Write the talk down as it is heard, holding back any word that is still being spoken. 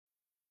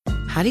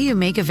how do you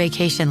make a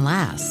vacation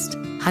last?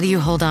 How do you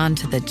hold on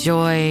to the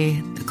joy,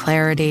 the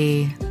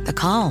clarity, the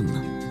calm?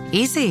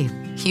 Easy.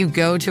 You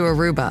go to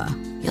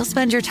Aruba. You'll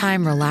spend your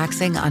time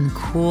relaxing on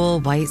cool,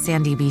 white,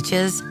 sandy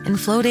beaches and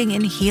floating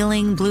in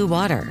healing blue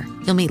water.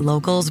 You'll meet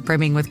locals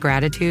brimming with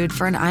gratitude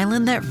for an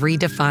island that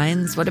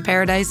redefines what a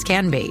paradise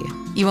can be.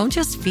 You won't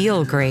just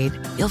feel great,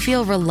 you'll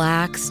feel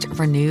relaxed,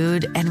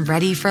 renewed, and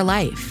ready for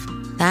life.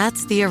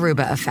 That's the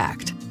Aruba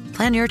effect.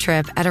 Plan your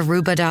trip at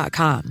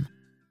Aruba.com.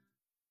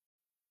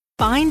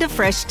 Find a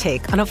fresh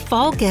take on a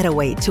fall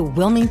getaway to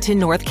Wilmington,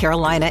 North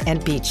Carolina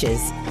and beaches.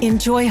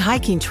 Enjoy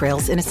hiking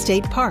trails in a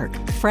state park,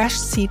 fresh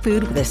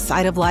seafood with a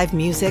side of live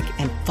music,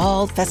 and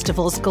fall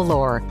festivals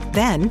galore.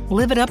 Then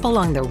live it up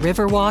along the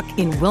Riverwalk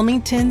in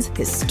Wilmington's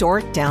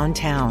historic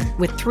downtown.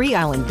 With 3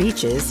 island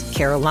beaches,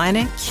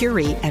 Carolina,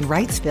 Curie, and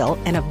Wrightsville,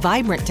 and a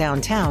vibrant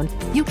downtown,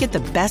 you get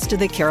the best of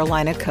the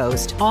Carolina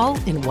coast all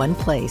in one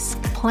place.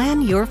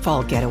 Plan your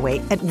fall getaway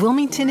at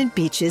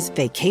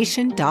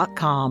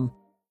WilmingtonandBeachesVacation.com.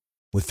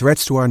 With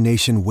threats to our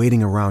nation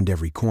waiting around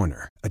every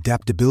corner,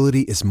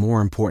 adaptability is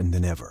more important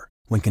than ever.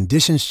 When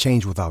conditions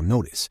change without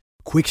notice,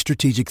 quick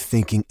strategic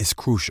thinking is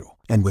crucial.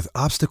 And with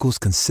obstacles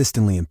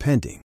consistently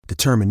impending,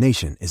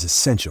 determination is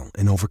essential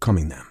in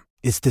overcoming them.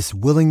 It's this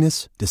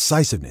willingness,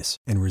 decisiveness,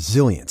 and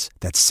resilience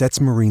that sets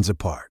Marines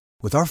apart.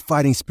 With our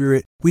fighting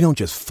spirit, we don't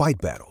just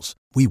fight battles,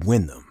 we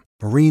win them.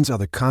 Marines are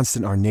the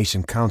constant our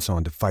nation counts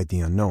on to fight the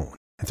unknown.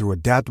 And through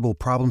adaptable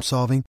problem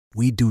solving,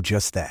 we do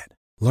just that.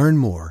 Learn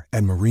more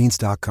at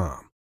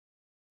marines.com.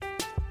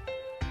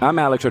 I'm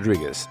Alex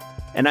Rodriguez.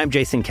 And I'm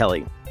Jason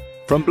Kelly.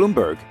 From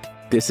Bloomberg,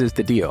 this is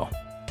The Deal.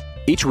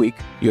 Each week,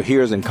 you'll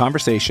hear us in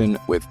conversation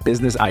with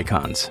business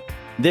icons.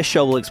 This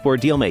show will explore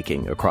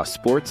deal-making across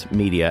sports,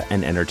 media,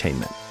 and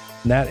entertainment.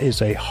 That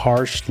is a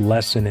harsh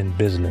lesson in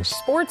business.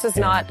 Sports is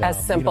not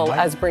as simple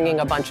as bringing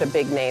a bunch of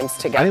big names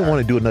together. I didn't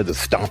want to do another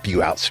stomp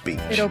you out speech.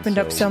 It opened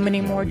up so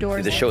many more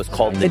doors. The show is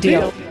called The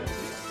Deal.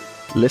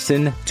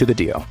 Listen to The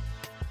Deal.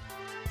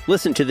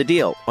 Listen to The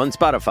Deal on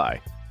Spotify.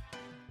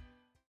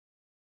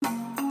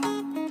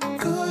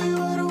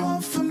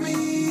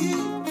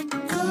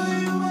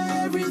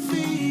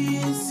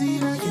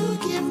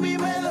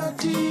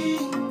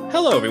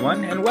 Hello,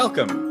 everyone, and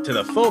welcome to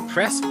the Full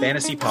Press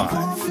Fantasy Pod,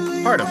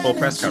 part of Full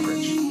Press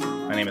Coverage.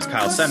 My name is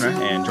Kyle Senra,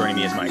 and joining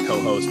me is my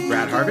co-host,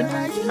 Brad Harvin.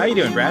 How you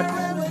doing,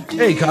 Brad?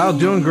 Hey, Kyle,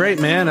 doing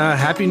great, man.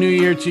 Happy New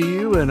Year to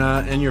you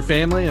and your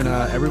family and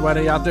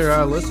everybody out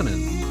there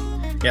listening.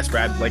 Yes,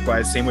 Brad,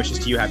 likewise, same wishes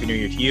to you. Happy New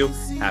Year to you.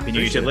 Happy New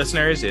Year to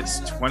listeners.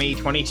 It's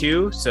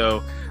 2022,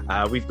 so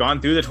we've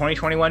gone through the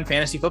 2021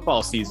 fantasy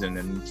football season,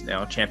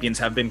 and champions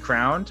have been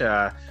crowned.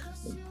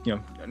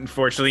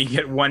 Unfortunately, you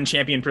get one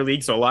champion per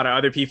league, so a lot of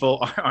other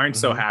people aren't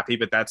so happy,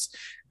 but that's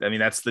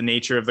the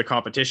nature of the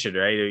competition,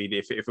 right?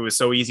 If it was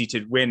so easy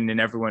to win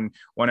and everyone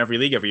won every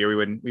league every year, we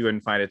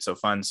wouldn't find it so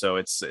fun. So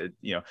it's a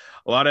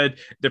lot of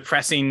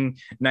depressing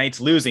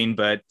nights losing,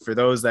 but for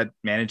those that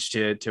managed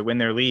to win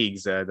their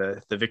leagues,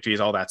 the victory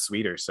is all that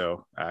sweeter.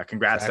 So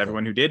congrats to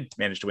everyone who did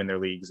manage to win their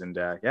leagues, and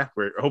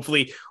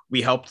hopefully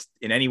we helped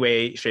in any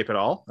way, shape at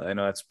all. I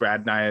know that's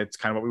Brad and I. It's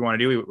kind of what we want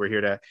to do. We're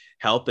here to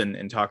help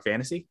and talk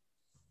fantasy.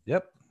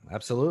 Yep,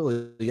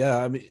 absolutely. Yeah.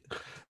 I mean,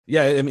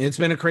 it's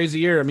been a crazy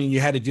year. I mean, you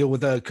had to deal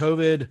with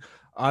COVID,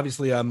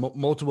 obviously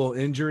multiple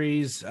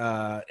injuries,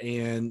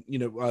 and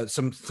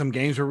some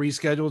games were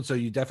rescheduled. So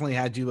you definitely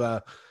had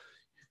to,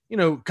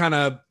 kind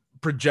of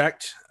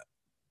project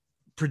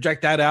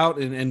that out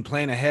and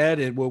plan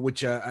ahead,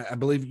 which I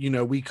believe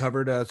we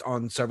covered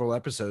on several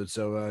episodes.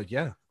 So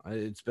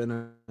it's been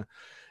a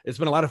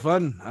lot of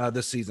fun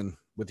this season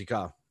with you,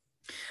 Kyle.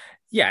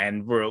 Yeah,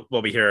 and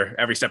we'll be here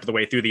every step of the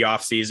way through the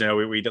off season.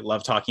 We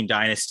love talking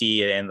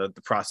dynasty and the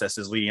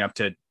processes leading up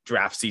to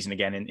draft season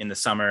again in the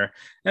summer, and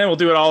then we'll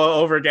do it all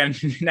over again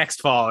next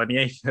fall in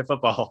the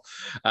football.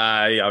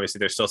 Obviously,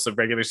 there's still some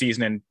regular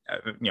season and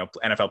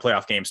NFL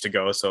playoff games to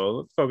go,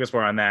 so focus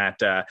more on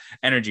that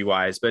energy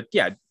wise. But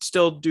yeah,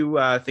 still do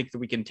think that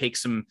we can take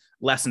some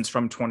lessons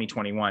from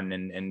 2021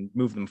 and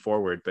move them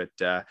forward. But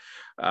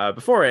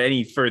before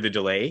any further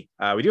delay,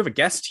 we do have a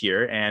guest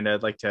here, and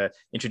I'd like to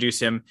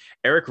introduce him,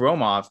 Eric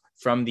Romov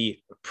from the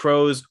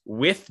Pros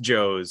with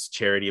Joe's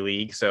Charity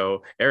League.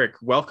 So Eric,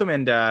 welcome,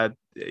 and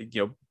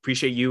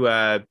appreciate you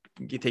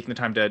taking the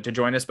time to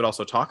join us, but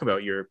also talk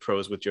about your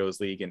Pros with Joe's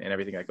League and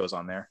everything that goes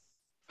on there.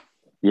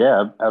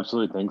 Yeah,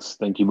 absolutely. Thanks.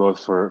 Thank you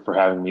both for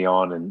having me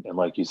on. And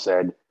like you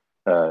said,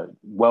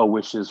 well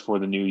wishes for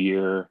the new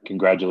year.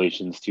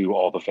 Congratulations to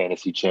all the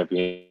fantasy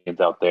champions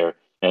out there.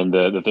 And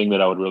the thing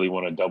that I would really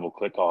want to double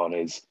click on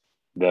is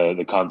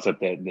the concept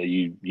that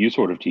you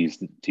sort of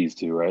teased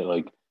to, right?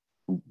 Like,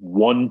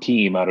 one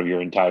team out of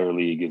your entire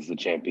league is the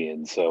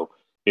champion. So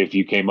if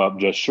you came up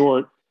just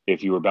short,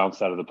 if you were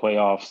bounced out of the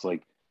playoffs,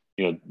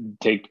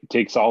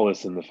 take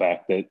solace in the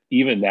fact that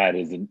even that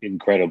is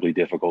incredibly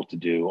difficult to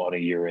do on a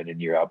year in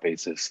and year out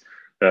basis.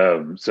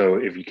 So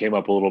if you came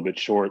up a little bit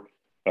short,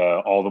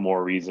 all the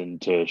more reason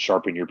to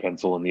sharpen your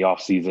pencil in the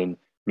off season,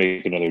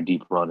 make another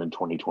deep run in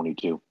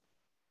 2022.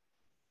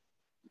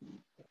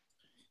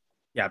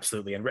 Yeah,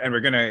 absolutely. And we're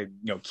going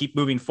to, keep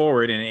moving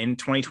forward. And in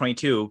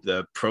 2022,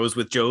 the Pros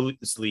with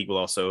Joe's League will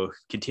also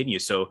continue.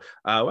 So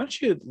why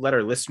don't you let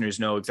our listeners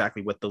know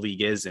exactly what the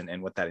league is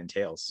and what that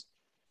entails?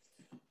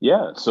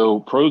 Yeah, so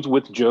Pros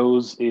with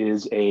Joe's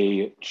is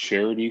a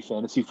charity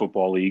fantasy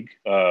football league.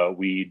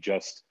 We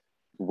just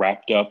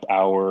wrapped up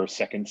our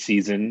second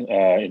season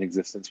in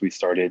existence. We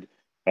started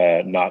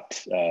not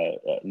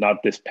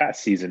this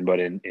past season, but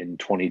in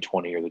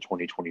 2020 or the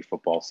 2020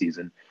 football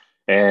season.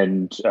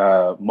 And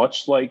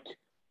much like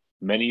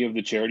many of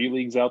the charity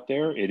leagues out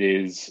there, it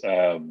is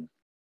a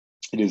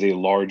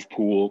large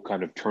pool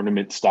kind of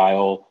tournament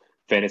style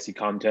fantasy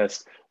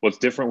contest. What's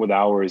different with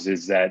ours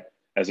is that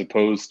as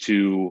opposed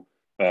to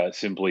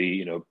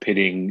simply,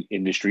 pitting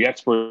industry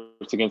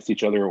experts against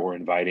each other or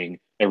inviting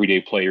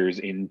everyday players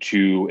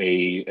into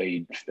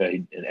an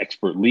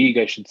expert league,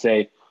 I should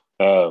say,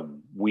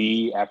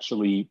 we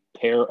actually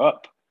pair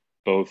up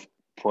both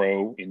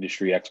pro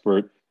industry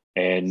expert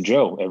and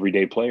Joe,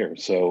 everyday player.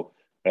 So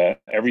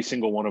every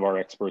single one of our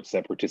experts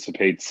that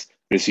participates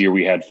this year,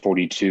 we had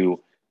 42.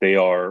 They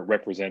are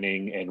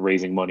representing and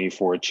raising money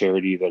for a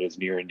charity that is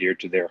near and dear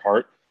to their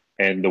heart.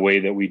 And the way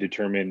that we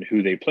determine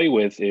who they play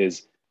with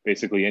is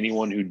basically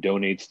anyone who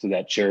donates to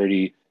that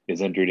charity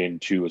is entered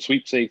into a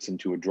sweepstakes,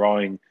 into a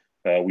drawing.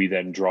 We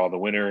then draw the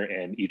winner,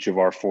 and each of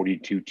our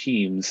 42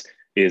 teams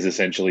is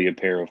essentially a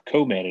pair of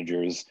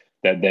co-managers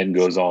that then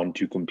goes on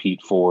to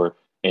compete for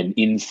an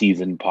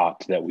in-season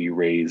pot that we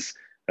raise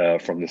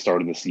from the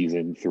start of the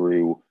season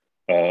through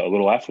a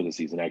little after the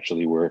season.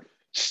 Actually, we're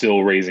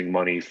still raising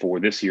money for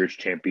this year's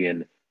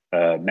champion,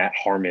 Matt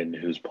Harmon,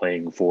 who's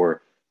playing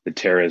for the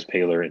Terez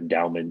Paylor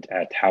Endowment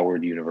at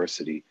Howard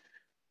University.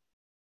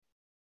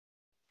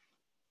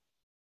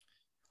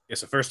 Yeah,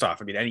 so first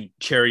off, I mean, any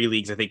charity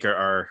leagues I think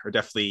are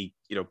definitely,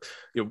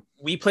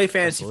 we play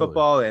fantasy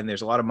football and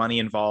there's a lot of money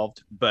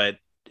involved, but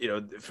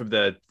from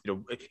the,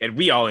 and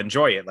we all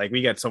enjoy it. Like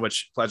we get so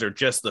much pleasure,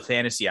 just the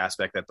fantasy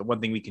aspect, that the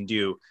one thing we can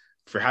do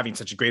for having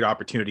such a great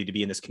opportunity to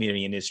be in this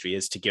community industry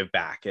is to give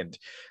back. And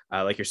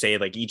like you're saying,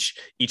 like each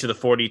of the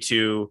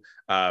 42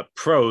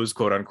 pros,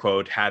 quote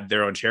unquote, had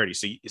their own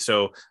charity.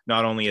 So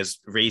not only is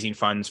raising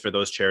funds for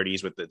those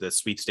charities with the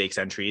sweepstakes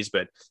entries,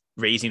 but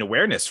raising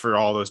awareness for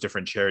all those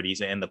different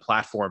charities, and the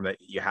platform that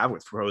you have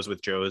with Pros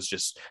with Joe's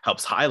just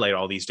helps highlight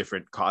all these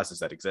different causes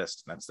that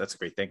exist. And that's a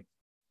great thing.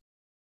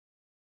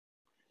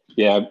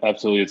 Yeah,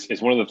 absolutely.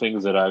 It's one of the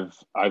things that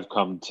I've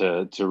come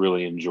to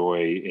really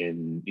enjoy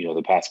in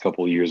the past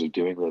couple of years of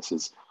doing this,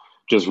 is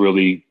just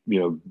really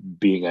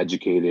being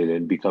educated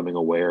and becoming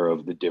aware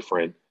of the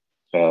different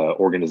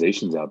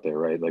organizations out there,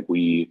 right? Like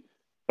we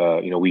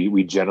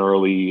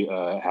generally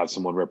have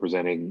someone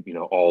representing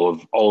all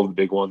of the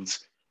big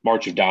ones,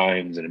 March of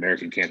Dimes and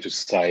American Cancer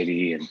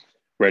Society and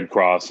Red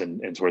Cross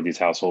and sort of these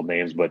household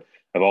names. But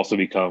I've also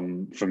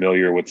become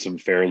familiar with some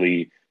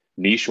fairly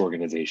niche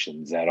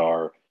organizations that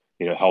are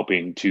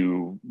helping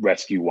to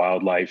rescue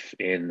wildlife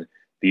in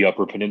the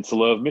Upper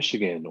Peninsula of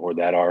Michigan, or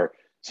that are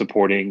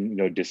supporting,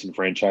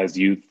 disenfranchised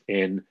youth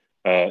in,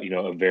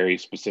 a very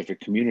specific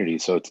community.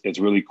 So it's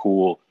really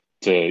cool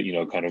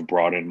to, kind of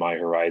broaden my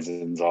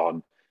horizons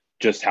on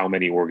just how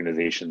many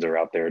organizations are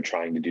out there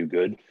trying to do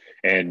good.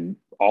 And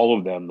all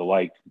of them,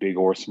 big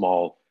or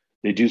small,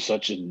 they do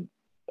such an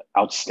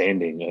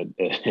outstanding,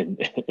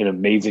 an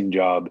amazing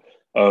job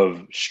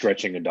of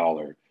stretching a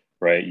dollar.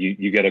 Right,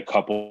 you get a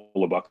couple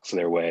of bucks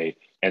their way,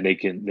 and they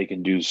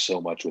can do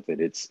so much with it.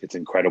 It's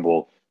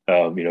incredible,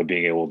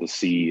 being able to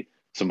see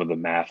some of the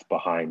math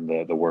behind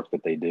the work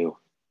that they do.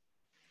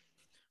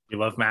 We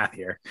love math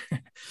here.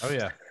 Oh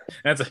yeah,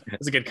 that's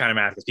a good kind of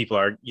math, because people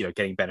are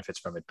getting benefits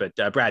from it.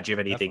 But Brad, do you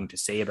have anything to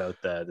say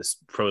about this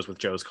Pros with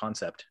Joe's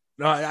concept?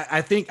 No,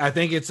 I think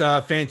it's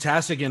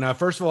fantastic. And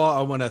first of all,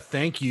 I want to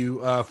thank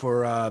you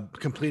for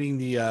completing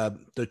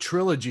the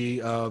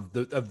trilogy of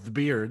the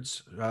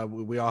beards.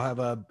 We all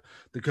have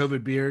the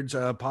COVID beards,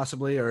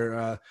 possibly,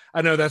 or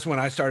I know that's when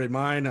I started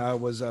mine.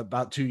 Was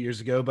about 2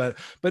 years ago. But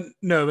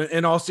no,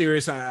 in all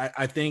seriousness,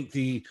 I think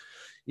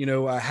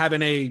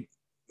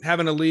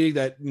having a league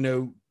that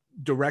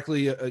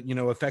directly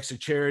affects a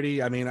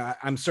charity. I mean,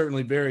 I'm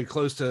certainly very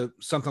close to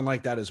something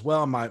like that as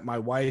well. My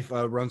wife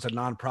runs a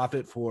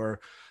nonprofit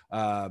for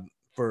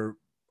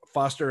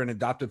foster and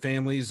adoptive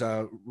families,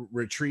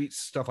 retreats,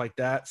 stuff like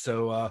that.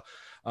 So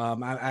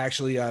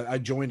I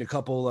joined a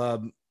couple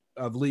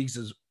of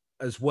leagues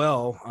as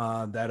well,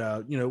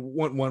 that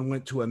one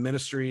went to a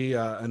ministry,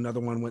 another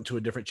one went to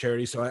a different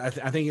charity. So I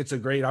think it's a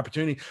great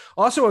opportunity.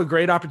 Also a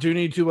great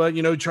opportunity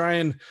to try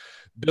and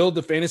build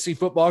the fantasy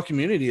football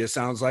community. It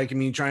sounds like, I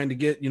mean, trying to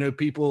get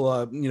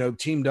people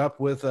teamed up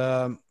with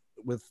the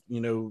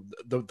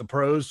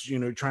pros,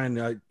 trying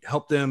to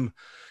help them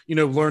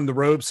learn the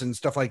ropes and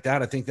stuff like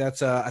that. I think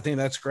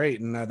that's great,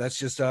 and that's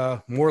just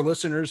more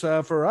listeners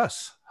for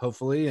us,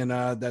 hopefully, and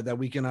that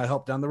we can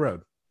help down the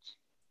road.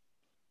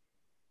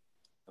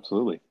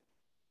 Absolutely.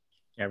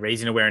 Yeah,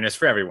 raising awareness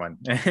for everyone.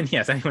 And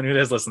yes, anyone who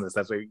does listen to this,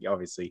 that's where you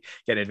obviously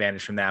get an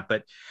advantage from that.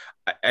 But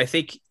I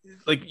think,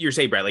 like you're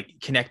saying, Brad,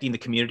 like connecting the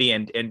community,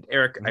 and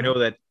Eric, I know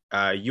that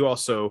you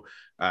also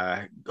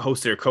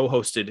hosted or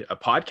co-hosted a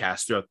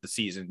podcast throughout the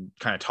season,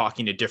 kind of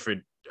talking to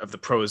different of the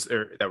pros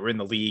that were in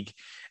the league.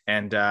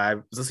 And I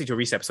was listening to a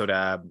recent episode.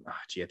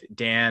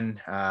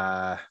 Dan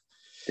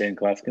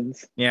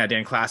Klaskins. Yeah,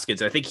 Dan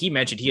Klaskins. I think he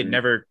mentioned he had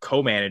never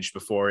co-managed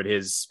before in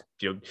his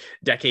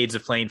decades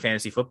of playing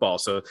fantasy football.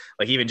 So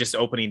like even just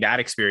opening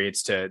that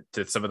experience to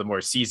some of the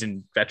more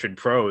seasoned veteran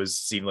pros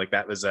seemed like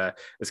that was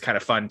kind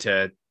of fun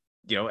to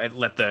and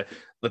let the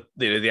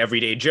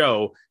everyday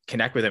Joe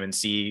connect with him and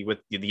see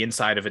what the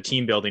inside of a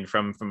team building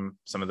from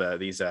some of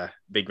these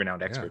big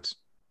renowned experts.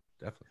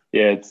 Definitely.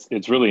 Yeah,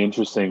 it's really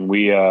interesting.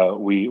 We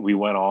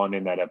went on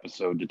in that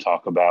episode to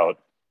talk about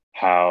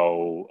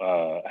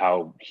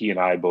how he and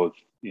I both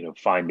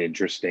find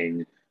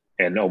interesting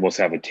and almost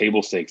have a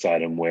table stakes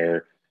item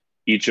where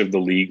each of the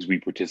leagues we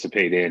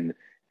participate in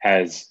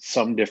has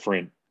some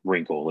different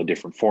wrinkle, a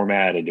different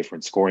format, a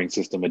different scoring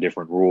system, a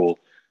different rule.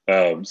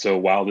 So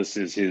while this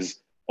is his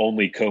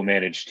only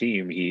co-managed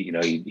team,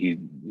 he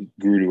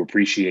grew to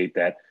appreciate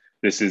that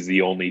this is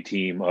the only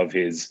team of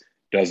his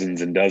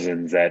dozens and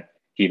dozens that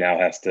he now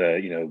has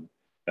to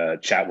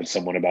chat with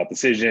someone about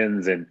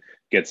decisions and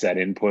gets that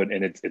input.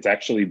 And it's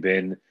actually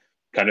been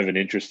kind of an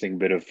interesting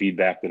bit of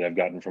feedback that I've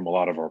gotten from a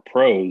lot of our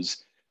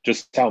pros,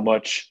 just how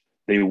much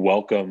they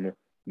welcome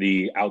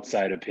the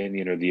outside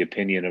opinion or the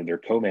opinion of their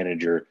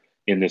co-manager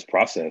in this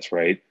process,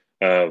 right?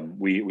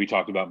 We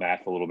talked about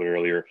math a little bit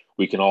earlier.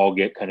 We can all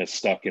get kind of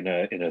stuck in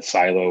a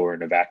silo or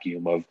in a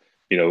vacuum of,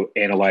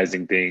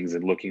 analyzing things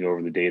and looking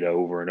over the data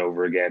over and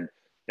over again.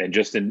 And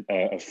just in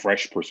a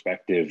fresh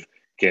perspective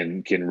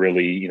can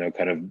really,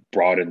 kind of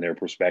broaden their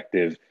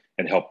perspective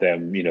and help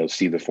them,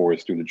 see the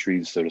forest through the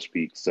trees, so to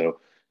speak. So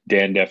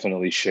Dan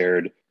definitely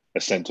shared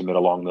a sentiment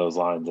along those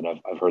lines. And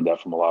I've heard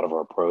that from a lot of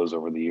our pros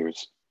over the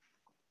years.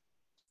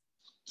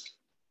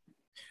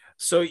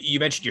 So you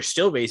mentioned you're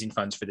still raising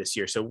funds for this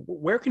year. So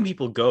where can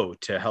people go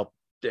to help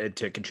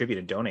to contribute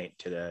and donate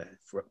to the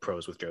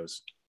Pros with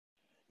Joes?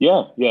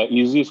 Yeah.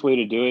 Easiest way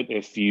to do it.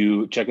 If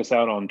you check us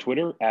out on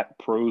Twitter at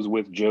Pros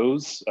with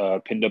Joes,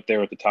 pinned up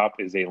there at the top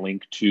is a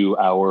link to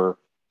our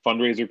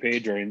fundraiser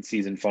page, our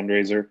in-season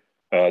fundraiser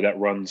that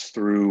runs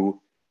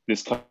through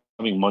this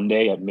coming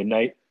Monday at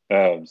midnight.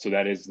 So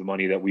that is the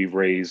money that we've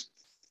raised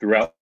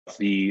throughout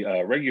the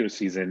regular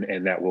season,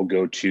 and that will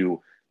go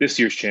to this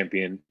year's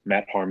champion,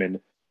 Matt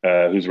Harmon,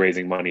 who's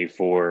raising money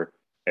for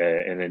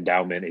an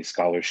endowment, a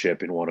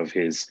scholarship in one of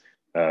his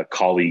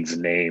colleagues'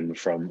 name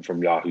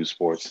from Yahoo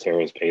Sports,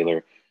 Terrence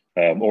Paler.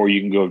 Or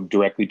you can go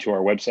directly to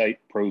our website,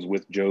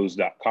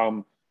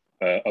 proswithjoes.com.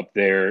 Up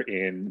there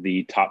in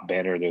the top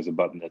banner, there's a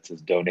button that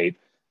says donate.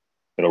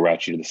 It'll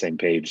route you to the same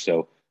page.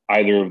 So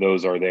either of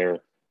those are there.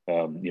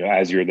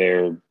 As you're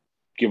there,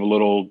 give a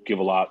little, give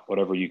a lot,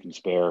 whatever you can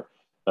spare.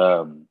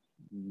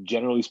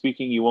 Generally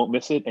speaking, you won't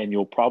miss it, and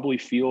you'll probably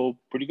feel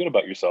pretty good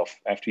about yourself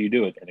after you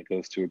do it, and it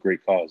goes to a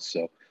great cause.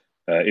 So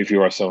if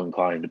you are so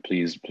inclined,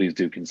 please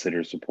do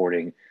consider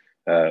supporting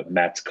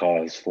Matt's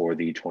cause for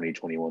the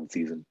 2021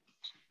 season.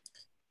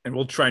 And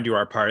we'll try and do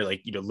our part,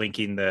 like,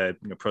 linking the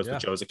Pros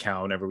with Joe's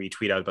account whenever we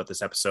tweet out about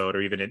this episode,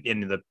 or even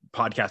in the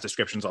podcast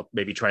descriptions, I'll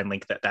maybe try and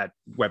link that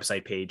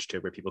website page to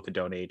where people could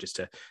donate just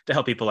to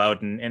help people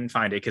out and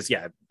find it. Cause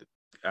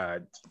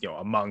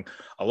among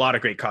a lot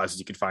of great causes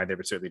you can find there,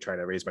 but certainly trying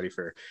to raise money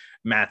for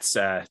Matt's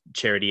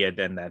charity and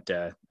then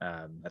that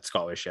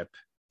scholarship.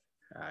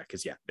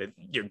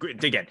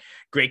 Again,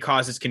 great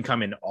causes can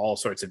come in all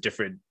sorts of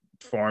different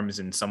forms,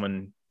 and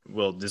someone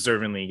will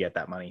deservingly get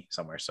that money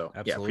somewhere. So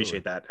Absolutely. Yeah,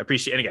 appreciate that.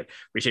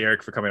 Appreciate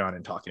Eric for coming on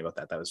and talking about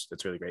that.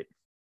 That's really great.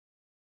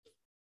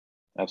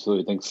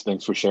 Absolutely.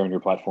 Thanks for sharing your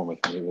platform with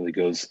me. It really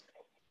goes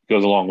a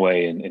long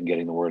way in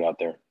getting the word out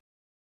there.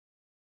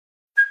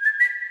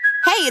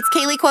 Hey, it's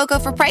Kaylee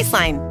Cuoco for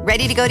Priceline.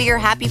 Ready to go to your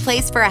happy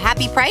place for a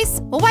happy price?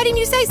 Well, why didn't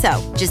you say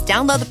so? Just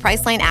download the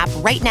Priceline app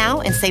right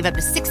now and save up to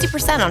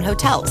 60% on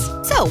hotels.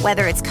 So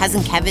whether it's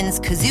Cousin Kevin's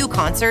Kazoo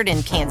Concert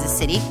in Kansas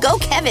City, go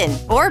Kevin,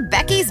 or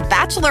Becky's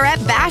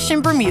Bachelorette Bash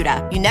in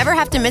Bermuda, you never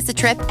have to miss a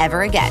trip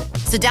ever again.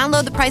 So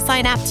download the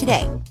Priceline app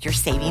today. Your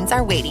savings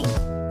are waiting.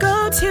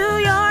 Go to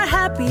your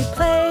happy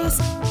place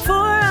for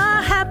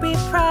a happy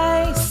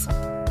price.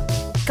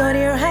 Go to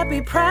your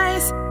happy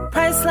price,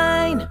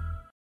 Priceline.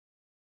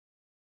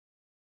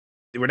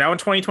 We're now in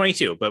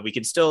 2022, but we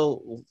can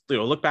still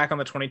look back on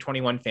the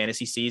 2021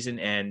 fantasy season,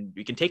 and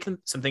we can take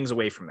some things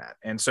away from that.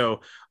 And so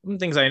one of the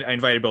things I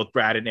invited both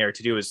Brad and Eric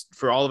to do is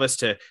for all of us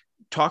to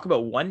talk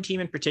about one team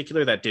in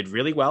particular that did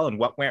really well and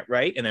what went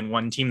right, and then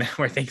one team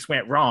where things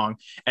went wrong.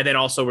 And then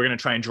also we're going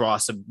to try and draw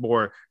some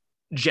more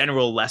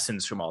general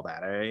lessons from all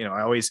that.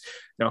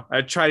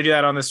 I try to do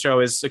that on this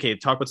show is, okay,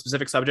 talk about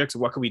specific subjects.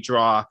 What can we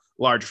draw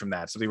larger from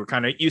that? Something we're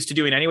kind of used to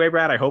doing anyway,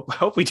 Brad. I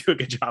hope we do a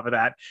good job of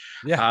that.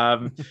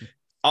 Yeah.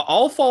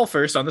 I'll fall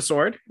first on the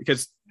sword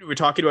because we're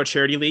talking about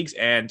charity leagues,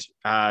 and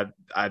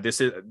we'll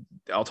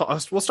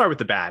start with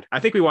the bad. I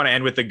think we want to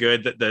end with the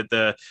good,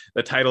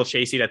 the title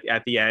chasing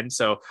at the end.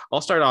 So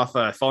I'll start off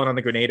falling on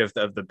the grenade of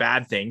the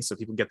bad things, so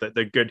people get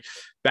the good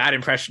bad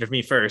impression of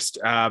me first.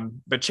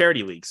 But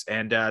charity leagues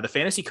and the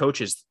fantasy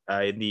coaches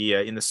in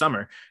the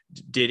summer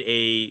did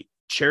a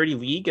charity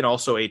league and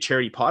also a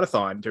charity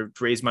pot-a-thon to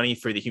raise money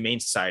for the Humane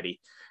Society,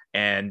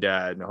 and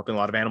helping a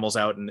lot of animals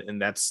out.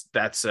 And that's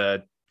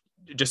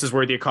just as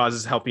worthy a cause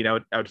as helping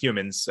out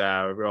humans. We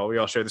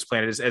all share this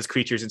planet as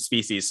creatures and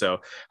species, so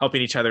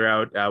helping each other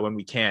out when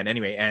we can.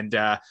 Anyway, and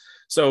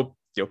so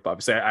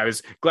obviously I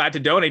was glad to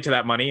donate to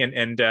that money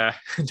and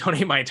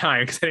donate my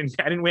time, because I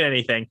didn't win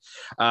anything.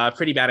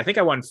 Pretty bad. I think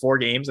I won 4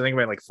 games. I think I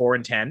went like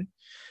 4-10,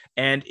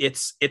 and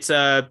it's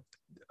a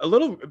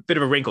little bit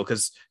of a wrinkle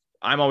because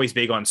I'm always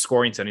big on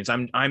scoring settings.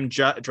 I'm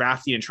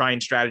drafting and trying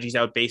strategies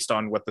out based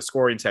on what the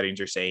scoring settings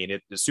are saying.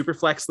 The super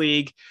flex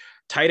league,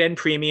 tight end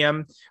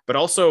premium, but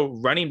also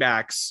running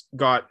backs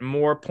got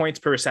more points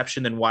per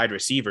reception than wide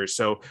receivers.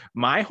 So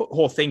my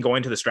whole thing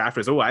going to this draft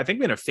was, I think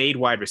I'm going to fade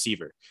wide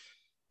receiver,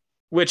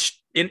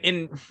 which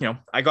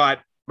I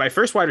got my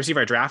first wide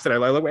receiver I drafted.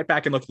 I went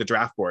back and looked at the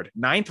draft board.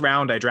 9th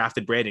round, I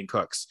drafted Brandon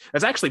Cooks.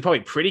 That's actually probably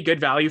pretty good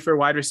value for a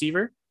wide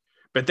receiver.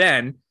 But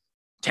then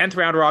 10th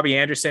round, Robbie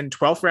Anderson,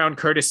 12th round,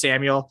 Curtis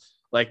Samuel.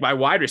 Like, my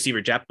wide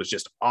receiver depth was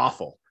just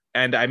awful.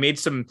 And I made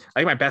I think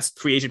my best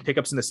free agent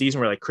pickups in the season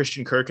were like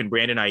Christian Kirk and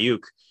Brandon Ayuk.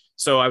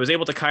 So I was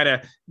able to kind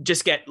of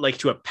just get like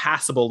to a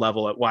passable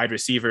level at wide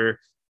receiver.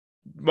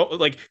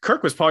 Like,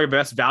 Kirk was probably the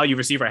best value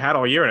receiver I had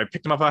all year, and I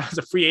picked him up as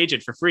a free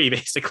agent for free,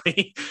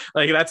 basically.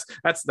 Like, that's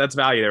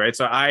value there, right?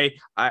 So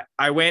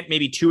I went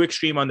maybe too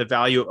extreme on the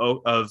value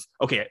of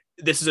okay,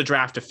 this is a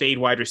draft to fade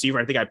wide receiver.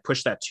 I think I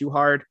pushed that too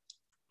hard.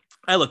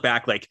 I look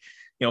back, like,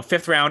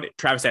 5th round,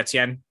 Travis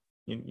Etienne,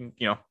 and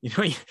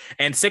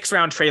 6th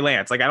round, Trey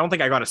Lance. Like, I don't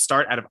think I got a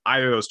start out of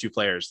either of those 2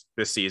 players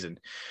this season.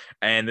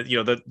 And,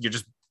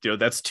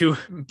 that's 2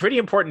 pretty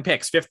important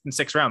picks, 5th and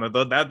 6th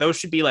round. Those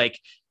should be like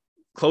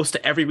close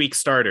to every week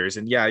starters.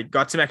 And yeah, I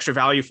got some extra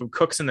value from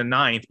Cooks in the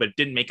 9th, but it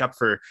didn't make up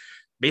for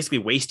basically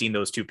wasting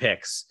those 2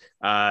 picks.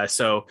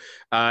 The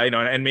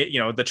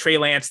Trey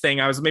Lance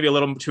thing, I was maybe a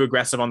little too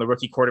aggressive on the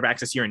rookie quarterbacks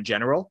this year in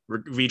general,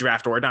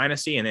 redraft or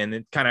dynasty. And then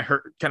it kind of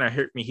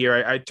hurt me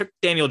here. I took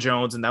Daniel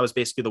Jones, and that was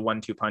basically the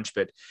 1-2 punch.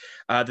 But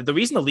the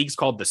reason the league's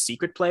called the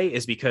secret play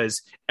is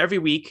because every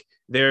week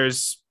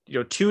there's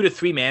 2 to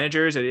 3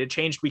 managers, and it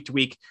changed week to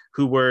week,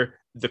 who were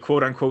the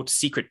quote unquote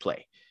secret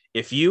play.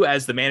 If you,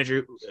 as the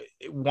manager,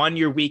 won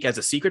your week as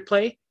a secret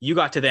play, you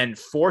got to then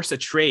force a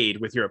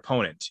trade with your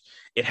opponent.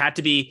 It had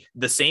to be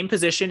the same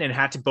position, and it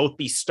had to both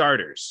be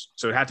starters.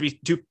 So it had to be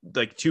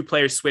 2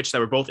 players switched that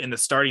were both in the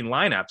starting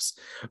lineups.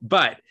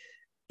 But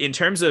in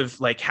terms of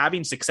like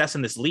having success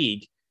in this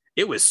league,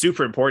 it was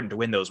super important to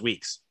win those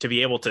weeks, to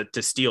be able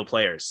to steal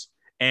players.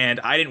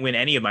 And I didn't win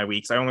any of my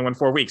weeks. I only won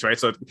 4 weeks, right?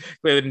 So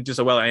clearly didn't do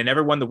so well. And I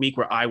never won the week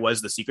where I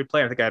was the secret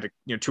player. I think I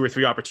had 2 or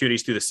 3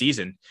 opportunities through the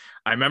season.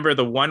 I remember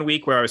the one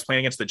week where I was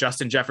playing against the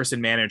Justin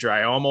Jefferson manager.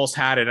 I almost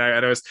had it.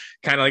 I was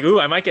kind of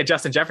like, I might get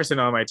Justin Jefferson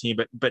on my team,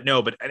 but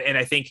no. And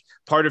I think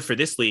part of, for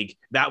this league,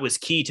 that was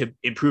key to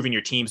improving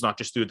your teams, not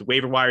just through the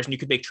waiver wires, and you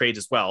could make trades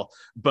as well.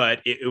 But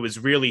it was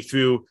really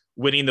through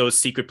winning those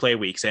secret play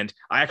weeks. And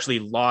I actually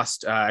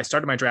lost. I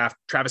started my draft,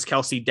 Travis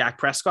Kelce, Dak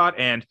Prescott,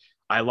 and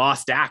I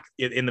lost Dak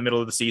in the middle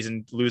of the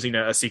season, losing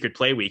a secret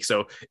play week.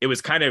 So it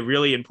was kind of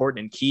really important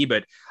and key.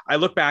 But I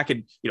look back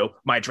and,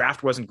 my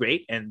draft wasn't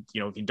great. And,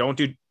 if you don't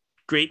do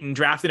great in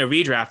draft and a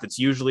redraft,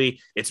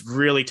 it's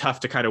really tough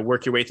to kind of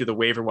work your way through the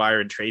waiver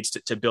wire and trades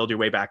to build your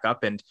way back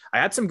up. And I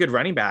had some good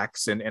running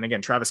backs. And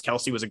again, Travis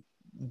Kelce was a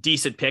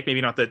decent pick,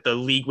 maybe not the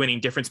league winning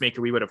difference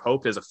maker we would have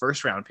hoped as a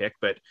 1st round pick,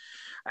 but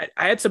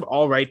I had some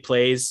all right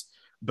plays,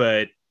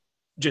 but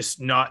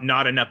just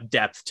not enough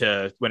depth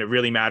to when it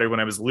really mattered, when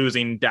I was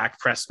losing Dak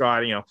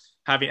Prescott,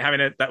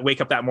 having that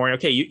wake up that morning.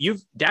 Okay,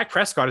 Dak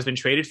Prescott has been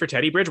traded for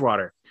Teddy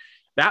Bridgewater.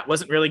 That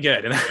wasn't really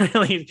good. And that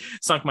really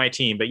sunk my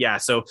team. But yeah,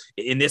 so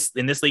in this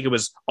league, it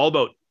was all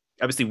about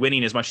obviously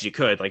winning as much as you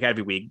could, like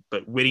every week,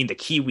 but winning the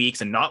key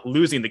weeks and not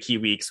losing the key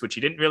weeks, which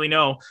you didn't really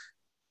know.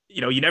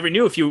 You never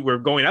knew if you were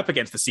going up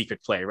against the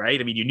secret play, right?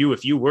 I mean, you knew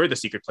if you were the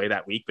secret play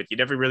that week, but you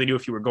never really knew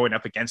if you were going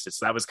up against it.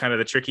 So that was kind of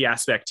the tricky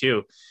aspect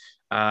too.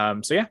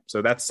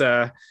 So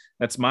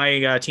that's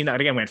my team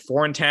that again went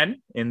 4-10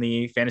 in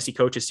the Fantasy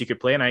Coaches Secret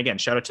Play. And I, again,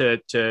 shout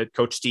out to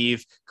Coach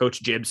Steve,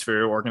 Coach Gibbs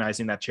for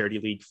organizing that charity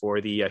league for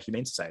the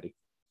Humane Society.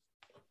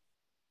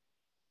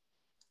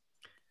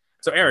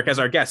 So Eric, as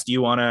our guest, do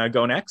you want to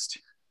go next?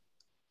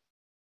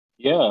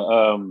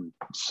 Yeah.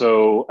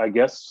 So I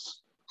guess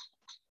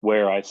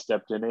where I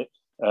stepped in it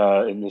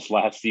in this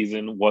last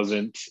season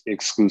wasn't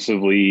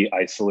exclusively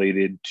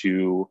isolated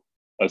to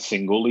a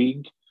single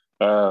league.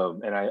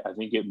 And I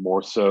think it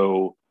more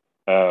so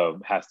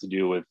has to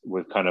do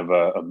with kind of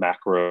a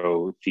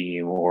macro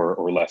theme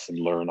or lesson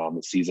learned on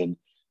the season.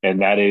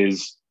 And that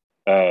is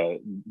the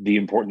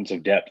importance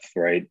of depth,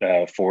 right?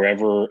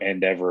 Forever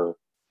and ever,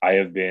 I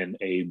have been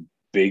a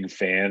big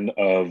fan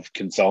of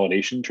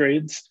consolidation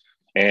trades.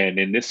 And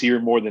in this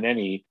year, more than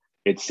any,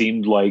 it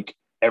seemed like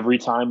every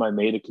time I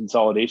made a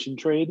consolidation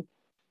trade,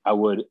 I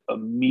would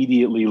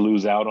immediately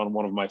lose out on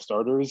one of my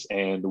starters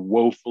and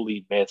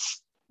woefully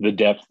miss the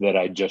depth that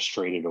I just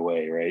traded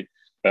away, right?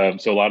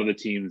 So a lot of the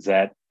teams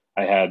that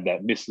I had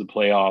that missed the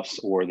playoffs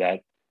or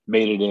that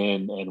made it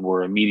in and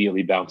were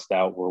immediately bounced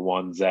out were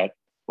ones that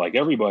like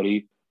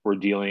everybody, we're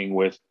dealing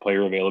with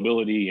player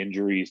availability,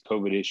 injuries,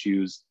 COVID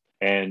issues.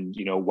 And,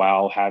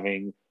 while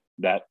having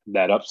that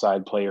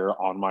upside player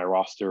on my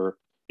roster,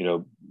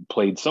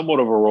 played somewhat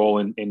of a role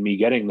in me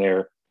getting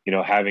there,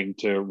 having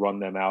to run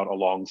them out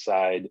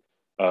alongside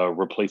a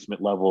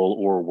replacement level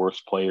or worse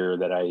player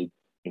that I,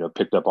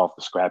 picked up off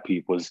the scrap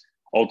heap was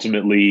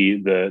ultimately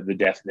the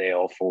death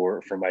nail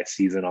for my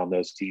season on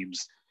those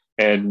teams.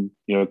 And,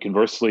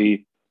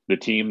 conversely, the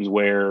teams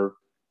where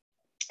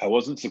I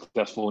wasn't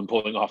successful in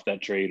pulling off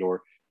that trade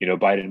or,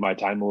 bided my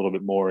time a little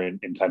bit more and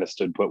kind of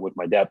stood put with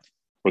my depth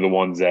were the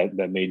ones that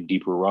made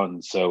deeper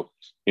runs. So,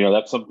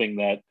 that's something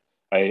that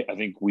I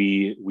think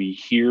we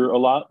hear a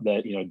lot,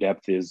 that,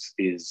 depth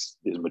is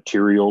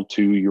material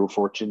to your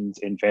fortunes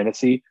in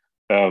fantasy.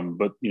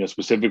 But,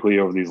 specifically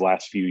over these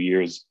last few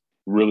years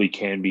really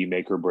can be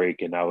make or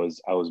break. And I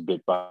was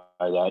bit by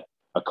that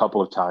a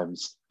couple of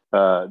times.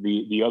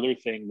 The other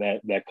thing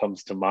that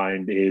comes to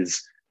mind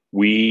is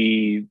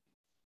we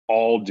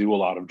all do a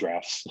lot of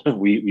drafts.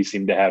 We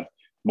seem to have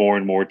more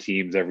and more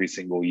teams every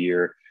single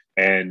year.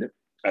 And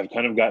I've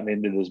kind of gotten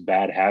into this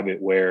bad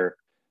habit where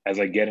as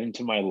I get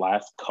into my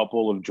last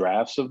couple of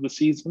drafts of the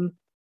season,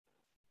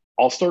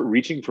 I'll start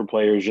reaching for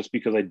players just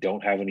because I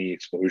don't have any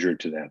exposure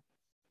to them.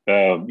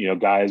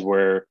 Guys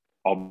where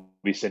I'll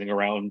be sitting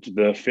around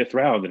the 5th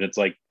round and it's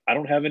like, I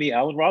don't have any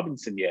Allen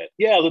Robinson yet.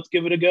 Yeah, let's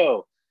give it a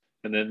go.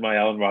 And then my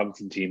Allen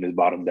Robinson team is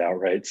bottomed out,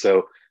 right?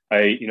 So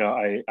I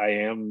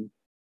am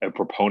a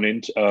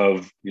proponent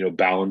of,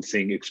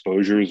 balancing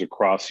exposures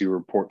across your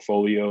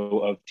portfolio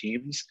of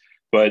teams,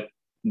 but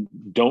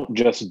don't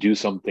just do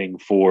something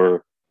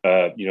for,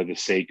 the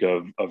sake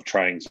of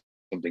trying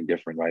something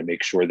different, right?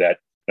 Make sure that,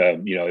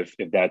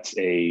 if that's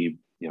a,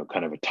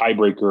 kind of a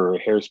tiebreaker or a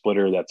hair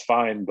splitter, that's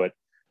fine. But,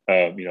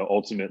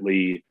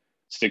 ultimately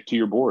stick to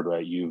your board,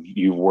 right?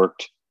 You've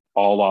worked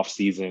all off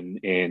season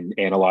in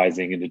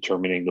analyzing and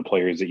determining the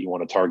players that you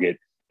want to target,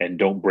 and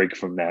don't break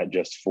from that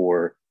just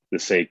for the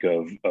sake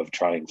of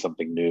trying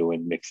something new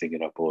and mixing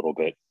it up a little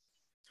bit.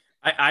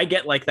 I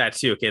get like that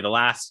too. Okay, the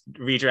last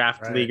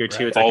redraft league or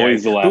two, it's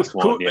always like, the last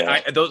one. Yeah.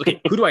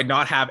 Who do I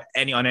not have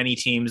on any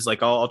teams?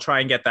 Like I'll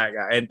try and get that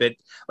guy. But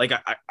like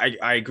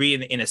I agree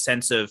in a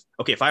sense of,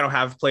 okay, if I don't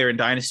have a player in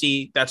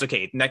Dynasty, that's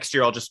okay. Next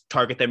year I'll just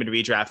target them in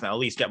redraft and I'll at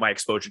least get my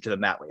exposure to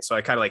them that way. So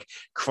I kind of like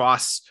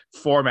cross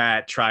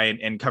format, try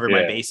and cover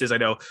my bases. I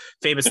know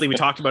famously we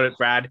talked about it,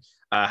 Brad.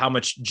 How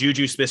much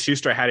Juju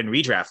Smith-Schuster I had in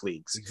redraft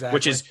leagues,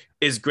 which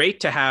is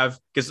great to have,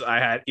 because I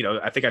had,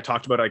 I think I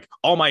talked about like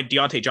all my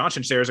Deontay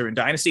Johnson shares are in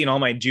Dynasty and all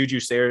my Juju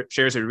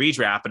shares are in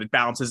redraft, but it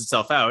balances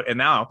itself out. And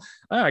now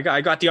I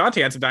got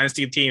Deontay on some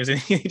Dynasty teams and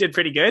he did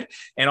pretty good.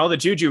 And all the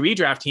Juju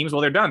redraft teams,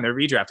 well, they're done. They're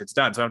redraft. It's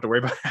done. So I don't have to worry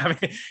about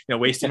having,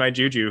 wasting my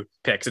Juju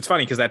picks. It's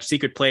funny because that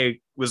secret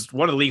play was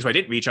one of the leagues where I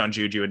didn't reach on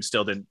Juju and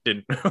still didn't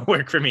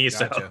work for me.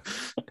 Gotcha.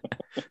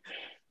 So.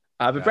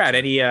 But Brad,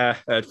 any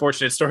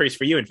fortunate stories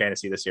for you in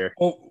fantasy this year?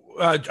 Well,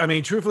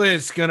 truthfully,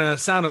 it's going to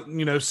sound,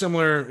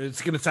 similar.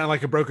 It's going to sound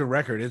like a broken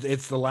record.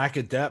 It's the lack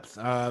of depth.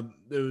 It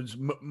was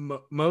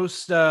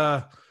most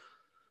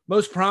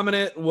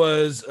prominent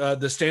was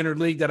the standard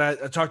league that I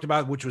talked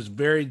about, which was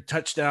very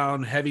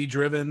touchdown heavy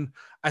driven.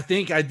 I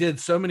think I did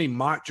so many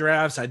mock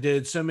drafts. I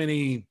did so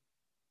many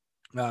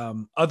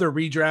other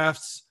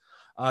redrafts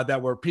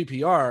that were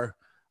PPR.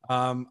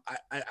 I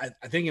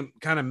think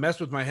it kind of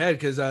messed with my head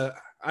because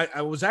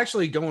I was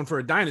actually going for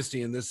a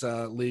dynasty in this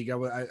league.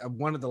 I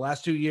won it the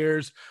last 2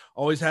 years,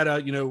 always had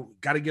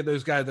got to get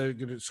those guys that are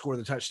going to score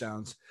the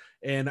touchdowns.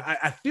 And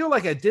I feel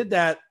like I did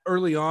that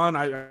early on.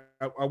 I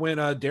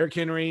went Derrick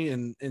Henry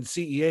and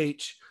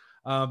CEH.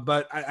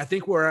 But I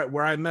think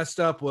where I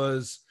messed up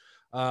was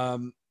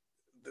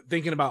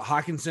thinking about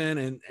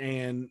Hockenson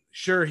and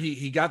sure,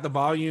 he got the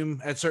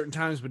volume at certain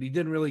times, but he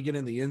didn't really get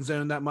in the end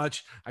zone that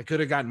much. I could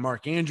have gotten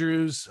Mark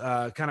Andrews,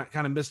 kind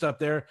of missed up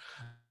there.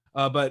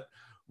 But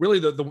really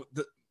the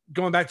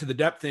going back to the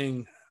depth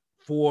thing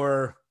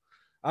for,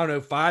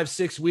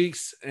 5-6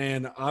 weeks,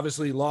 and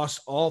obviously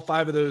lost all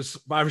 5 of those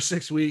 5 or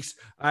 6 weeks.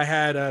 I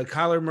had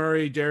Kyler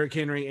Murray, Derrick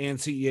Henry, and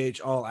CEH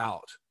all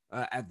out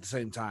at the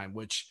same time,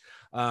 which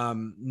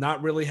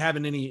not really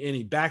having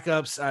any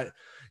backups.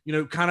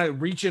 Kind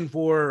of reaching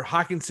for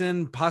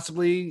Hockenson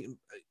possibly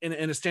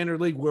in a standard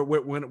league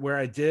where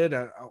I did.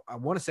 I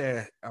want to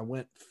say I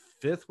went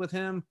 5th with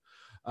him.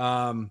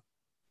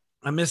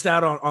 I missed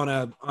out on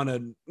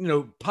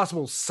a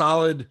possible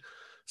solid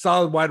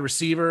wide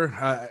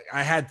receiver.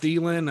 I had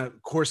Thielen.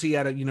 Of course, he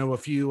had a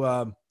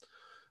few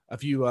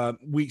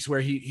weeks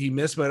where he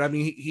missed, but I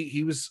mean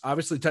he was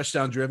obviously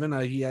touchdown driven.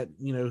 He had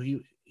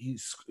he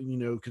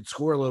could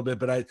score a little bit,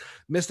 but I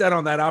missed out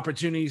on that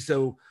opportunity.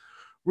 So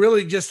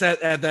really, just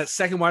at that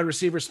second wide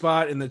receiver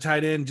spot and the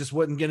tight end just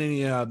wasn't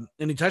getting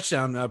any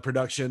touchdown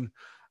production.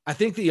 I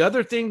think the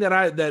other thing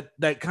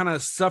that kind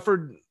of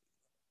suffered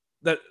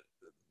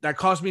that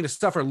caused me to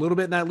suffer a little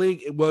bit in that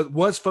league, it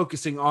was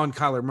focusing on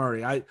Kyler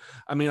Murray. I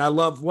mean, I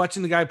love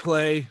watching the guy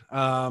play,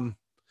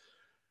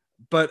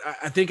 but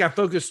I think I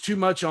focused too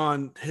much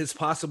on his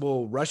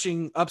possible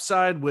rushing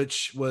upside,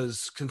 which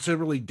was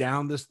considerably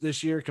down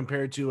this year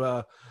compared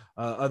to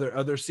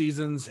other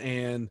seasons,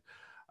 and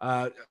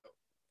of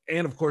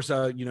course,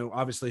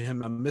 obviously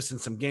him missing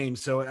some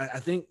games. So I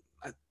think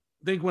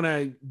when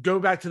I go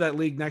back to that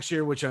league next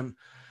year, which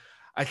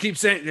I keep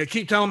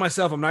telling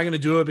myself I'm not going to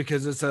do it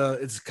because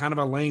it's kind of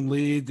a lame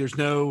league. There's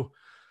no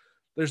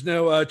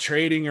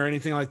trading or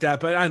anything like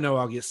that, but I know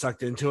I'll get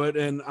sucked into it,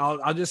 and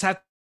I'll just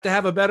have to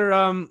have a better,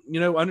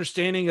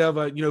 understanding of,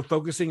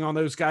 focusing on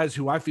those guys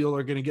who I feel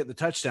are going to get the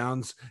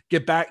touchdowns,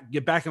 get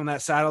back on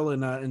that saddle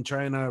and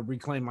try and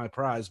reclaim my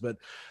prize. But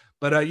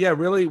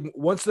really,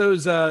 once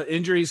those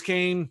injuries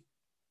came,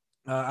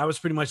 I was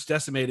pretty much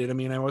decimated. I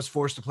mean, I was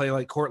forced to play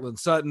like Cortland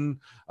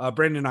Sutton,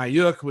 Brandon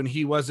Ayuk when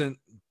he wasn't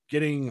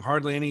getting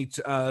hardly any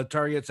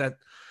targets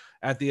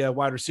at the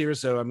wide receiver.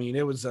 So, I mean,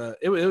 it was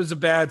a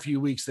bad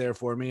few weeks there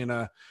for me. And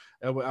I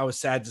was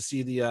sad to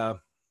see the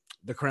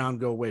crown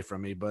go away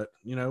from me, but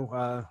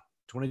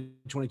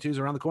 2022 is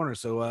around the corner.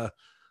 So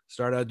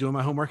start doing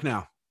my homework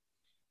now.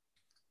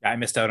 I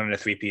missed out on a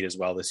three-peat as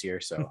well this year.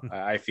 So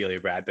I feel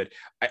you, Brad, but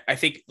I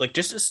think like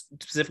just to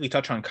specifically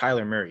touch on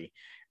Kyler Murray,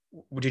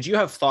 did you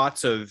have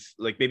thoughts of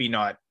like, maybe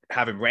not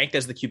have him ranked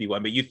as the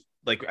QB1,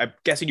 but I'm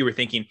guessing you were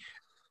thinking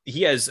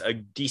he has a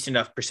decent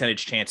enough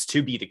percentage chance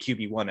to be the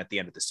QB1 at the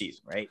end of the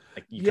season, right?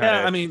 Like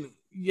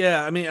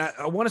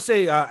I want to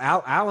say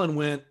Allen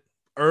went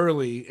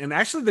early, and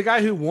actually the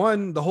guy who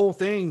won the whole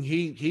thing,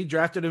 he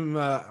drafted him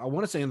I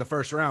want to say in the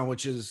first round,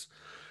 which is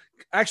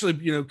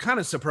actually kind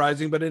of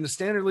surprising, but in a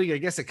standard league I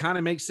guess it kind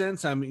of makes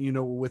sense. I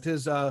mean, with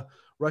his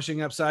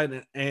rushing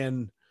upside,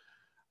 and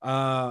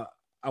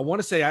I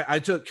want to say I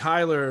took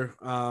Kyler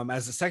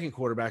as the second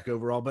quarterback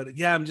overall, but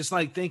yeah, I'm just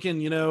like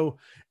thinking,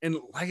 and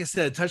like I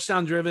said,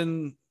 touchdown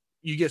driven,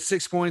 you get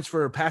 6 points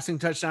for a passing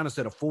touchdown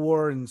instead of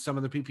 4 in some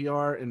of the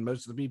PPR and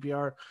most of the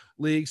PPR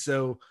leagues.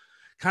 So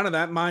kind of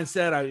that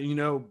mindset,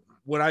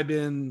 would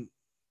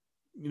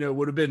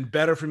have been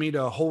better for me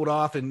to hold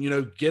off and,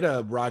 get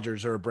a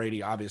Rodgers or a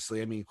Brady,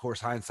 obviously. I mean, of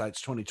course,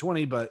 hindsight's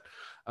 2020, but,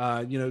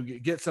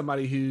 get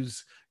somebody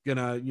who's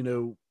gonna,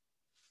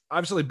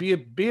 obviously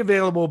be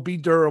available, be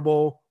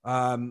durable,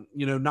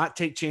 not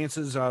take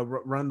chances,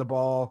 run the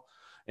ball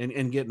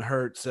and getting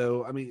hurt.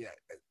 So, I mean,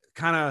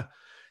 kind of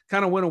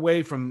went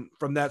away from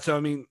that. So,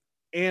 I mean,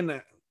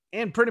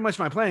 and pretty much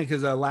my plan,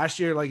 because last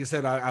year, like I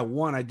said, I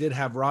won. I did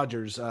have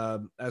Rodgers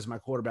as my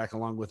quarterback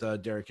along with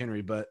Derrick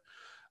Henry. But,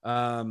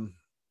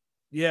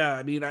 yeah,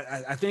 I mean,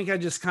 I think I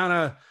just kind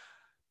of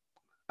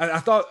I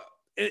thought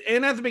 –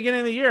 and at the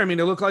beginning of the year, I mean,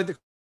 it looked like the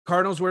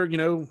Cardinals were,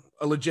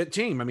 a legit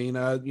team. I mean,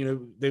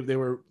 they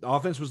were – the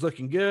offense was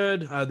looking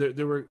good.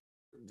 There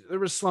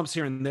were slumps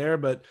here and there,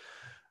 but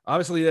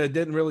obviously it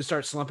didn't really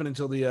start slumping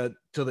until the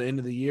end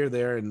of the year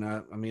there. And,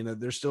 I mean,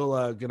 they're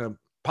still going to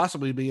 –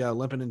 possibly be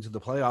limping into the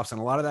playoffs. And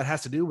a lot of that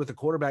has to do with the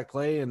quarterback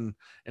play and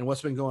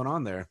what's been going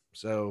on there.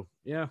 So,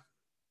 yeah.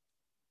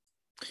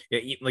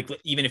 Yeah. Like,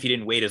 even if you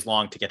didn't wait as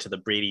long to get to the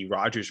Brady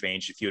Rodgers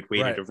range, if you had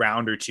waited a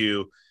round or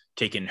two,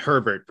 taken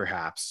Herbert,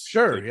 perhaps.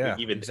 Sure. Like, yeah.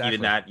 Even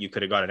that, you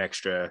could have got an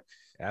extra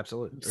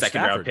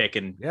second round pick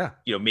and,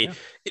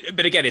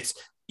 but again, it's,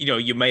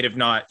 you might have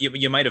not,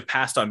 you might have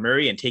passed on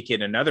Murray and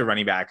taken another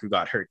running back who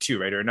got hurt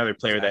too, right? Or another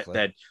player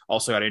that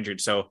also got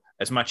injured. So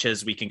as much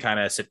as we can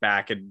kind of sit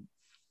back and,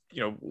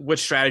 what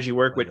strategy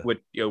work,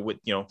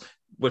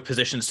 what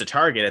positions to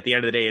target, at the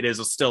end of the day, it is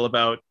still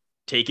about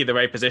taking the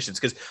right positions.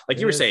 Cause like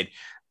you were saying,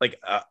 like,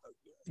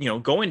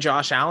 going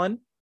Josh Allen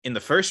in the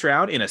first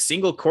round in a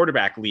single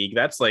quarterback league,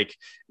 that's like,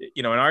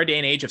 in our day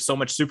and age of so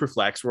much super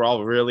flex, we're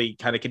all really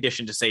kind of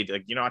conditioned to say,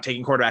 like, you're not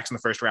taking quarterbacks in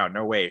the first round.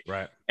 No way.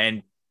 Right.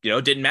 And,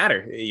 it didn't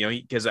matter,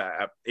 because,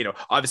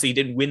 obviously he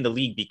didn't win the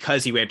league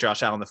because he went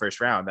Josh Allen in the first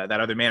round.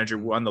 That other manager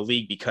won the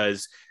league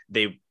because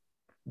they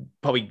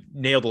probably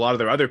nailed a lot of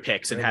their other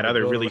picks and had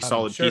other really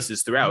solid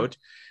pieces throughout,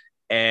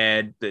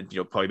 and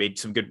probably made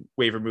some good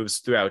waiver moves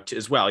throughout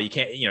as well. You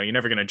can't, you're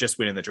never going to just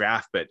win in the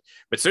draft, but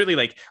certainly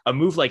like a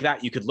move like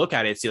that, you could look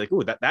at it and see like,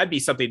 oh, that'd be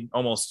something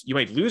almost, you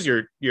might lose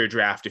your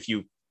draft if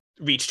you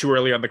reach too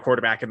early on the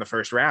quarterback in the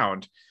first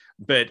round.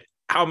 But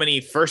how many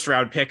first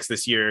round picks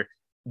this year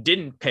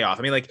didn't pay off?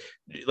 I mean, like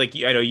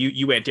I know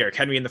you went Derrick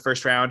Henry in the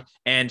first round,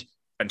 and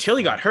until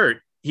he got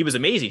hurt, he was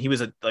amazing. He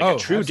was a true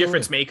absolutely.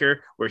 Difference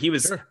maker, where he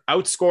was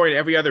outscoring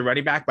every other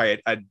running back by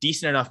a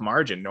decent enough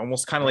margin,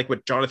 almost kind of like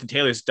what Jonathan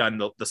Taylor's done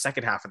the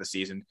second half of the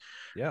season.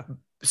 Yeah.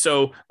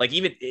 So like,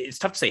 even it's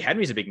tough to say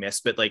Henry's a big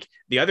miss, but like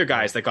the other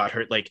guys that got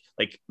hurt, like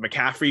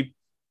McCaffrey,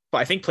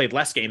 I think played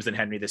less games than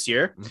Henry this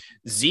year. Mm-hmm.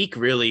 Zeke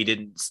really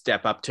didn't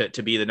step up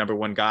to be the number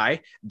one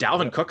guy.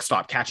 Dalvin Cook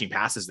stopped catching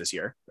passes this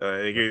year,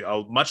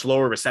 a much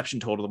lower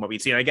reception total than what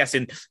we'd seen. I guess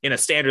in a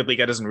standard league,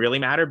 that doesn't really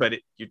matter, but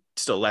you're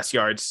still less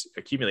yards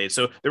accumulated.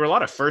 So there were a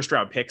lot of first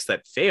round picks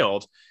that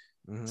failed.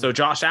 Mm-hmm. So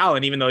Josh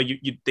Allen, even though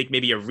you think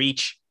maybe a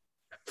reach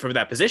from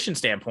that position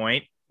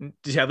standpoint,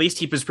 at least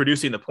he was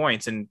producing the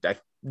points, and I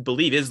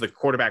believe is the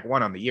quarterback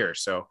one on the year.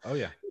 So, I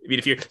mean,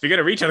 if you're going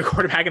to reach on the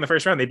quarterback in the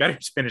first round, they better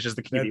finish as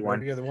the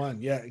QB1. The other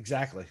one. Yeah,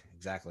 exactly.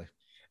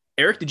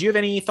 Eric, did you have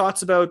any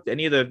thoughts about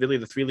any of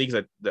the three leagues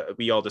that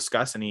we all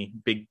discussed? Any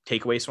big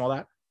takeaways from all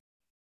that?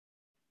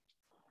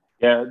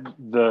 Yeah,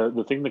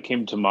 the thing that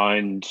came to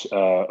mind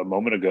a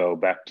moment ago,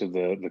 back to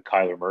the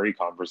Kyler Murray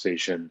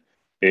conversation,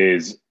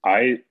 is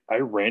I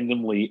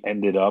randomly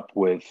ended up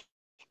with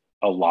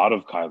a lot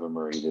of Kyler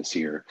Murray this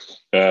year,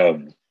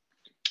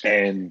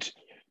 and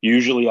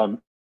usually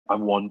I'm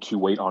one to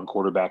wait on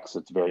quarterbacks.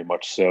 It's very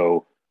much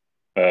so,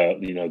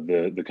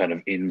 the kind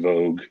of in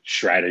vogue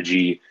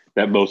strategy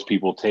that most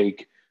people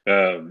take,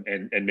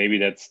 and maybe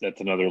that's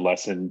another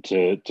lesson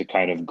to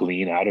kind of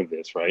glean out of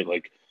this, right?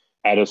 Like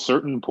at a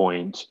certain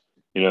point,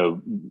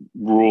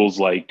 rules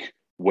like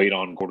wait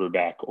on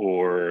quarterback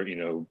or,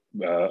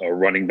 a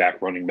running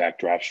back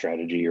draft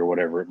strategy or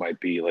whatever it might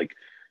be, like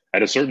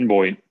at a certain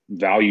point,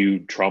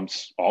 value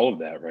trumps all of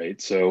that,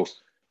 right? So,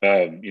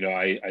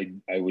 I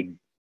would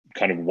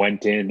kind of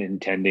went in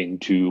intending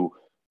to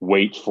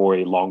wait for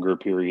a longer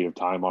period of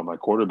time on my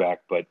quarterback,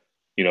 but,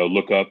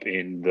 look up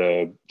in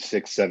the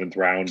 6th, 7th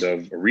round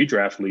of a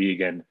redraft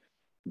league and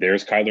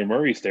there's Kyler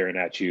Murray staring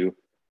at you.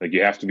 Like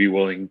you have to be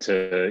willing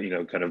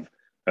to, kind of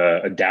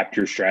adapt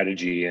your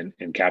strategy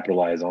and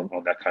capitalize on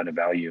that kind of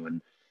value.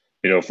 And,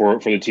 for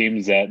the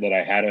teams that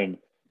I had him,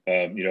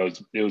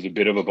 it was a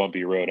bit of a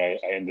bumpy road. I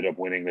ended up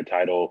winning the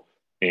title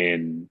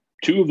in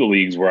 2 of the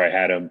leagues where I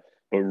had him,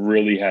 but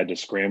really had to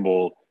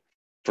scramble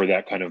for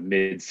that kind of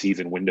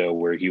mid-season window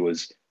where he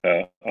was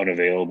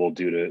unavailable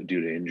due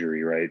to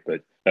injury, right?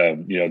 But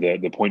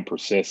the point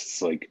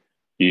persists. Like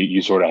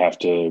you sort of have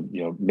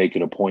to make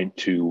it a point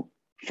to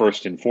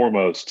first and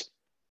foremost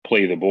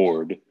play the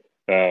board,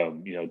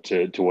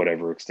 to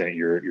whatever extent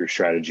your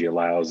strategy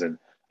allows, and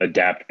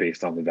adapt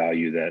based on the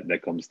value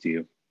that comes to you.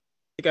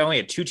 I think I only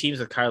had 2 teams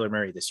with Kyler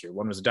Murray this year.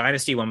 One was a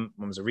dynasty, one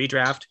was a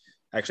redraft.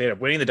 I actually ended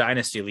up winning the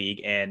dynasty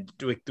league, and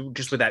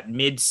just with that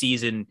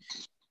mid-season,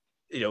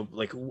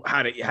 like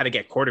how to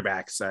get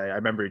quarterbacks. I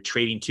remember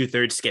trading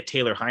 2/3 to get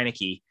Taylor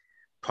Heineke.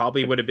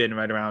 Probably would have been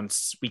right around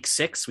week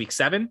 6, week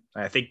 7.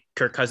 I think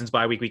Kirk Cousins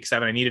by week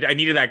 7. I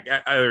needed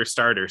that other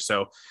starter.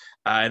 So,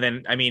 and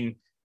then I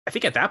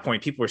think at that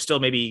point people were still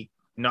maybe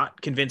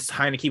not convinced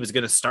Heineke was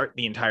going to start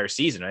the entire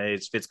season. Right?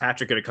 Is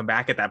Fitzpatrick going to come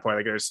back at that point?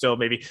 Like there's still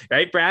maybe,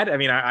 right, Brad? I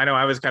mean, I know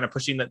I was kind of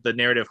pushing the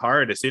narrative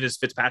hard. As soon as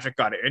Fitzpatrick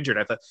got injured,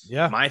 I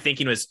thought, my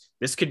thinking was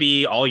this could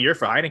be all year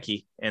for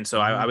Heineke. And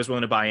so I was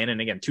willing to buy in. And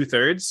again,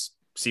 2/3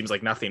 seems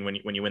like nothing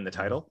when you win the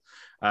title.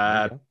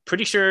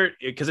 Pretty sure,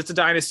 because it's a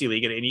dynasty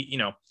league,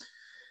 and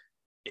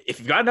if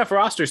you've got enough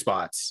roster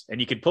spots and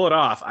you could pull it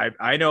off,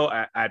 I know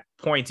at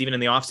points, even in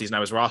the offseason, I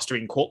was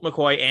rostering Colt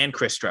McCoy and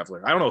Chris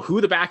Trevler. I don't know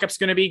who the backup's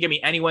going to be. Give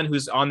me anyone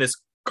who's on this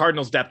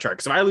Cardinals depth chart.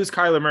 Because if I lose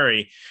Kyler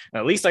Murray,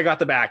 at least I got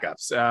the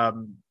backups.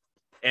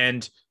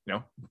 And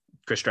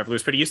Chris Trevler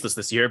was pretty useless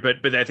this year,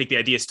 but I think the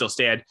idea still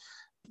stand.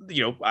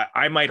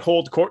 I might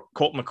hold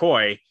Colt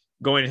McCoy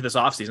going into this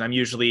offseason. I'm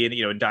usually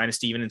in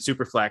dynasty, even in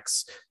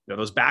Superflex,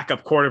 those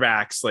backup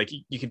quarterbacks, like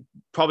you could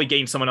probably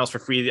gain someone else for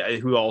free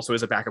who also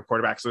is a backup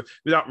quarterback. So it's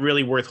not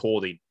really worth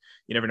holding.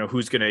 You never know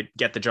who's going to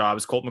get the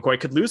jobs. Colt McCoy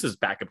could lose his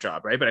backup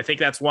job, right? But I think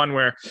that's one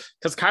where,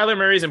 because Kyler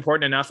Murray is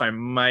important enough, I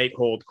might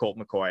hold Colt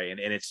McCoy. And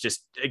it's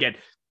just, again,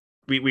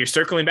 we're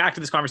circling back to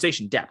this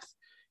conversation, depth.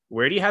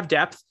 Where do you have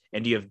depth?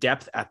 And do you have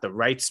depth at the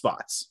right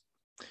spots?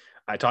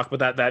 I talked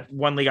about that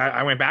one league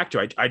I went back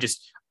to.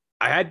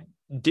 I had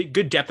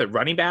good depth at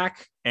running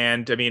back.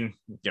 And I mean,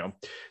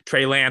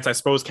 Trey Lance, I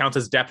suppose, counts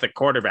as depth at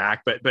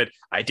quarterback, but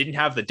I didn't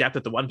have the depth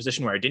at the one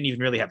position where I didn't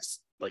even really have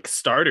like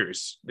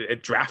starters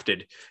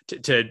drafted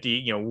to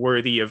be,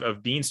 worthy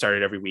of being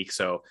started every week.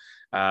 So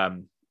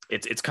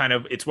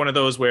it's one of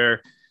those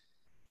where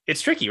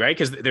it's tricky, right?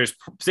 Because there's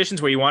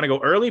positions where you want to go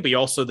early, but you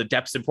also, the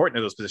depth's important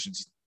of those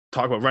positions.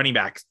 Talk about running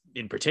backs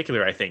in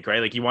particular, I think,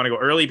 right? Like you want to go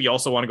early, but you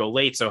also want to go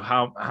late. So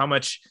how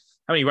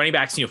many running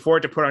backs can you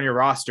afford to put on your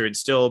roster and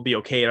still be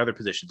okay at other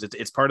positions?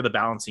 It's part of the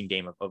balancing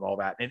game of all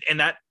that. And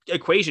that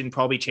equation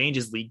probably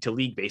changes league to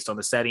league based on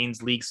the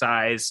settings, league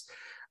size,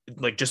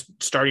 like just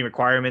starting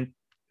requirement,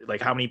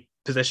 like how many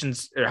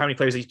positions or how many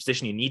players at each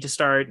position you need to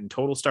start and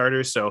total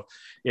starters. So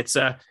it's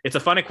a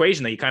fun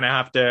equation that you kind of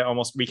have to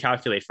almost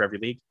recalculate for every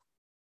league.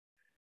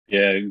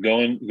 Yeah.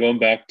 Going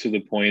back to the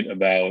point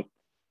about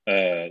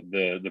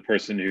the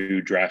person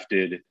who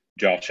drafted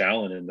Josh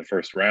Allen in the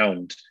first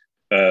round,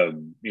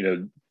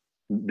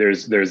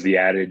 there's the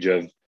adage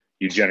of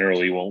you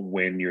generally won't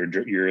win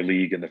your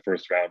league in the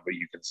first round, but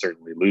you can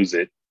certainly lose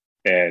it.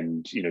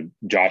 And,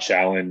 Josh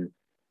Allen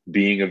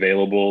being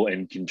available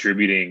and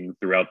contributing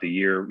throughout the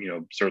year,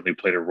 certainly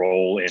played a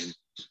role in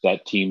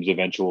that team's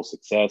eventual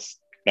success.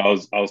 And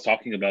I was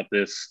talking about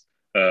this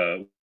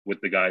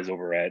with the guys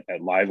over at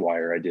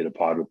Livewire. I did a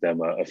pod with them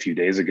a few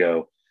days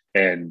ago,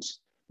 and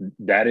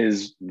that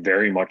is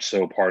very much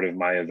so part of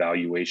my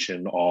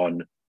evaluation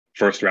on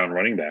first round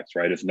running backs,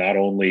 right? It's not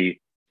only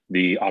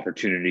the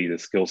opportunity, the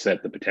skill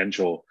set, the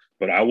potential,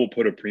 but I will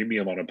put a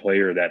premium on a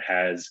player that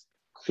has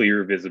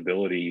clear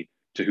visibility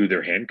to who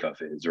their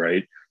handcuff is,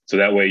 right? So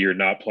that way you're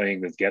not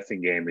playing this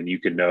guessing game and you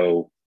can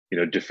know,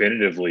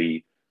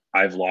 definitively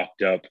I've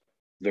locked up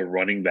the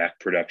running back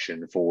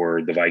production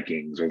for the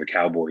Vikings or the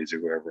Cowboys or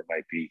whoever it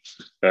might be.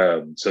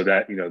 So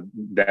that,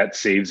 that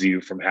saves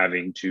you from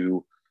having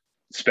to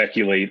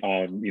speculate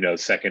on,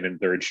 second and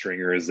third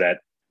stringers that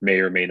may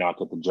or may not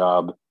get the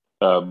job.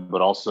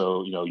 But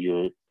also,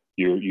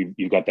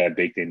 you've got that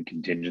baked in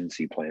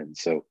contingency plan.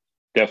 So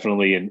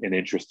definitely an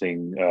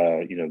interesting,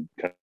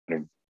 kind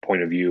of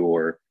point of view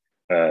or,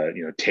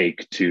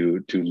 take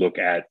to look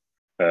at,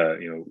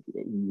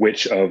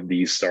 which of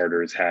these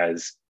starters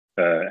has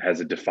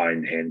a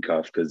defined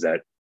handcuff, because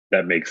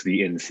that makes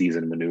the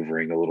in-season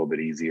maneuvering a little bit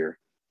easier.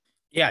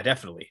 Yeah,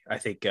 definitely. I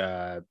think,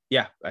 I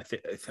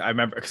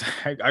remember, because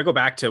I go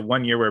back to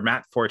one year where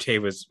Matt Forte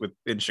was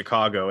in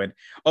Chicago, and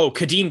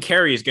Kadeem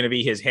Carey is going to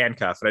be his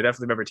handcuff, and I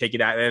definitely remember taking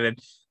that.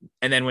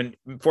 And then when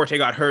Forte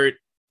got hurt,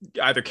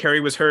 either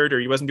Carey was hurt or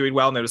he wasn't doing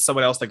well, and there was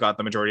someone else that got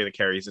the majority of the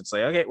carries. It's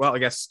like, okay, well, I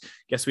guess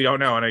we don't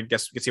know, and I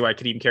guess we can see why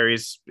Kadeem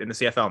Carey's in the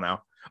CFL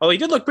now. Although he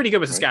did look pretty good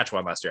with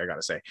Saskatchewan last year, I got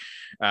to say.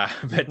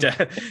 But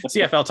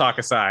CFL talk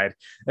aside,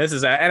 this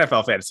is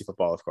NFL fantasy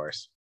football, of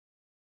course.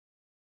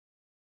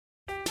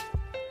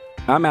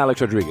 I'm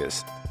Alex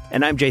Rodriguez.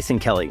 And I'm Jason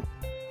Kelly.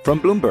 From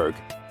Bloomberg,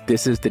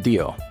 this is The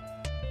Deal.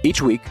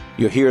 Each week,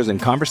 you'll hear us in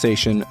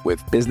conversation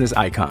with business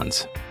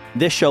icons.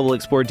 This show will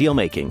explore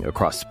deal-making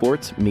across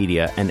sports,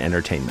 media, and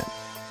entertainment.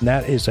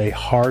 That is a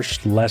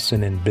harsh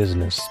lesson in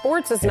business.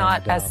 Sports is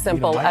not as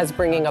simple as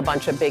bringing a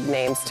bunch of big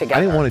names together. I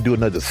didn't want to do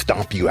another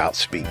stomp you out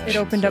speech. It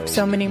opened up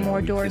so many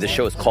more doors. The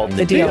show is called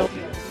The Deal.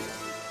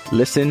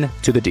 Listen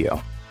to The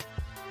Deal.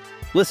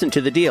 Listen to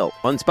The Deal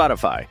on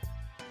Spotify.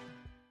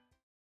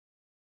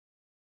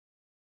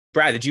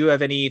 Brad, did you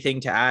have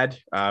anything to add?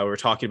 We're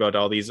talking about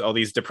all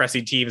these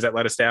depressing teams that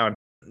let us down.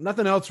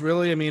 Nothing else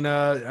really. I mean,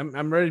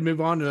 I'm ready to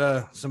move on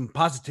to some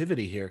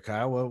positivity here,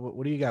 Kyle.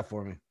 What do you got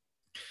for me?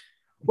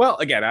 Well,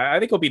 again, I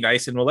think it'll be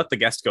nice, and we'll let the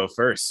guest go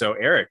first. So,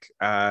 Eric,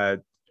 why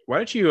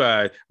don't you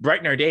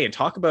brighten our day and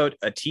talk about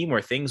a team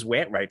where things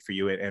went right for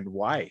you and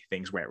why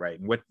things went right,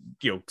 and what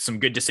some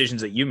good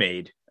decisions that you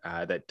made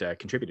that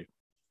contributed.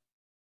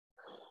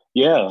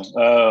 Yeah.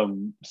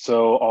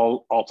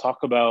 So I'll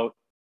talk about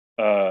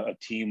a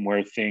team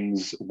where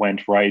things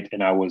went right,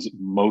 and I was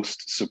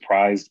most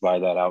surprised by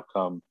that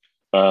outcome.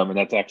 And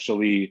that's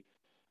actually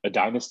a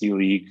dynasty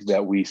league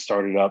that we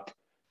started up.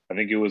 I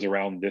think it was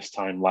around this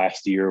time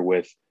last year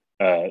with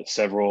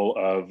several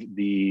of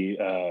the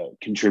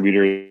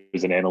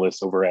contributors and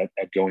analysts over at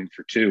Going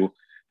for Two.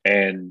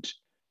 And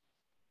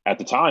at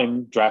the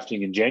time,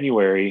 drafting in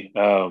January,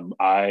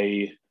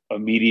 I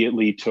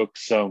immediately took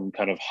some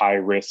kind of high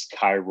risk,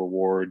 high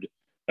reward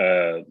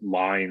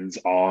lines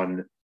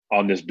on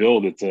this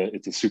build.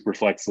 It's a super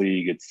flex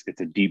league. It's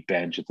a deep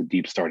bench. It's a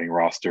deep starting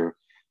roster.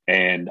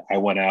 And I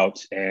went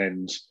out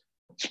and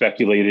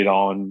speculated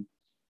on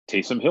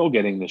Taysom Hill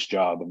getting this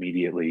job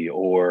immediately,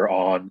 or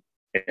on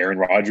Aaron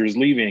Rodgers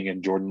leaving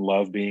and Jordan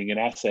Love being an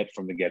asset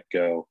from the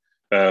get-go,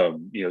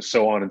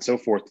 so on and so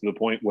forth, to the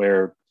point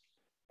where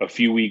a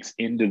few weeks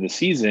into the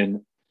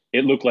season,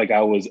 it looked like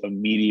I was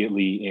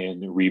immediately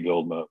in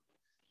rebuild mode.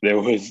 There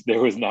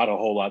was not a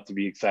whole lot to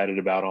be excited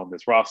about on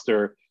this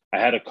roster. I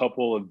had a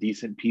couple of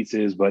decent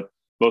pieces, but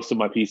most of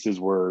my pieces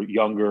were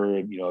younger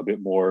and, a bit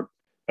more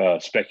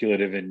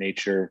speculative in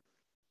nature.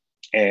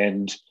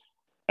 And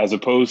as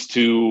opposed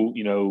to,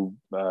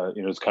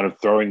 it's kind of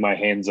throwing my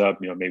hands up,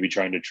 maybe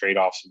trying to trade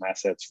off some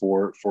assets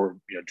for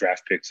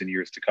draft picks in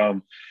years to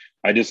come,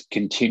 I just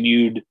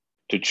continued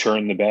to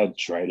churn the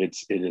bench, right? It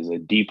is a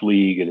deep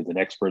league. It is an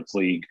experts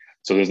league.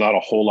 So there's not a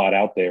whole lot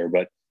out there,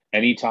 but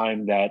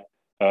anytime that,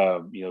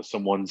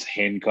 someone's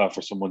handcuff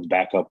or someone's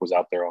backup was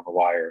out there on the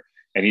wire,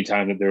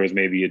 anytime that there was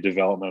maybe a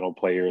developmental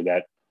player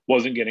that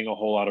wasn't getting a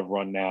whole lot of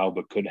run now,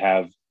 but could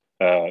have,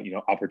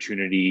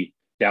 opportunity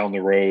down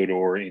the road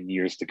or in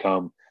years to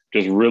come,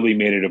 just really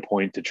made it a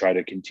point to try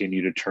to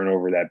continue to turn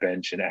over that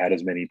bench and add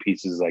as many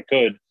pieces as I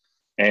could.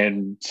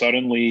 And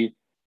suddenly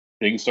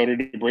things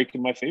started to break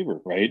in my favor,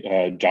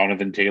 right?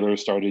 Jonathan Taylor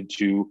started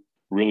to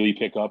really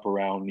pick up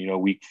around,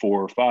 week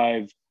 4 or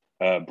 5.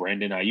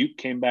 Brandon Ayuk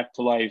came back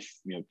to life.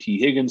 T.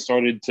 Higgins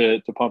started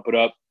to pump it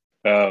up.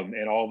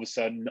 And all of a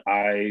sudden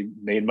I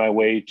made my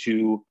way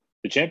to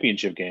the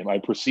championship game. I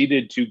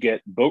proceeded to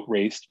get boat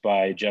raced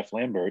by Jeff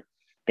Lambert,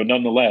 but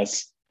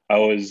nonetheless, I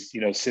was,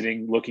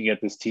 sitting looking at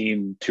this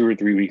team 2 or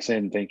 3 weeks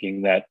in,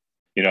 thinking that,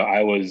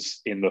 I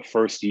was in the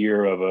first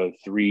year of a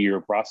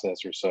 3-year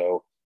process or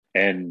so.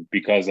 And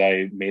because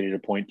I made it a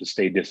point to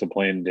stay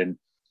disciplined and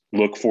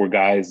look for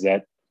guys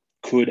that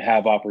could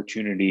have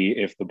opportunity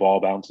if the ball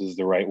bounces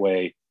the right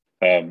way,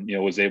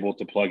 was able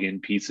to plug in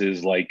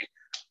pieces like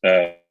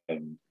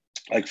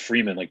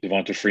Freeman, like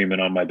Devonta Freeman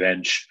on my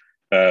bench.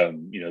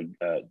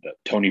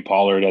 Tony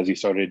Pollard, as he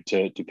started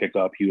to pick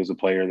up, he was a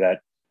player that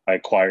I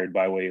acquired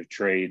by way of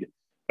trade.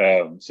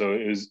 So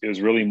it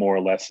was really more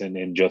a lesson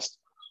in just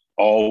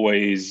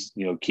always,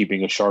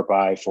 keeping a sharp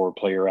eye for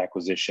player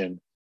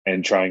acquisition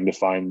and trying to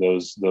find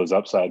those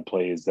upside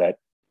plays that,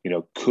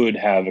 could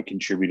have a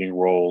contributing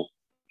role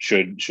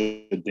should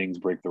things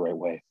break the right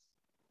way.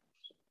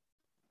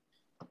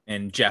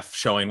 And Jeff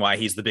showing why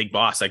he's the big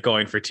boss at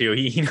going for 2.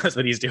 He knows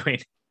what he's doing.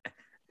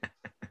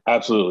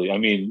 Absolutely. I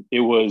mean, it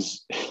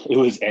was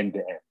end to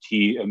end.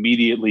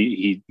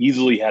 He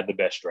easily had the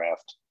best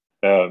draft.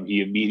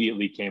 He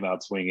immediately came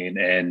out swinging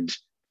and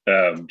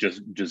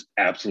just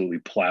absolutely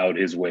plowed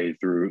his way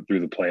through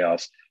the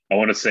playoffs. I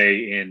want to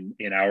say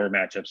in our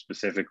matchup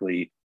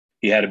specifically,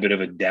 he had a bit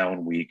of a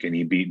down week and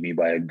he beat me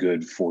by a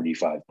good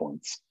 45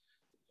 points.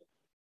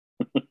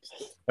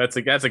 That's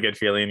a good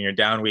feeling. Your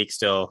down week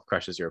still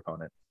crushes your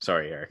opponent.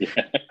 Sorry, Eric.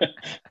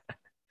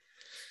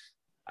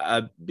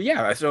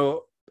 Yeah.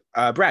 So,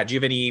 Brad, do you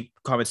have any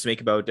comments to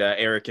make about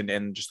Eric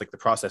and just like the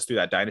process through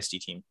that dynasty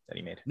team that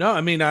he made? No,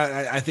 I mean,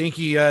 I think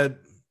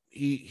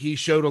he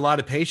showed a lot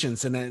of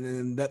patience,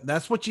 and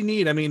that's what you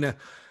need. I mean,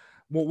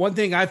 one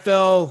thing I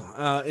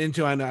fell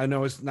into, I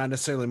know it's not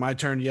necessarily my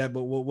turn yet,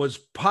 but was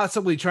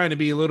possibly trying to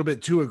be a little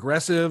bit too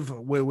aggressive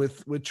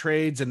with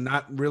trades and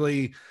not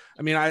really.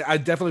 I mean, I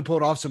definitely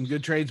pulled off some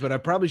good trades, but I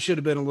probably should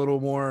have been a little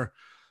more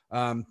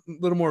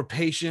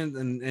patient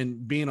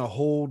and being a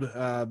hold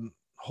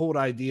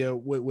idea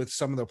with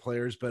some of the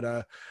players.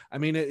 But I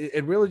mean,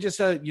 it really just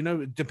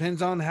it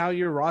depends on how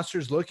your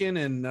roster's looking,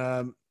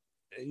 and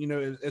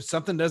if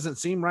something doesn't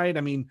seem right,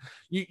 I mean,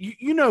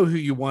 you know who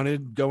you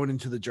wanted going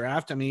into the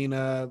draft. I mean,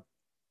 and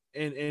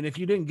if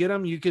you didn't get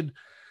them, you could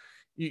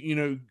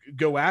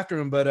go after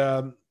them,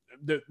 but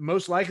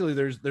most likely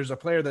there's a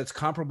player that's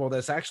comparable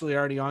that's actually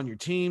already on your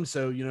team.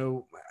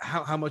 So,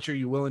 how much are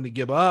you willing to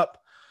give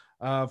up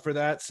for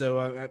that?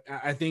 So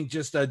I think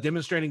just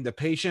demonstrating the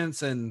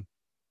patience and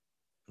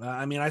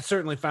I mean, I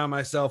certainly found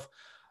myself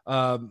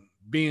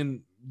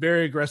being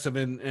very aggressive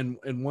in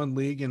one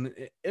league, and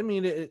I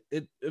mean,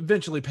 it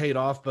eventually paid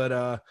off,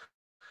 but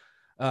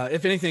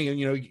if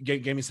anything,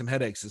 gave me some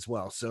headaches as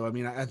well. So, I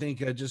mean, I think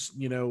just,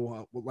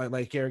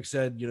 like Eric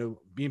said,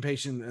 being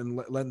patient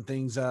and letting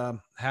things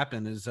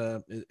happen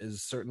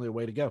is certainly a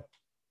way to go.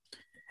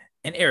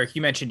 And Eric,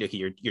 you mentioned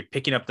you're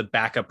picking up the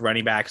backup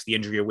running backs, the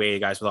injury away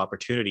guys with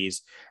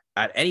opportunities.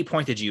 At any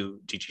point, did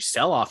you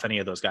sell off any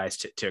of those guys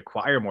to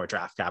acquire more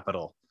draft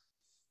capital?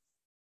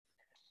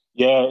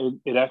 Yeah,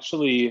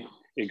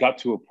 it got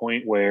to a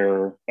point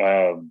where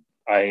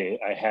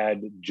I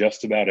had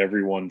just about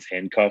everyone's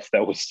handcuff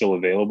that was still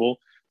available.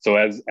 So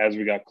as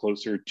we got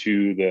closer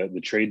to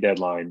the trade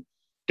deadline,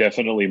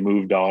 definitely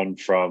moved on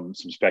from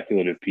some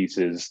speculative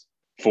pieces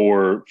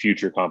for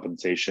future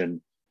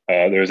compensation.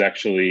 There was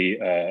actually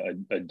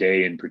a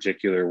day in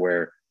particular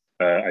where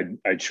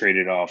I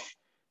traded off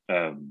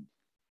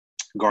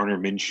Gardner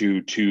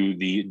Minshew to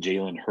the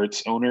Jalen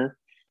Hurts owner.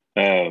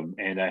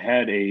 And I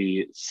had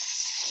a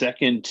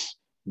second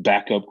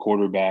backup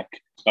quarterback.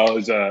 It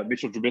was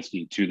Mitchell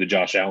Trubisky to the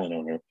Josh Allen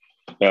owner.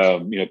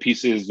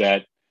 Pieces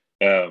that,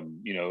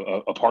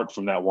 apart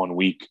from that 1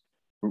 week,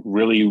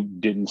 really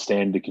didn't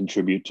stand to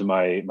contribute to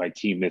my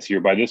team this year.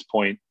 By this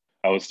point,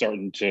 I was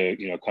starting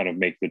to, kind of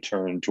make the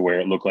turn to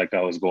where it looked like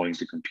I was going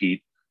to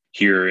compete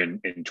here in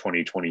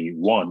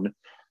 2021.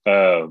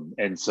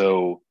 And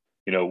so,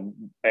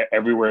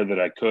 everywhere that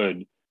I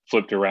could,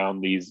 flipped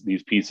around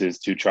these pieces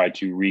to try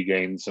to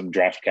regain some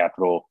draft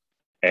capital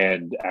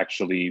and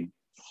actually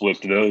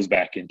flipped those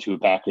back into a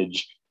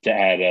package to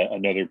add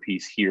another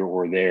piece here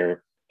or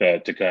there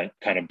to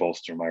kind of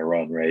bolster my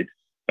run, right?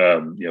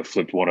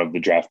 Flipped one of the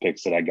draft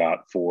picks that I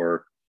got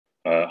for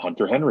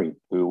Hunter Henry,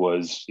 who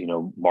was,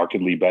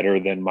 markedly better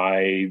than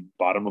my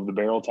bottom of the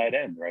barrel tight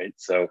end, right?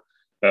 So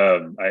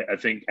I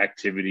think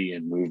activity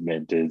and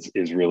movement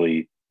is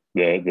really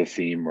the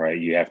theme, right?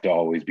 You have to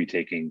always be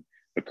taking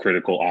a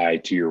critical eye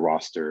to your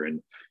roster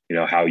and,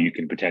 how you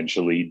can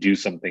potentially do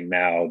something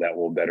now that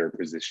will better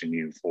position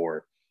you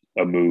for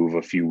a move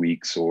a few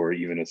weeks or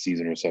even a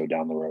season or so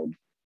down the road.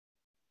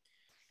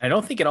 I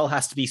don't think it all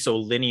has to be so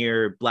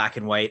linear, black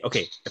and white.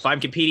 Okay, if I'm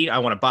competing, I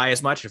want to buy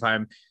as much. If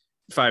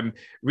I'm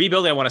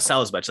rebuilding, I want to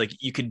sell as much. Like,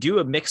 you could do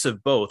a mix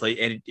of both. Like,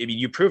 and I mean,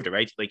 you proved it,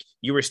 right? Like,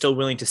 you were still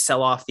willing to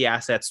sell off the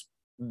assets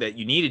that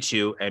you needed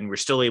to, and we're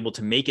still able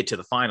to make it to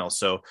the final.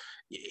 So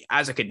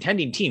as a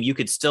contending team, you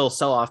could still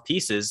sell off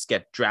pieces,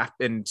 get draft,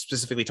 and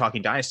specifically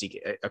talking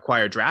dynasty,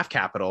 acquire draft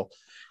capital,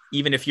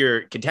 even if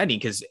you're contending,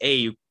 because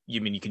you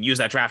can use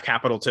that draft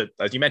capital to,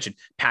 as you mentioned,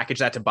 package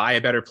that to buy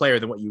a better player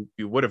than what you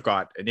would have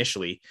got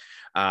initially.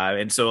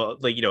 And so,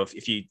 like,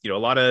 if you, a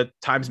lot of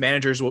times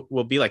managers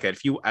will be like that.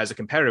 If you, as a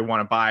competitor,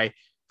 want to buy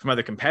from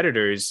other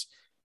competitors,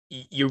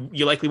 you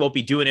likely won't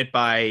be doing it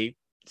by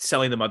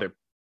selling them other,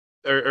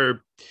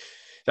 or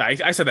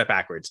I said that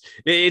backwards.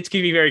 It's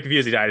going to be very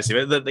confusing, dynasty.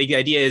 But the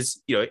idea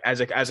is,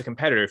 as a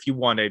competitor, if you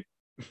want to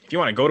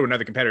go to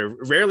another competitor,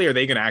 rarely are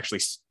they going to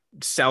actually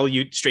sell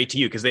you straight to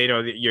you, because they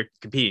know that you're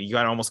competing. You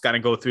almost got to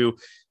go through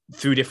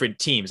different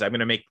teams. I'm going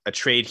to make a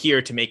trade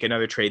here to make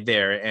another trade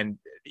there, and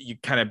you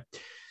kind of.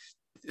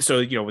 So,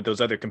 with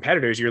those other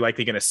competitors, you're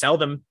likely going to sell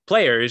them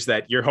players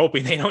that you're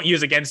hoping they don't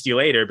use against you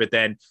later, but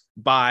then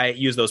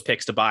use those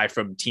picks to buy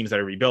from teams that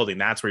are rebuilding.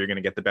 That's where you're going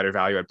to get the better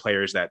value at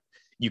players that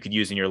you could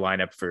use in your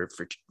lineup for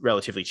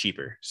relatively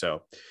cheaper.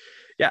 So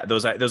yeah,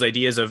 those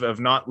ideas of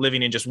not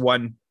living in just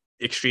one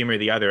extreme or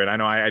the other. And I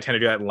know I tend to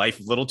do that in life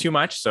a little too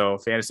much. So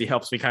fantasy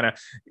helps me kind of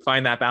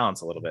find that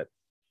balance a little bit.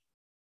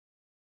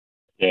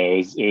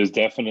 Yeah, it was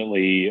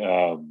definitely,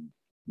 I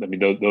mean,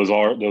 those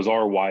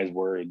are wise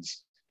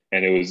words,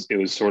 and it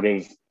was sort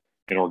of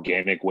an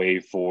organic way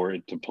for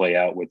it to play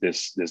out with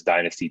this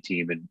dynasty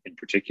team in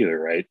particular,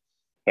 right?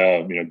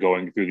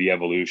 Going through the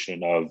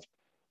evolution of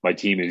my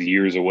team is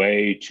years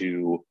away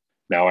to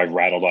now I've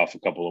rattled off a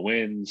couple of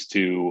wins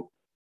to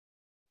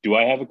do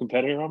I have a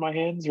competitor on my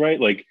hands, right?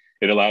 Like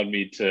it allowed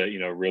me to,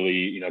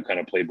 really, kind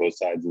of play both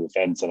sides of the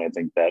fence. And I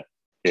think that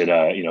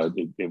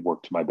it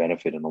worked to my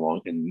benefit in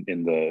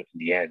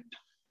the end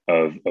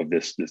of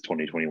this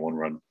 2021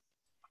 run.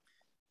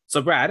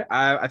 So Brad,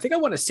 I think I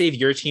want to save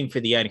your team for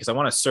the end because I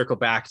want to circle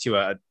back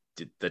to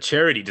the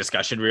charity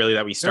discussion really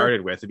that we started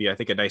with. It'd be, I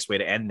think, a nice way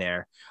to end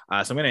there. So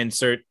I'm going to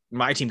insert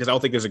my team because I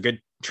don't think there's a good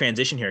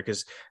transition here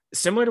because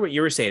similar to what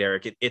you were saying,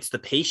 Eric, it's the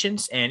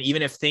patience. And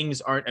even if things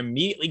aren't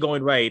immediately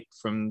going right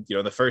from,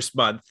 the first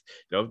month,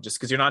 just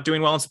because you're not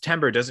doing well in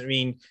September doesn't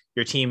mean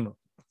your team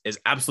is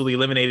absolutely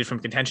eliminated from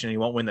contention and you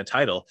won't win the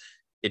title.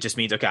 It just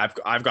means, okay,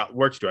 I've got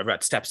work to do. I've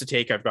got steps to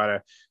take. I've got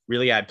to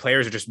really add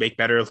players or just make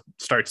better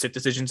start-sit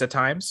decisions at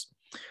times.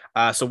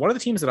 So one of the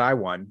teams that I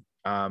won,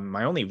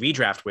 my only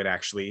redraft win,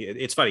 actually,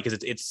 it's funny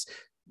because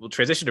we'll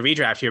transition to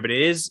redraft here, but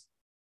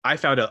I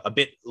found a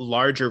bit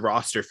larger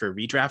roster for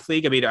redraft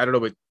league. I mean, I don't know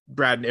what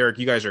Brad and Eric,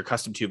 you guys are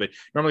accustomed to, but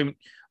normally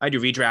I do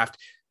redraft.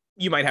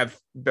 You might have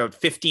about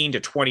 15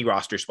 to 20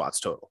 roster spots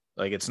total.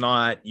 Like it's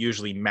not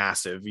usually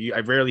massive.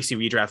 I rarely see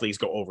redraft leagues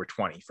go over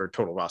 20 for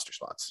total roster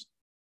spots.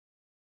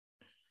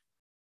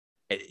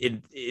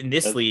 In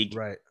this league,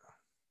 right?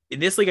 In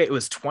this league, it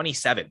was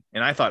 27,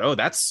 and I thought,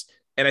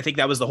 and I think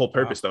that was the whole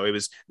purpose, though. It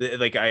was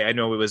like I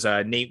know it was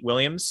Nate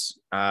Williams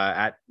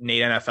at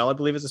Nate NFL, I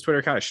believe is his Twitter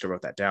account. I should have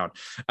wrote that down.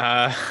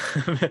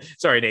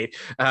 Sorry, Nate.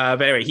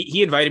 But anyway,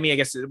 he invited me. I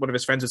guess one of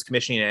his friends was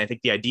commissioning, and I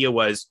think the idea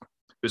was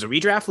it was a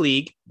redraft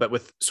league, but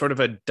with sort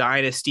of a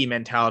dynasty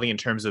mentality in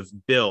terms of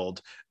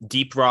build,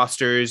 deep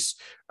rosters.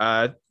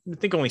 I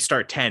think only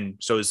start 10,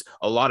 so it was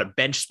a lot of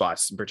bench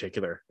spots in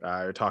particular.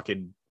 We're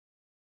talking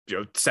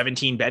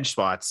 17 bench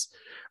spots.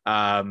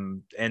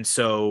 And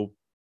so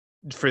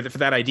for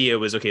that idea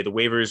was, okay, the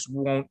waivers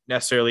won't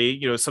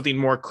necessarily, something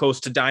more close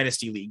to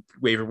dynasty league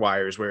waiver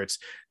wires where it's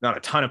not a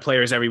ton of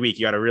players every week.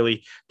 You got to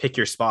really pick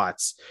your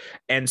spots.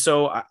 And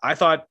so I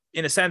thought,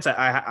 in a sense,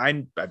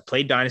 I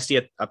played dynasty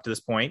up to this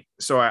point.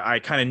 So I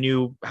kind of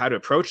knew how to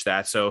approach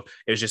that. So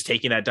it was just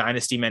taking that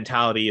dynasty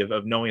mentality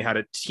of knowing how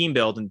to team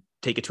build and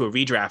take it to a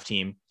redraft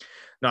team.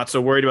 Not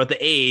so worried about the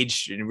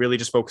age and really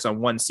just focus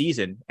on one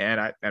season.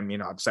 And I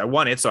mean, obviously I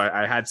won it, so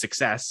I had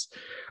success.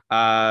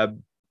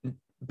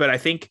 But I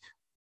think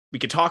we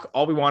could talk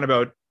all we want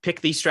about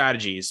pick these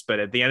strategies, but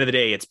at the end of the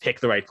day, it's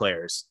pick the right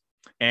players.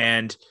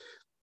 And,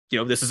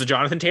 this is a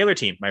Jonathan Taylor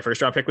team. My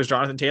first round pick was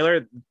Jonathan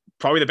Taylor,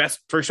 probably the best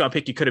first round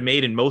pick you could have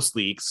made in most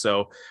leagues.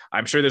 So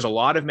I'm sure there's a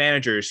lot of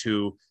managers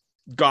who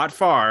got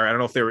far. I don't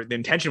know if the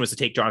intention was to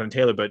take Jonathan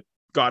Taylor, but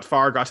got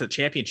to the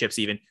championships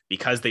even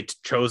because they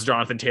chose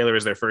Jonathan Taylor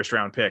as their first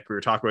round pick. We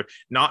were talking about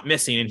not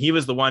missing, and he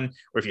was the one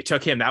where if you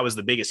took him, that was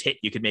the biggest hit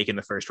you could make in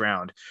the first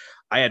round.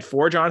 I had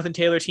 4 Jonathan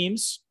Taylor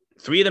teams.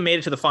 3 of them made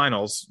it to the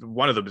finals.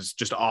 One of them was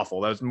just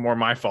awful. That was more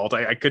my fault.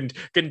 I couldn't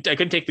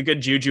take the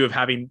good juju of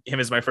having him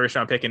as my first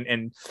round pick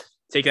and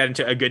take that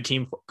into a good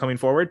team coming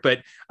forward. But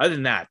other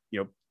than that,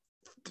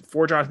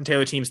 4 Jonathan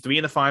Taylor teams, 3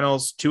 in the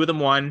finals, 2 of them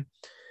won.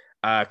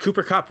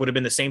 Cooper Kupp would have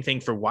been the same thing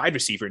for wide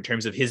receiver in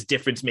terms of his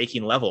difference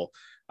making level.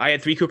 I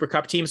had 3 Cooper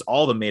Kupp teams.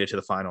 All of them made it to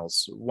the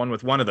finals. One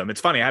with one of them.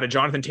 It's funny. I had a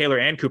Jonathan Taylor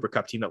and Cooper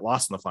Kupp team that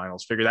lost in the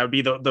finals. Figure that would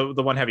be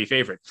the one heavy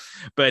favorite.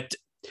 But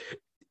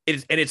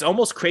it's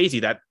almost crazy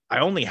that I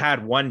only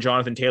had 1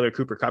 Jonathan Taylor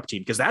Cooper Kupp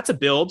team because that's a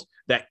build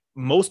that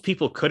most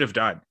people could have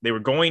done. They were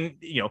going,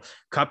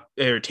 Kupp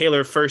or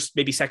Taylor first,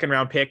 maybe second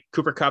round pick,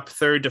 Cooper Kupp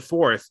third to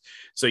fourth.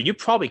 So you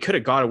probably could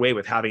have got away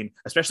with having,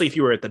 especially if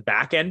you were at the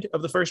back end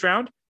of the first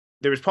round.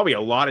 There was probably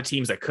a lot of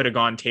teams that could have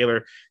gone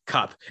Taylor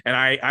Kupp. And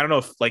I don't know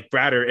if like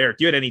Brad or Eric,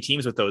 you had any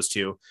teams with those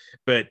two,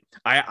 but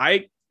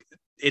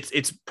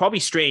it's probably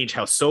strange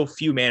how so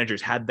few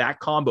managers had that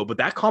combo, but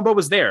that combo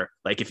was there.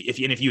 Like if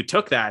you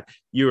took that,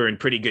 you were in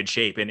pretty good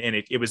shape and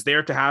it was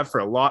there to have for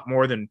a lot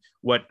more than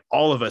what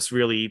all of us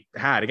really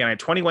had. Again, I had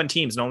 21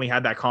 teams and only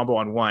had that combo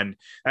on 1.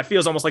 That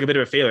feels almost like a bit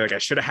of a failure. Like I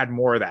should have had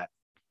more of that.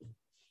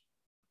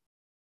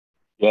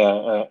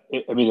 Yeah.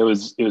 I mean, it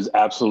was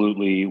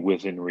absolutely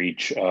within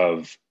reach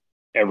of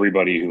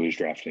everybody who is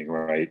drafting,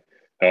 right?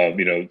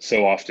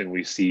 So often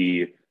we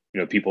see,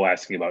 people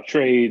asking about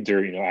trades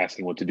or,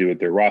 asking what to do with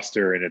their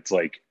roster. And it's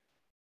like,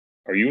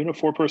 are you in a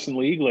 4-person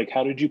league? Like,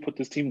 how did you put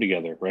this team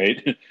together?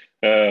 Right.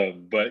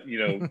 But,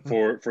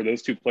 for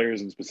those 2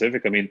 players in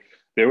specific, I mean,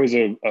 there was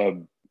a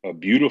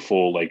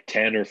beautiful, like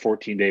 10 or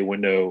 14 day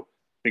window.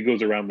 I think it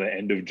was around the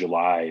end of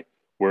July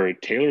where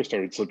Taylor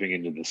started slipping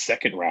into the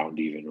second round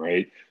even.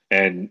 Right.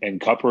 And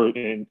Kupp was,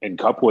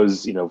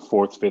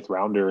 4th, 5th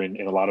rounder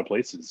in a lot of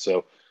places.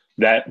 So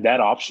that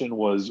option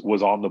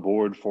was on the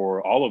board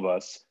for all of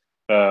us.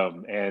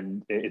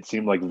 And it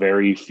seemed like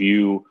very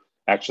few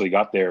actually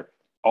got there.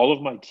 All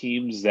of my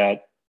teams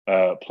that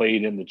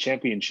played in the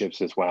championships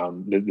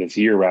this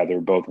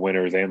year, both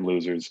winners and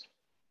losers,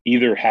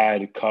 either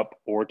had Cup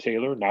or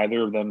Taylor.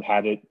 Neither of them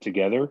had it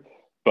together.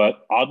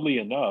 But oddly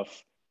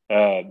enough,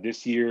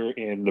 this year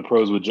in the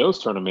Pros with Joe's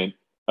tournament,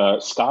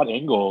 Scott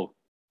Engel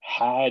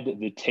had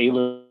the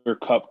Taylor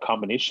Cup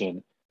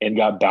combination and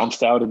got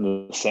bounced out in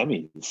the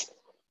semis.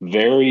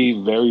 Very,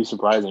 very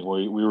surprising.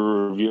 We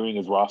were reviewing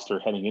his roster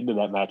heading into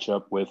that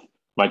matchup with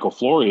Michael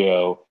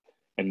Florio.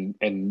 And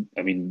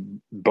I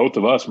mean, both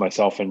of us,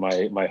 myself and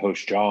my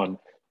host, John,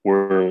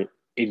 were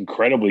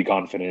incredibly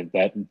confident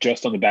that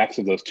just on the backs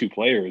of those two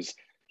players,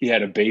 he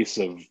had a base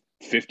of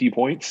 50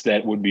 points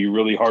that would be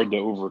really hard to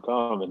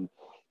overcome. And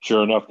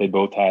sure enough, they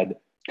both had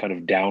kind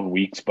of down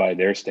weeks by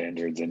their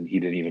standards, and he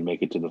didn't even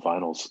make it to the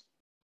finals.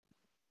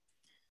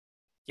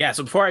 Yeah.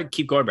 So before I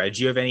keep going, Brad,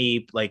 do you have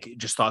any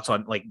just thoughts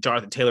on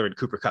Jonathan Taylor and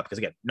Cooper Kupp? Because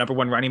again, number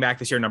one running back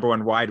this year, number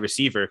one wide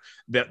receiver.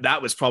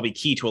 That was probably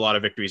key to a lot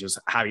of victories, was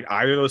having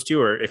either of those two,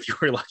 or if you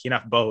were lucky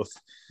enough, both.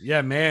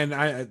 Yeah,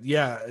 man.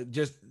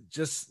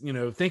 Just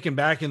thinking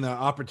back in the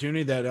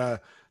opportunity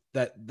that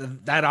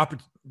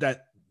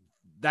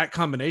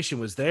combination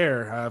was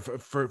there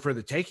for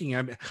the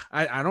taking.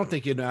 I don't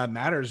think it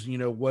matters,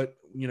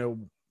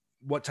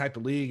 what type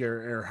of league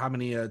or how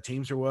many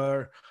teams there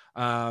were.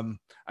 I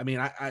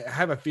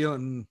have a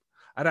feeling,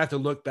 I'd have to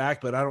look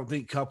back, but I don't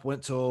think Kupp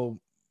went till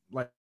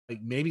like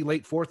maybe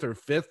late fourth or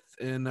fifth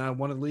in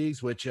one of the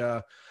leagues, which,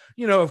 of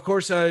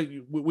course,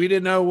 we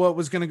didn't know what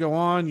was going to go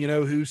on,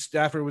 who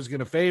Stafford was going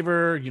to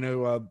favor,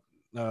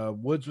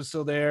 Woods was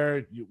still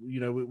there,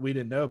 we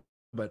didn't know,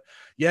 but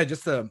yeah,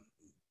 just to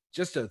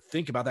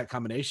think about that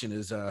combination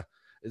is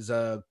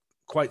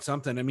quite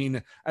something. I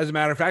mean, as a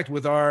matter of fact,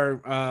 with our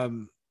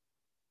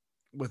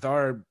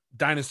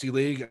dynasty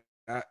league,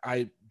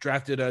 I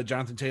drafted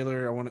Jonathan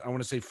Taylor. I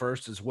want to say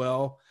first as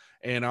well,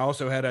 and I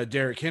also had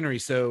Derrick Henry.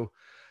 So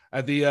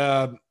at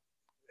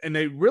and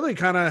they really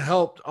kind of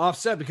helped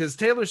offset, because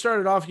Taylor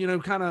started off,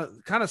 kind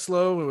of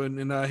slow,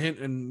 and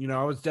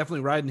I was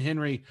definitely riding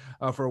Henry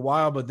for a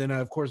while, but then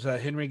of course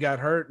Henry got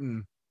hurt,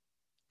 and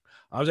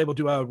I was able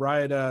to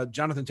ride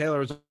Jonathan Taylor.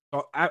 Was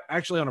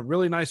actually on a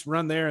really nice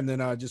run there, and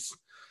then just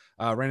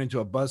ran into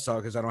a buzzsaw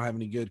because I don't have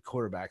any good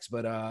quarterbacks.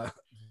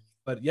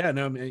 But yeah,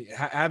 no,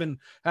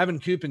 having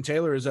Coop and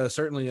Taylor is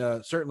certainly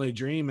a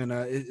dream, and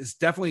it's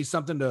definitely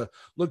something to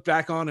look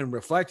back on and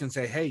reflect and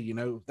say, hey,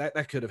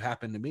 that could have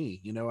happened to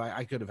me.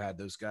 I could have had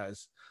those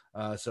guys.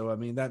 So I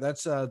mean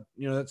that's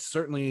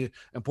certainly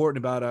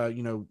important about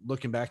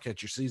looking back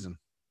at your season.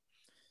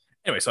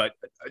 Anyway, so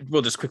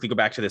we'll just quickly go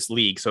back to this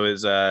league. So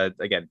is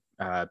again,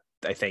 I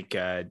thank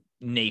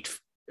Nate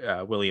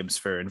Williams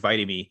for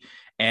inviting me.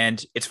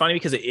 And it's funny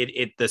because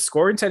the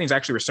scoring settings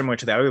actually were similar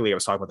to the other league I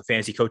was talking about, the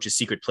Fantasy Coaches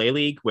Secret Play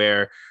League,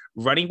 where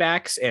running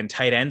backs and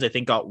tight ends, I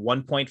think, got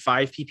 1.5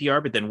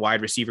 PPR, but then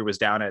wide receiver was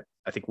down at,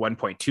 I think,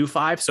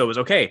 1.25. So it was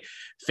okay.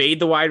 Fade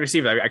the wide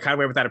receiver. I kind of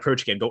went with that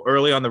approach again. Go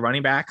early on the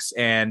running backs.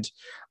 And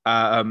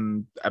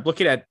I'm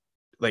looking at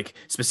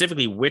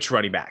specifically which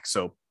running backs.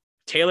 So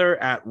Taylor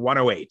at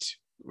 108.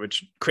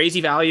 Which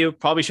crazy value,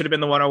 probably should have been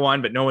the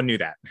 101, but no one knew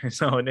that.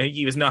 So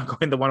he was not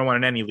going the 101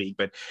 in any league,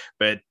 but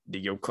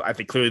I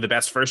think clearly the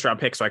best first round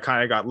pick. So I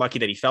kind of got lucky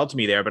that he fell to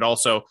me there, but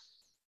also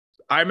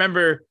I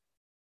remember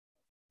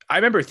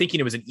thinking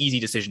it was an easy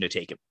decision to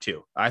take him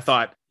too. I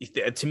thought,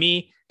 to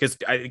me, because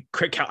I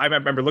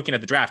remember looking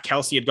at the draft,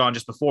 Kelsey had gone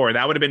just before, and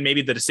that would have been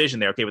maybe the decision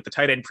there. Okay, with the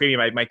tight end premium,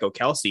 I might go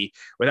Kelsey.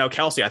 Without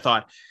Kelsey, I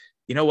thought,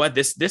 you know what,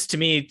 this to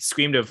me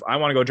screamed of, I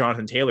want to go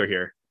Jonathan Taylor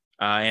here.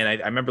 And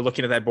I remember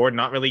looking at that board,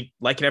 not really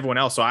liking everyone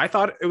else. So I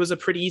thought it was a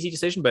pretty easy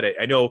decision, but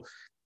I know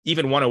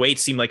even 108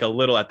 seemed like a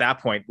little, at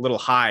that point, a little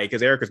high,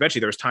 because Eric was mentioning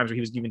there was times where he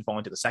was even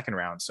falling to the second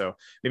round. So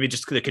maybe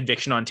just the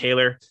conviction on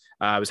Taylor.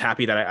 I was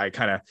happy that I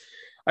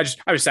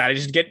was sad. I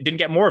just didn't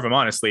get more of him,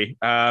 honestly.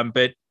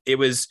 But it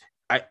was,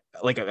 I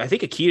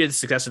think a key to the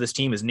success of this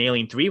team is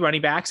nailing 3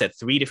 running backs at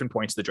 3 different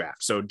points of the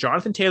draft. So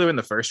Jonathan Taylor in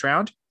the first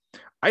round,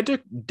 I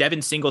took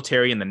Devin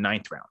Singletary in the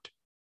 9th round.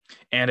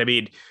 And I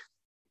mean,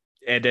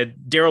 and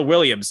Darrell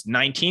Williams,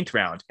 19th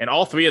round. And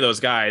all 3 of those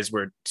guys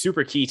were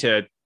super key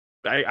to,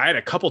 I had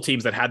a couple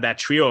teams that had that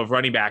trio of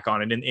running back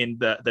on it in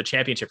the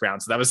championship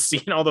round. So that was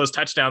seeing all those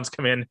touchdowns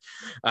come in,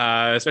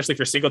 especially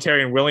for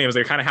Singletary and Williams.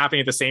 They're kind of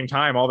happening at the same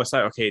time. All of a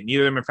sudden, okay,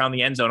 neither of them have found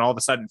the end zone. All of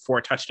a sudden, 4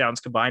 touchdowns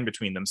combined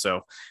between them.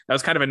 So that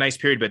was kind of a nice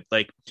period.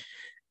 But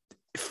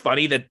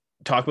funny that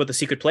talk about the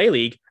Secret Play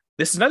League.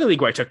 This is another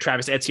league where I took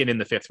Travis Etienne in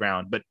the 5th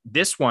round. But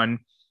this one,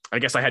 I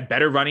guess I had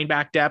better running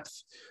back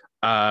depth.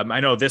 I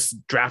know this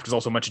draft is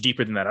also much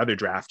deeper than that other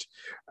draft.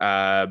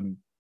 I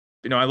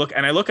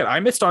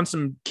missed on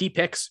some key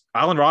picks.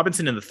 Allen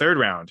Robinson in the 3rd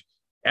round,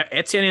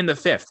 Etienne in the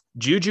 5th,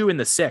 Juju in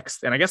the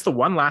 6th. And I guess the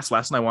one last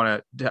lesson I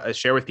want to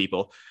share with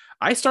people,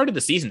 I started the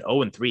season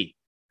 0-3.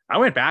 I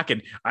went back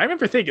and I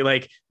remember thinking,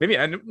 like, maybe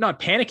I'm not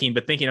panicking,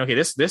 but thinking, okay,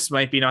 this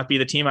might not be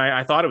the team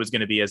I thought it was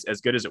going to be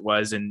as good as it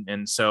was.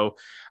 And so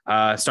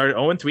started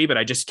 0-3, but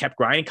I just kept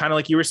grinding, kind of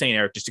like you were saying,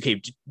 Eric, just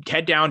okay,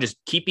 head down, just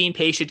keep being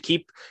patient,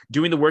 keep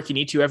doing the work you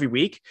need to every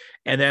week.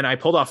 And then I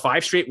pulled off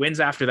 5 straight wins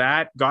after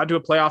that, got to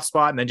a playoff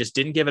spot, and then just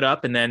didn't give it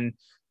up. And then,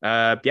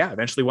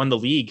 eventually won the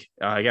league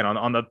again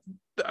on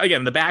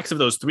the backs of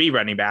those 3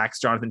 running backs,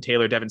 Jonathan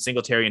Taylor, Devin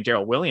Singletary, and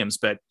Darrell Williams.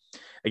 But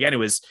again, it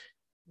was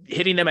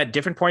hitting them at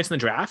different points in the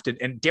draft.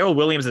 And Darrell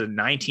Williams is a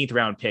 19th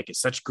round pick is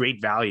such great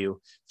value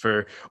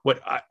for what,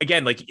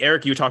 again, like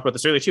Eric, you talked about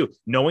this earlier too,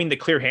 knowing the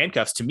clear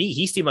handcuffs. To me,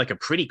 he seemed like a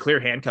pretty clear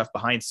handcuff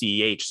behind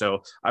CEH.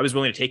 So I was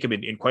willing to take him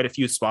in quite a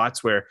few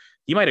spots where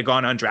he might've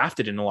gone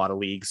undrafted in a lot of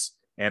leagues.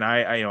 And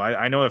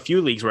I know a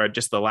few leagues where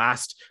just the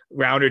last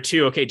round or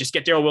two, okay, just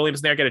get Darrell Williams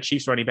in there, get a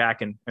Chiefs running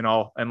back and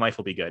life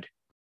will be good.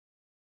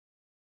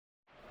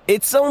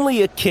 It's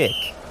only a kick,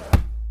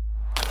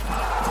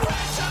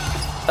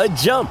 a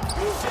jump,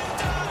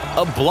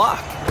 a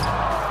block.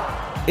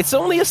 It's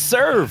only a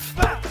serve.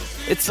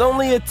 It's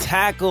only a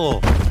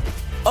tackle,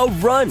 a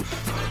run.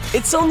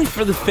 It's only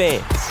for the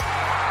fans.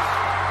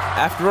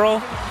 After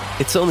all,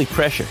 it's only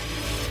pressure.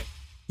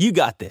 You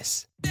got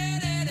this.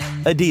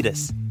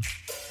 Adidas.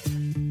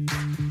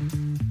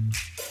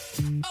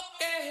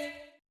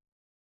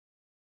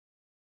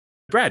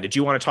 Brad, did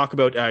you want to talk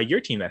about your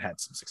team that had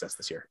some success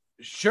this year?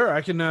 Sure,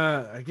 I can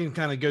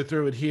kind of go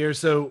through it here.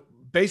 So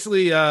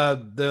basically,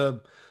 the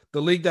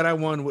league that I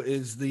won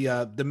is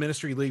the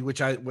Ministry League,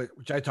 which I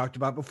talked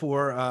about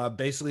before.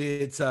 Basically,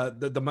 it's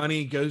the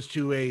money goes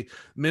to a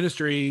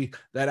ministry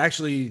that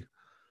actually,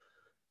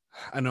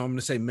 I know I'm going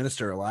to say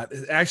minister a lot.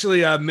 It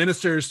actually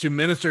ministers to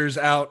ministers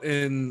out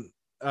in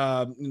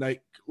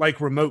like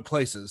remote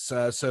places.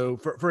 So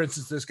for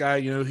instance, this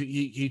guy,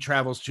 he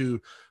travels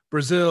to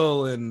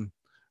Brazil and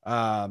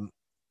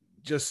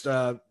just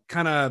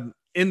kind of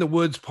in the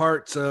woods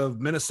parts of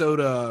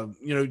Minnesota,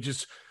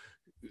 just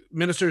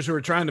ministers who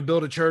are trying to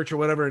build a church or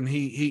whatever. And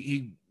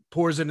he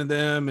pours into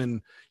them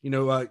and,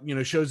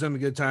 shows them a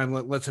good time,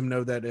 lets them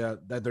know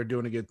that they're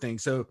doing a good thing.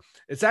 So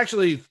it's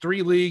actually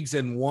 3 leagues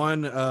and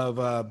one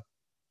of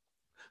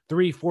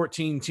 3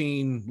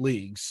 14-team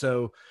leagues.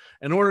 So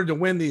in order to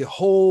win the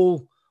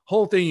whole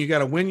thing, you got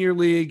to win your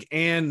league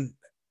and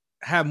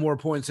have more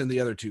points than the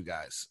other 2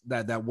 guys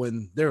that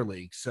win their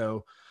league.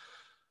 So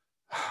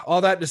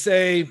all that to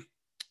say,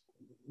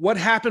 what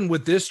happened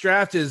with this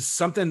draft is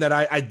something that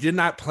I did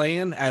not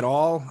plan at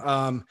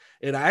all.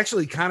 It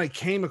actually kind of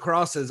came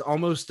across as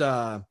almost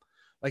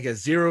like a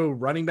 0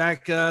 running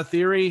back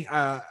theory.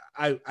 I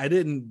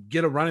didn't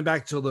get a running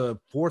back till the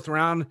 4th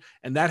round,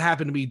 and that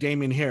happened to be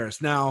Damian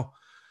Harris. Now,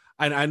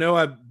 I know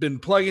I've been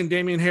plugging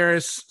Damian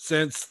Harris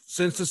since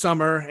the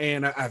summer,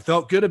 and I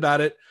felt good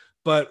about it.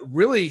 But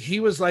really,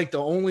 he was like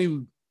the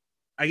only,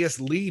 I guess,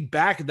 lead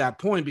back at that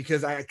point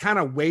because I kind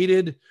of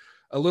waited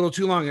a little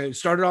too long. I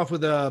started off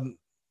with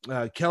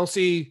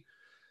Kelsey,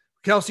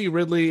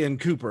 Ridley, and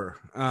Cooper.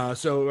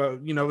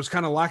 It was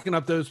kind of locking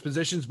up those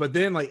positions. But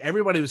then, like,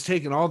 everybody was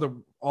taking all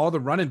the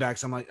running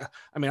backs. I'm like,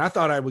 I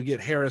thought I would get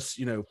Harris,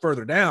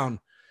 further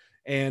down,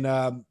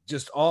 and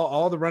just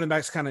all the running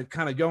backs kind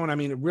of going.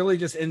 It really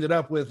just ended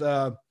up with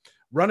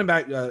running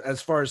back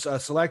as far as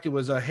selected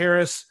was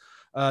Harris,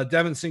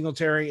 Devin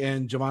Singletary,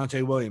 and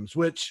Javonte Williams,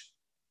 which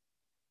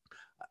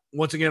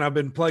once again, I've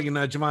been plugging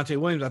Javonte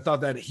Williams. I thought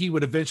that he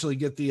would eventually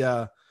get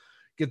the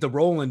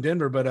role in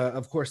Denver, but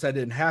of course that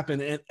didn't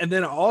happen. And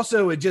then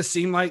also it just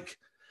seemed like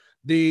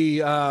the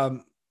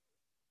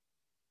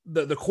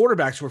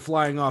quarterbacks were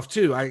flying off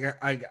too.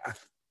 I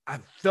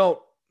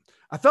felt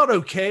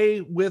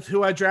okay with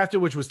who I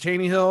drafted, which was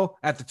Tannehill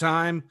at the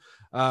time,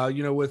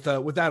 with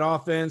that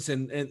offense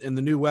and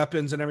the new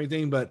weapons and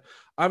everything, but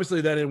obviously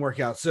that didn't work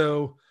out.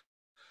 So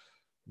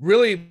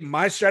really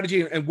my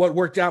strategy and what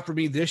worked out for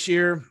me this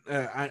year,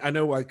 I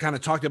know I kind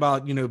of talked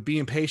about,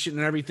 being patient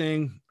and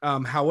everything.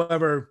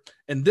 However,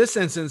 in this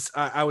instance,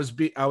 I was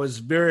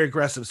very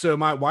aggressive. So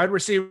my wide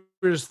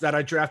receivers that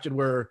I drafted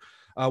were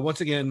once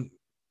again,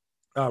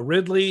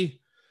 Ridley,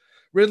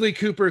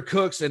 Cooper,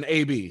 Cooks, and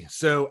AB.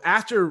 So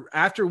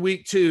after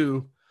week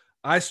 2,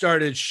 I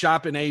started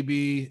shopping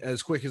AB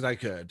as quick as I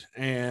could.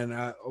 And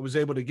I was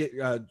able to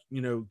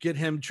get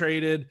him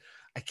traded.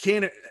 I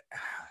can't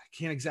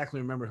exactly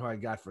remember who I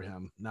got for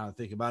him now I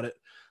think about it.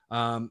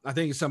 I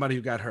think it's somebody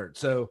who got hurt.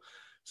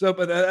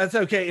 But that's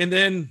okay. And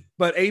then,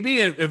 but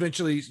AB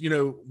eventually,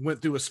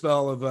 went through a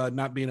spell of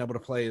not being able to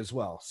play as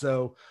well.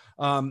 So,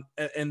 and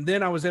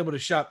then I was able to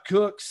shop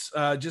Cooks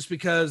just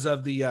because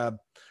of the,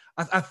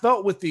 I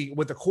felt with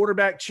the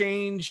quarterback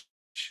change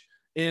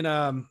in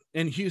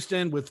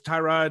Houston with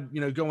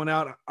Tyrod, going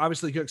out,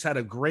 obviously Cooks had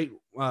a great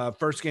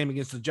first game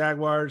against the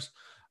Jaguars.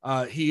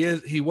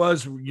 He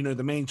was,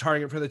 the main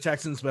target for the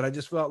Texans, but I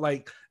just felt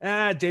like,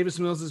 Davis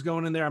Mills is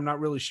going in there. I'm not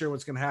really sure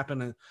what's going to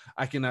happen. And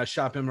I can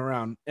shop him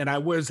around. And I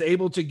was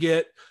able to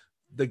get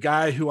the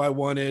guy who I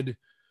wanted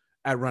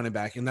at running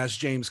back, and that's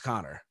James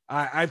Conner.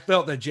 I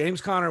felt that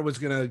James Conner was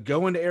going to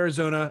go into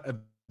Arizona,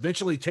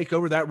 eventually take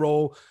over that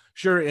role.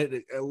 Sure,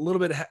 a little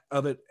bit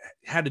of it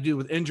had to do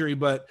with injury,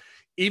 but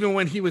even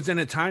when he was in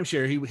a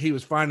timeshare, he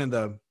was finding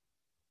the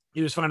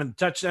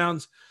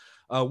touchdowns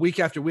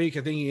week after week.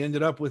 I think he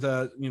ended up with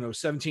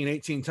 17,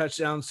 18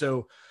 touchdowns.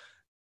 So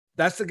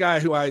that's the guy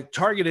who I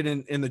targeted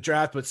in the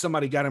draft, but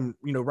somebody got him,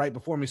 right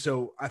before me.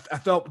 So I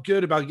felt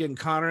good about getting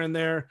Connor in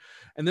there.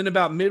 And then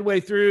about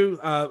midway through,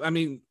 I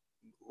don't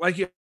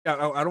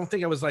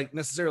think I was like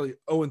necessarily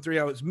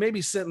 0-3. I was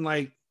maybe sitting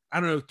like,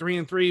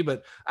 3-3,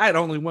 but I had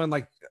only won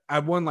like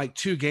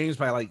 2 games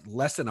by like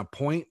less than a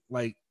point.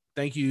 Like,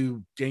 thank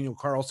you, Daniel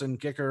Carlson,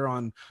 kicker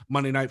on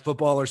Monday Night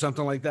Football or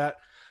something like that.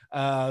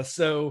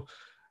 So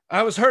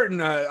I was hurting.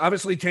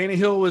 Obviously,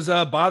 Tannehill was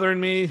bothering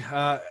me.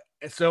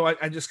 So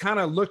I just kind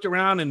of looked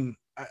around and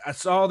I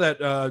saw that,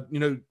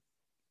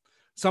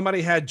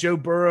 somebody had Joe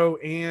Burrow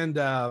and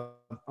I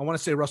want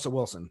to say Russell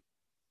Wilson.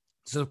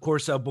 So, of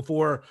course,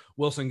 before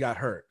Wilson got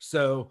hurt.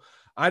 So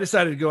I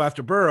decided to go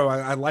after Burrow.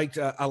 I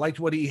liked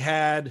what he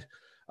had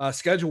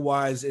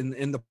schedule-wise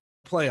in the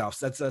playoffs.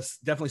 That's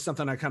definitely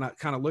something I kind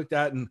of looked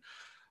at. And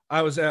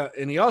I was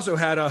and he also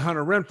had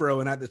Hunter Renfrow.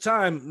 And at the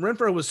time,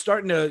 Renfrow was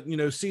starting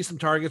to, see some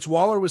targets.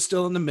 Waller was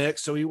still in the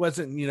mix, so he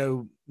wasn't,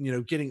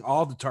 getting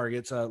all the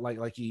targets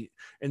like he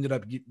ended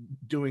up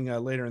doing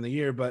later in the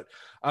year. But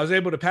I was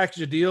able to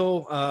package a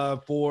deal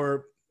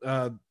for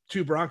 2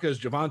 Broncos,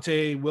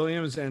 Javonte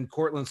Williams and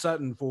Cortland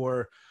Sutton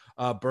for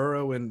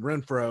Burrow and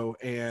Renfrow,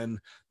 and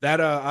that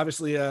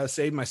obviously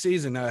saved my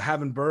season.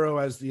 Having Burrow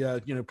as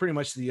the pretty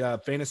much the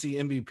fantasy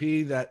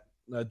MVP that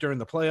during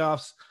the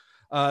playoffs.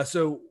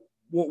 So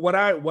what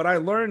I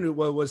learned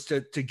was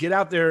to get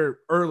out there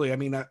early. I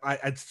mean,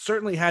 I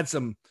certainly had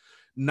some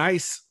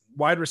nice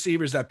wide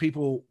receivers that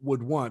people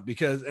would want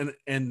because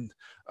and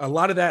a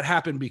lot of that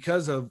happened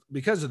because of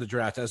the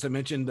draft. As I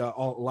mentioned, a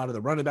lot of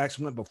the running backs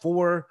went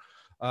before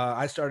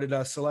I started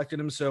selecting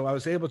them, so I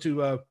was able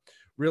to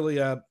really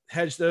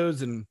hedge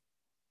those and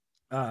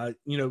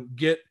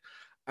get.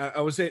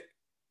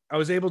 I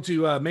was able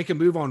to make a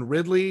move on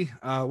Ridley,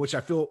 which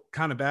I feel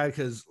kind of bad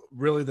because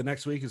really the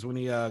next week is when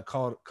he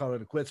called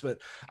it a quits. But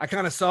I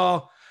kind of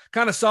saw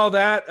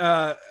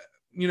that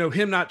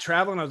him not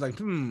traveling. I was like,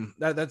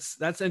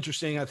 that's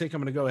interesting. I think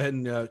I'm going to go ahead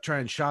and try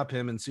and shop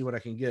him and see what I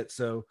can get.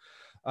 So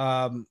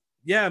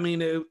yeah, I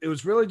mean, it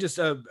was really just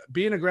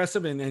being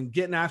aggressive and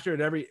getting after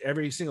it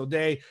every single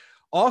day.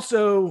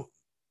 Also,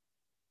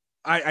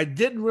 I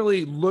didn't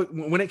really look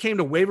when it came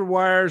to waiver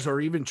wires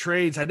or even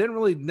trades. I didn't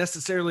really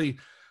necessarily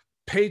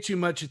pay too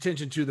much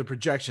attention to the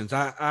projections.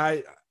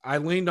 I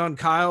leaned on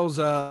Kyle's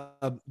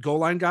goal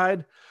line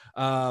guide,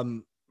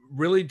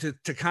 really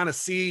to kind of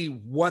see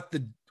what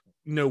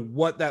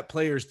what that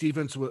player's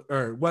defense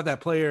or what that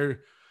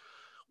player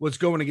was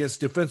going against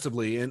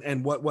defensively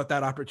and what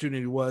that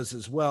opportunity was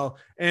as well.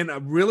 And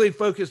really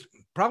focused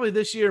probably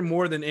this year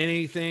more than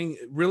anything,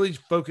 really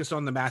focused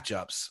on the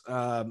matchups.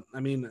 I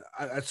mean,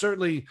 I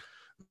certainly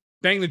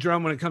bang the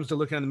drum when it comes to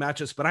looking at the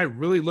matchups, but I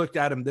really looked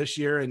at them this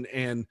year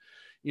and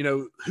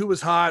who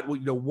was hot,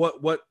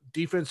 what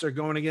defense they're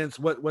going against,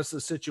 what's the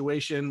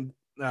situation,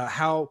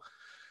 how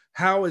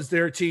is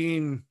their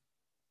team,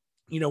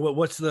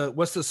 what's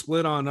the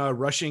split on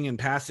rushing and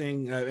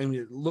passing, a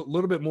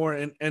little bit more.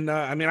 And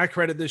I mean, I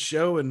credit this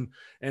show and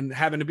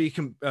having to be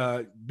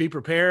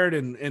prepared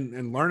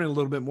and learning a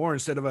little bit more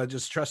instead of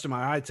just trusting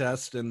my eye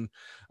test and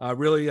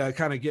really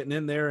kind of getting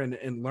in there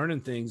and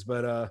learning things.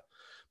 But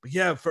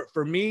yeah,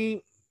 for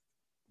me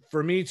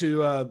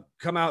to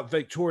come out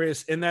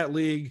victorious in that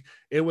league,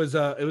 it was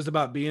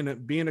about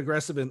being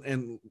aggressive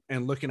and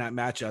looking at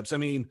matchups. I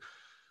mean,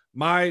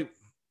 my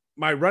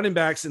running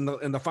backs in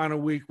the final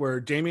week were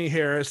Damian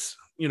Harris,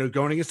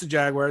 going against the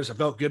Jaguars. I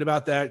felt good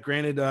about that.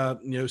 Granted,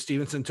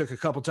 Stevenson took a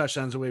couple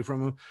touchdowns away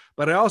from him,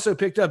 but I also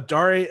picked up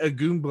Dare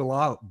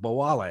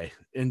Ogunbowale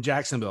in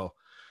Jacksonville.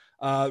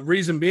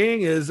 Reason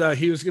being is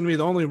he was going to be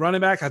the only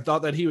running back. I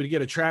thought that he would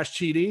get a trash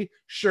TD.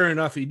 Sure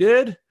enough, he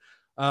did.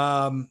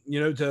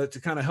 To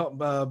kind of help,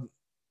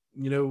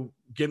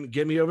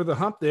 get me over the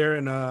hump there.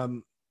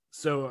 And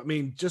so, I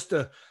mean, just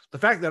the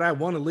fact that I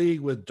won a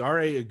league with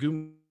Dare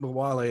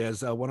Ogunbowale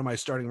as one of my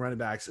starting running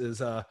backs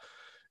is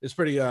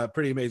pretty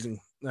amazing.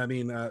 I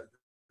mean,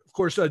 of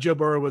course, Joe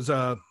Burrow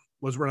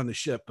was running the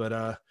ship,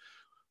 but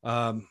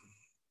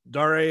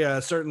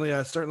Dare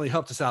certainly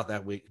helped us out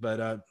that week.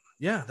 But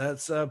yeah,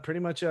 that's pretty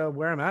much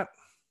where I'm at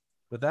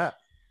with that.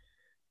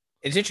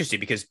 It's interesting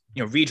because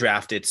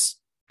redraft, it's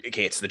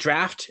the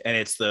draft and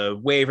it's the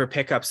waiver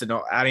pickups and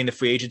adding the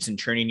free agents and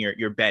turning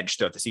your bench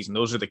throughout the season.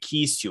 Those are the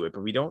keys to it,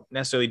 but we don't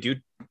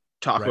necessarily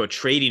talk about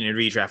trading and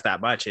redraft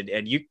that much.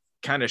 And you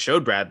kind of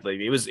showed,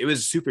 Bradley, it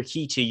was super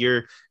key to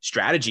your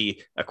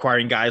strategy,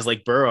 acquiring guys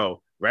like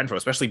Burrow, Renfrow,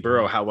 especially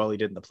Burrow, how well he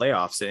did in the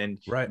playoffs and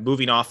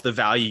moving off the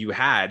value you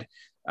had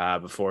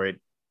before it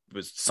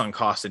was sunk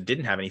cost and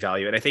didn't have any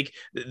value. And I think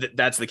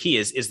that's the key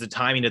is the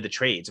timing of the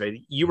trades, right?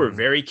 You were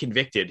very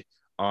convicted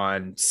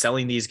on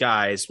selling these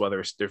guys,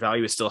 whether their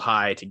value is still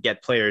high, to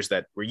get players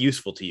that were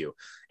useful to you.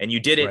 And you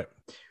did it.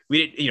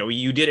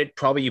 You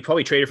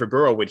probably traded for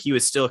Burrow when he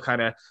was still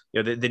kind of,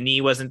 the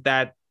knee wasn't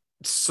that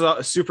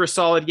super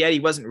solid yet. He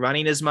wasn't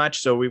running as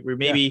much. So we're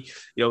maybe,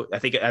 I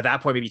think at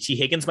that point, maybe T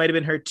Higgins might've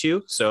been hurt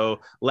too. So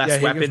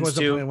less weapons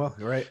too. Well,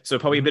 right. So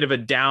probably a bit of a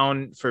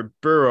down for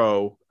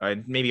Burrow,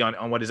 maybe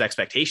on what his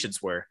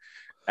expectations were.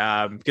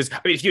 Because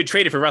if you had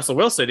traded for Russell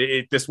Wilson,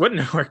 this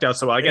wouldn't have worked out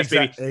so well. I guess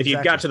maybe if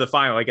you got to the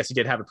final, I guess he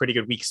did have a pretty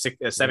good week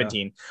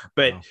 17,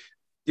 but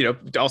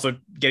also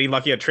getting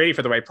lucky at trading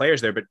for the right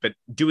players there, but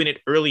doing it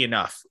early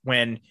enough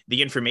when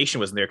the information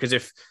wasn't there. Because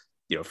if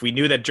we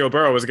knew that Joe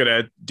Burrow was going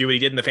to do what he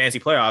did in the fantasy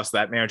playoffs,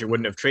 that manager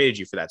wouldn't have traded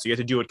you for that. So you have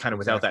to do it kind of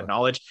without that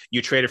knowledge.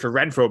 You traded for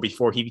Renfro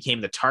before he became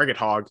the target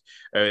hog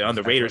on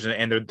the Raiders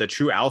and the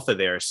true alpha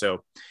there.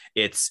 So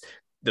it's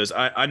those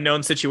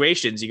unknown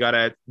situations. You got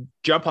to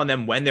jump on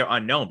them when they're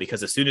unknown,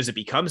 because as soon as it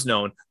becomes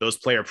known, those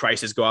player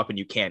prices go up and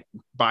you can't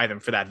buy them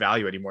for that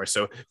value anymore.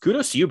 So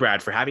kudos to you,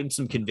 Brad, for having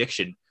some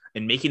conviction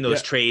and making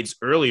those trades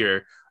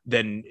earlier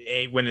than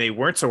when they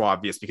weren't so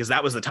obvious, because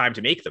that was the time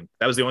to make them.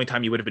 That was the only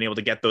time you would have been able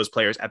to get those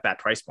players at that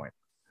price point.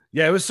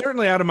 Yeah, it was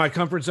certainly out of my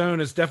comfort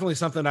zone. It's definitely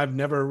something I've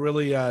never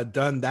really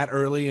done that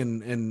early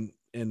and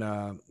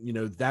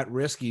that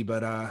risky,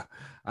 but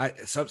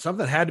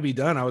something had to be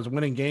done. I was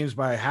winning games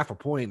by half a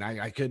point.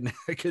 I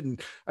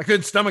couldn't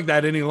stomach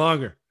that any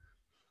longer.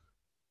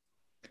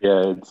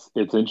 Yeah,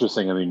 it's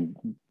interesting. I mean,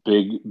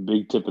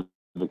 big tip of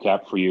the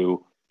cap for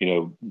you.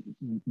 The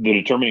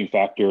determining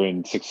factor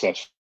in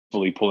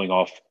successfully pulling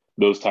off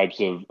those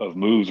types of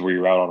moves where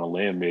you're out on a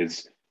limb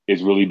is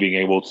really being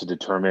able to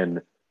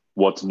determine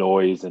what's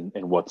noise and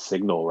what's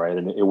signal, right?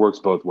 And it works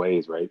both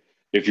ways, right?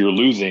 If you're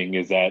losing,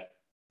 is that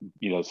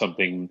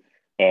something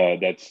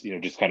that's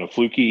just kind of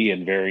fluky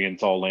and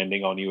variance all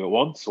landing on you at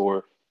once,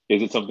 or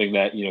is it something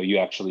that you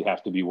actually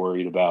have to be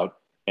worried about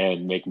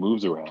and make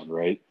moves around,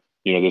 right?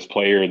 This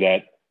player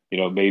that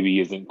maybe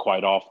isn't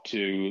quite off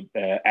to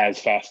as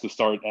fast a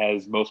start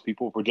as most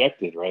people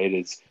projected, right?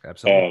 Is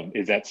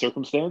that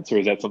circumstance, or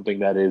is that something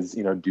that is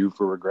due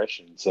for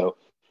regression? So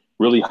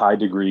really high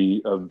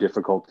degree of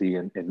difficulty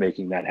in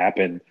making that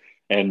happen.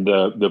 And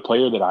the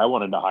player that I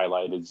wanted to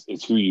highlight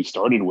is who you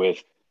started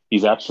with.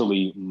 He's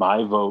actually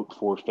my vote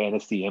for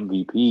fantasy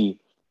MVP,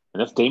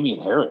 and that's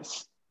Damian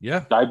Harris.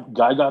 Yeah,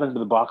 guy got into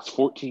the box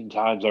 14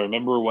 times. I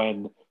remember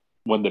when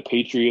the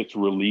Patriots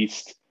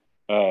released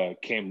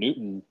Cam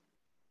Newton,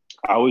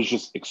 I was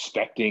just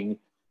expecting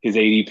his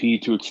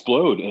ADP to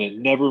explode, and it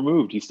never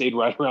moved. He stayed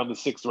right around the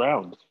 6th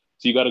round.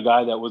 So you got a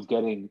guy that was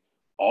getting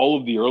all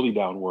of the early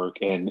down work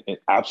and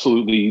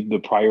absolutely the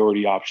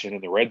priority option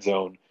in the red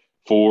zone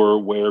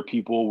for where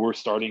people were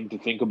starting to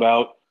think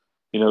about,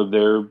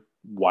 their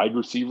wide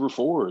receiver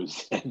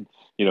fours and,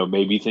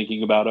 maybe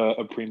thinking about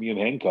a premium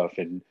handcuff.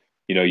 And,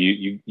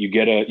 you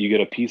get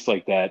a piece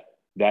like that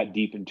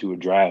deep into a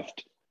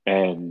draft,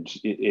 and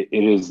it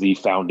is the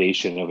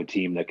foundation of a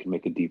team that can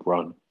make a deep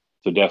run.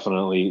 So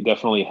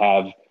definitely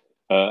have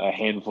a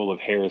handful of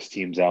Harris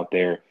teams out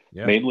there,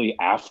 mainly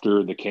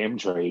after the Cam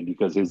trade,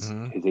 because his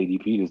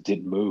ADP just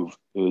didn't move.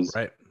 It was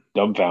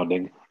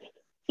dumbfounding.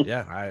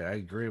 Yeah, I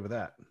agree with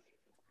that.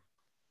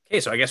 Okay,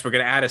 so I guess we're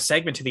going to add a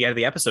segment to the end of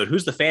the episode.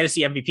 Who's the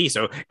fantasy MVP?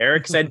 So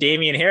Eric said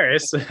Damian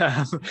Harris.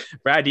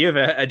 Brad, do you have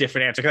a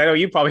different answer? Because I know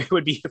you probably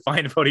would be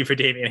fine voting for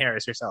Damian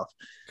Harris yourself.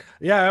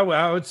 Yeah,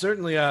 well, I would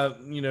certainly,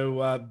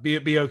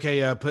 be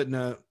okay putting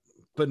a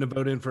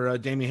vote in for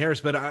Damian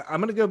Harris. But I'm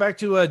going to go back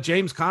to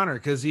James Conner,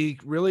 because he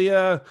really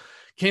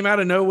came out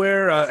of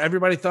nowhere.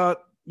 Everybody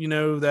thought,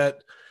 that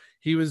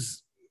he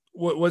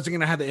wasn't going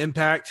to have the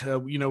impact,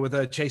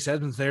 with Chase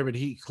Edmonds there, but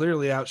he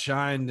clearly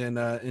outshined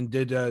and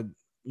did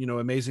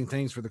amazing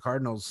things for the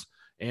Cardinals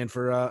and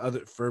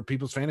for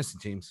people's fantasy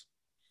teams.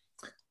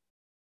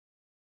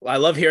 Well, I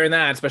love hearing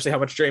that, especially how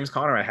much James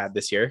Conner I had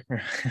this year.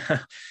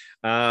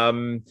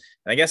 I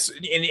guess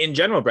in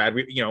general, Brad,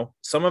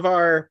 some of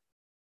our,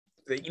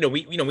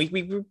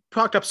 we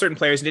talked up certain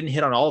players and didn't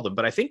hit on all of them,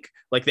 but I think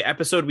like the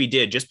episode we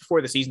did just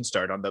before the season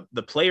started on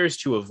the players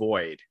to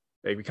avoid,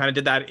 like we kind of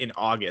did that in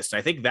August. And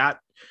I think that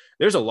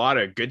there's a lot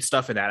of good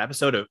stuff in that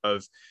episode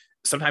of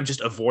sometimes just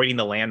avoiding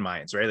the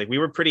landmines, right? Like we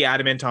were pretty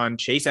adamant on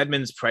Chase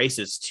Edmonds' price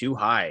is too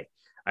high.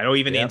 I know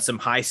even in some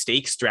high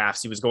stakes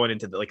drafts, he was going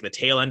into the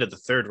tail end of the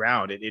 3rd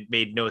round. It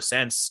made no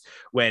sense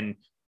when,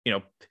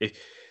 if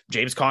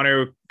James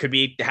Conner could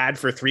be had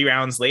for 3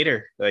 rounds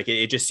later. Like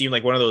it just seemed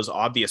like one of those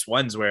obvious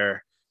ones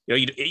where,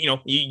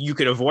 you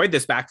could avoid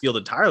this backfield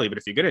entirely, but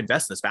if you're going to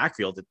invest in this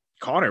backfield,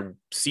 Conner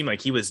seemed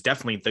like he was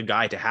definitely the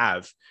guy to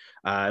have.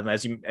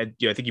 As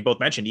I think you both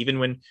mentioned, even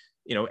when,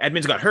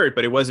 Edmonds got hurt,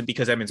 but it wasn't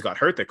because Edmonds got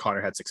hurt that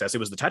Conner had success. It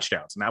was the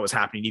touchdowns, and that was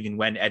happening even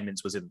when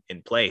Edmonds was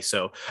in play.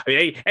 So, I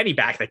mean, any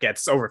back that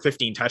gets over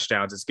 15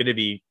 touchdowns is going to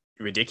be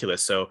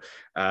ridiculous. So,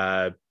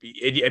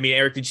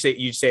 Eric, did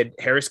you said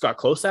Harris got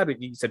close to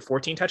that? You said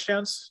 14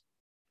 touchdowns?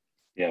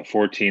 Yeah,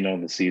 14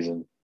 on the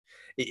season.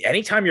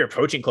 Anytime you're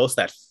approaching close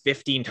to that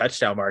 15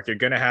 touchdown mark, you're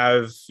going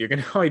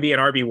to only be an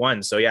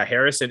RB1. So yeah,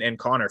 Harris and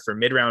Conner for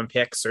mid-round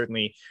picks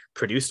certainly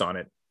produced on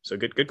it. So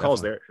good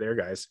calls there,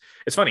 guys.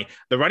 It's funny.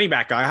 The running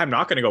back guy, I'm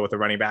not going to go with the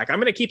running back. I'm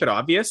going to keep it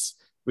obvious.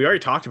 We already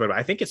talked about it.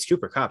 I think it's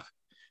Cooper Kupp,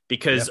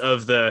 because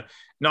of the,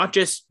 not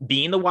just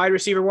being the wide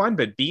receiver one,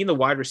 but being the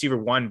wide receiver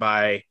one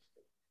by,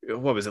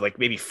 what was it, like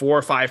maybe 4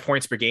 or 5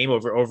 points per game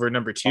over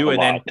number 2.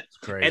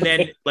 And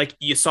then like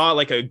you saw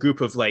like a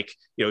group of like,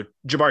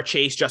 Ja'Marr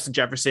Chase, Justin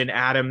Jefferson,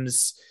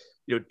 Adams,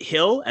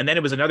 Hill, and then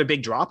it was another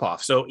big drop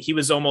off. So he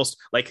was almost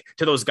like,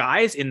 to those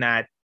guys in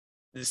that,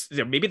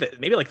 maybe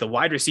like the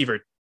wide receiver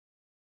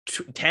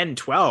 10,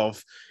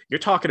 12, you're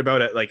talking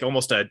about like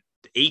almost a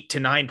 8 to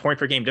 9 point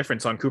per game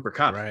difference on Cooper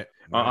Kupp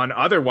on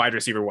other wide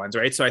receiver ones.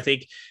 Right. So I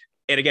think,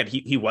 and again,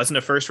 he wasn't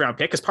a first round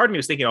pick, because part of me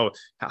was thinking,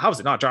 how is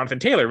it not Jonathan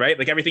Taylor, right?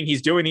 Like everything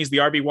he's doing, he's the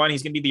RB1,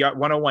 he's going to be the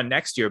 101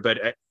 next year.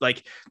 But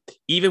like,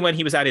 even when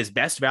he was at his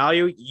best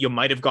value, you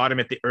might've got him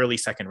at the early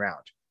second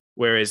round.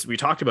 Whereas we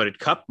talked about it,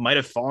 Kupp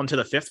might've fallen to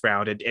the 5th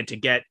round, and to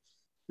get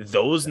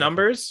those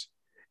numbers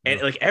and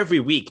like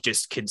every week,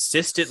 just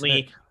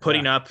consistently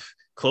putting up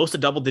close to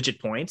double-digit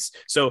points.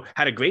 So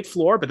had a great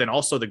floor, but then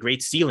also the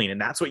great ceiling. And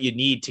that's what you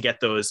need to get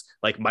those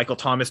like Michael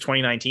Thomas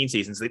 2019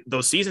 seasons.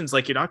 Those seasons,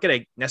 like, you're not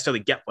going to necessarily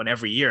get one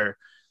every year.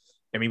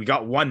 I mean, we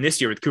got one this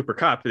year with Cooper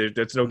Kupp.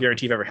 There's no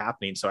guarantee of ever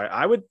happening. So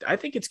I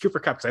think it's Cooper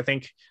Kupp, because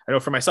I know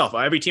for myself,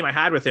 every team I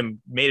had with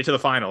him made it to the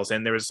finals.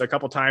 And there was a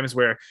couple times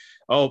where,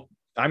 I'm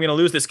going to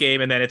lose this game.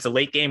 And then it's a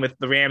late game with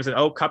the Rams,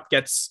 and Kupp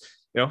gets,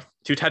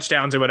 2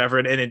 touchdowns or whatever.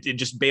 And it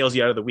just bails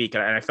you out of the week.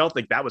 And I felt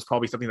like that was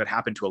probably something that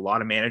happened to a lot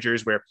of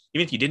managers, where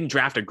even if you didn't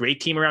draft a great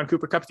team around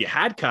Cooper Kupp, if you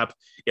had Kupp,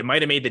 it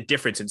might've made the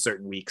difference in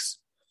certain weeks.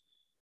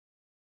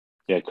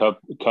 Yeah. Kupp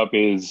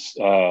is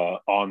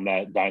on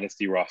that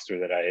dynasty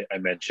roster that I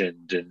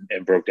mentioned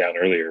and broke down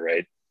earlier.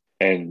 Right.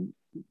 And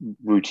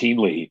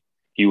routinely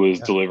he was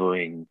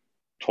delivering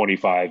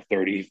 25,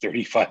 30,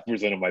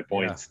 35% of my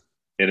points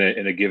in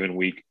a given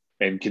week.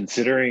 And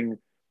considering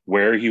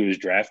where he was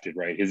drafted,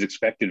 right, his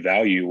expected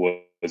value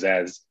was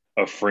as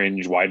a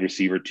fringe wide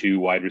receiver 2,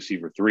 wide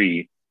receiver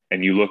 3.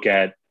 And you look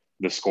at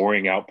the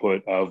scoring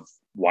output of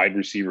wide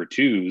receiver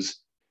 2s,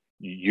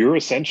 you're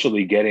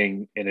essentially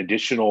getting an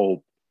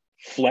additional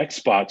flex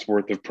spots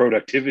worth of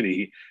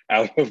productivity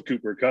out of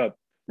Cooper Kupp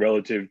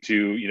relative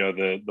to,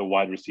 the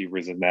wide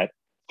receivers in that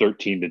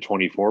 13 to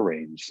 24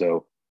 range.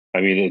 So,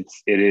 I mean,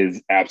 it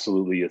is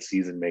absolutely a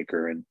season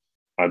maker. And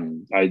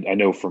I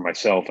know for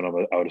myself, and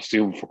I would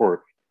assume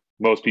for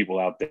most people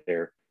out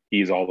there,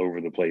 he's all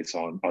over the place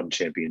on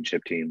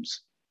championship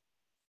teams.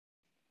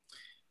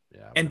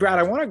 Yeah, and Brad,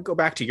 I want to go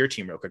back to your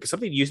team real quick, because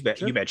something you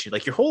mentioned,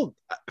 like your whole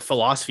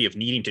philosophy of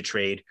needing to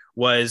trade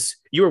was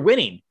you were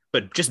winning,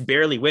 but just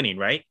barely winning,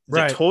 right?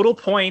 The total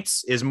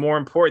points is more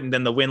important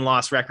than the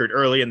win-loss record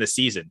early in the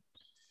season.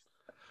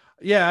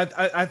 Yeah,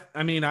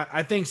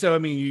 I think so. I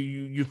mean,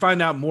 you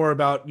find out more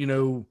about,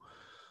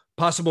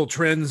 possible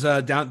trends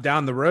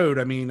down the road.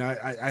 I mean,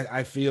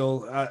 I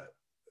feel,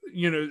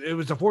 it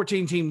was a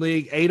 14-team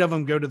league, 8 of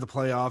them go to the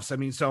playoffs. I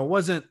mean, so I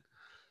wasn't,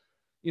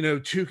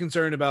 too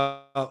concerned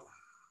about,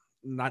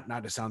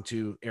 not to sound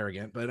too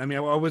arrogant, but I mean,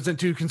 I wasn't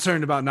too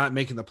concerned about not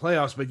making the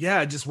playoffs, but yeah,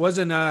 I just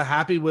wasn't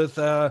happy with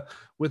the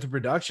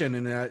production.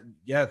 And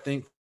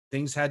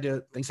things had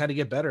to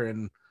get better,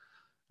 and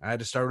I had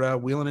to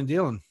start wheeling and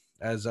dealing,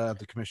 as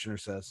the commissioner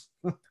says.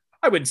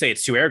 I wouldn't say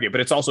it's too arrogant,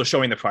 but it's also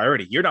showing the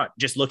priority. You're not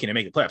just looking to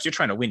make the playoffs. You're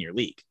trying to win your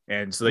league.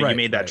 And so you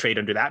made that trade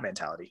under that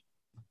mentality.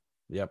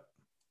 Yep.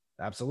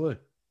 Absolutely.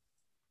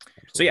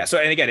 So yeah. So,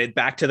 and again,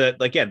 back to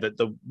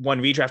the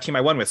one redraft team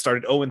I won with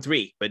started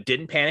 0-3, but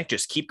didn't panic,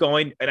 just keep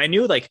going. And I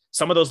knew like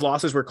some of those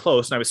losses were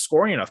close, and I was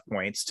scoring enough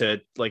points to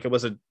like, I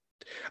wasn't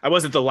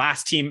the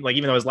last team. Like,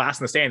 even though I was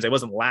last in the stands, I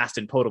wasn't last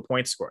in total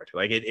points scored.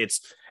 Like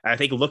I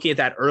think looking at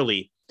that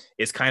early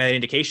is kind of an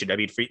indication. I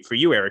mean, for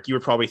you, Eric, you were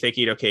probably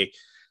thinking, okay,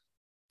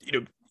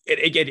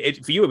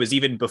 for you, it was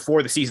even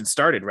before the season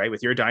started, right?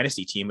 With your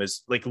dynasty team,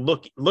 was like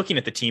looking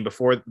at the team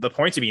before the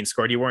points are being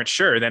scored. You weren't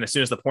sure. Then as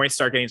soon as the points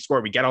start getting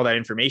scored, we get all that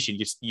information.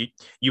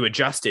 You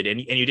adjusted,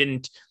 and you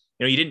didn't,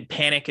 you didn't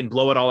panic and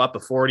blow it all up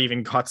before it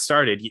even got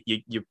started.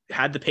 You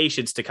had the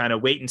patience to kind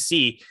of wait and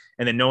see,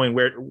 and then knowing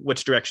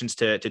which directions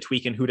to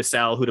tweak and who to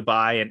sell, who to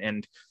buy,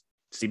 and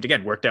seemed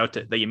again worked out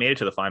that you made it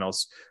to the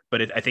finals.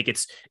 But I think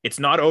it's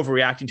not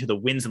overreacting to the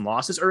wins and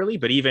losses early,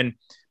 but even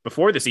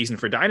before the season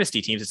for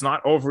dynasty teams, it's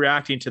not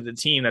overreacting to the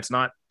team that's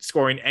not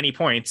scoring any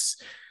points.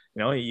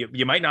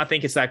 You might not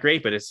think it's that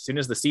great, but as soon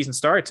as the season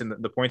starts and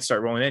the points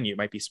start rolling in, you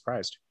might be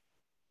surprised.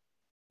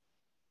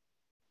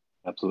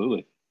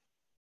 Absolutely.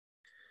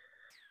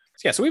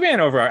 Yeah, so we ran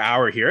over our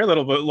hour here, a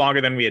little bit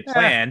longer than we had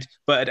planned,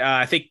 but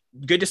I think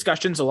good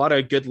discussions, a lot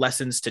of good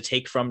lessons to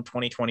take from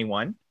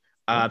 2021.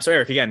 So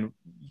Eric, again,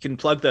 you can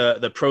plug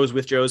the Pros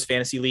with Joe's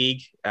Fantasy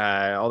League,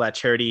 all that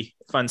charity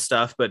fun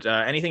stuff, but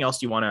anything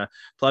else you want to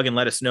plug and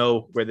let us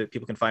know where the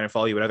people can find and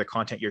follow you, what other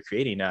content you're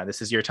creating.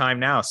 This is your time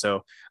now.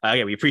 So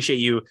we appreciate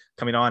you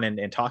coming on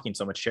and talking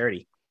so much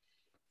charity.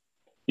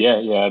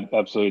 Yeah,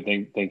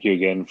 absolutely. Thank you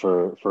again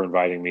for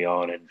inviting me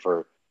on and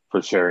for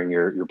sharing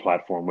your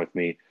platform with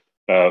me.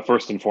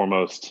 First and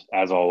foremost,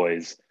 as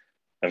always,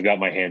 I've got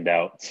my hand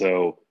out.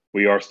 So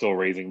we are still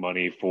raising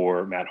money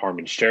for Matt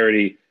Harmon's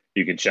charity.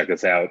 You can check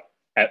us out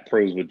at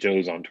Pros with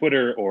Joe's on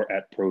Twitter or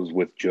at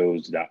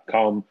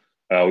proswithjoes.com.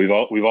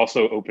 We've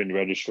also opened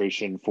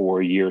registration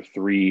for year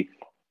 3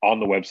 on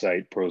the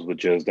website,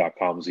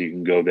 proswithjoes.com. So you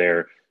can go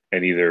there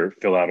and either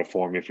fill out a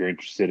form if you're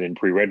interested in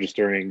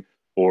pre-registering,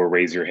 or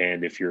raise your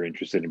hand if you're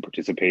interested in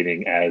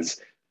participating as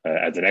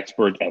an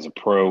expert, as a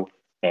pro,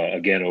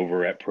 again,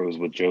 over at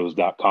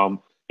proswithjoes.com.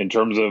 In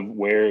terms of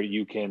where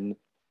you can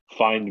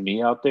find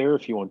me out there,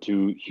 if you want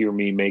to hear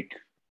me make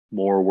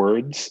more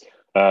words,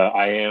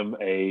 I am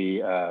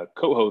a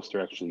co-host,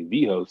 or actually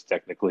the host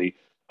technically,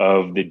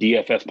 of the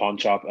DFS Pawn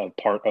Shop, a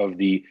part of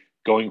the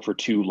Going for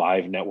Two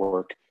live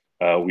network.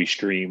 We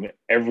stream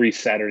every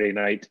Saturday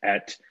night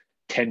at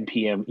 10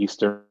 p.m.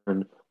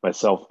 Eastern.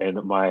 Myself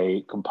and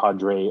my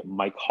compadre,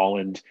 Mike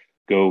Holland,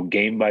 go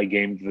game by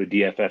game through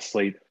the DFS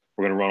slate.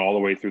 We're going to run all the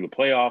way through the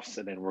playoffs,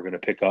 and then we're going to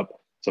pick up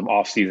some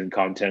off-season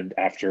content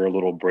after a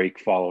little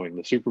break following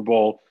the Super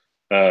Bowl.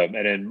 And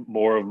then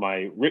more of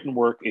my written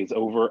work is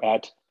over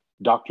at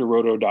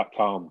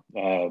drroto.com,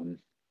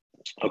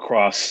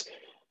 across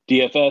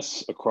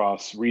DFS,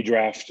 across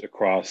redraft,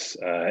 across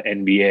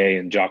NBA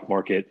and jock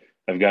market.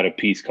 I've got a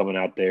piece coming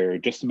out there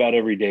just about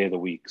every day of the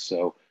week.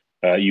 So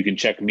you can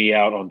check me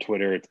out on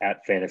Twitter. It's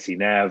at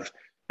FantasyNav.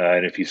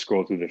 And if you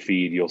scroll through the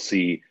feed, you'll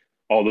see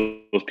all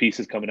those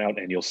pieces coming out,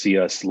 and you'll see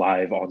us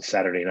live on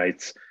Saturday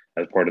nights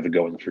as part of the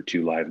Going for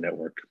Two live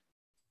network.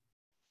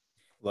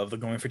 Love the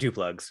Going for Two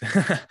plugs.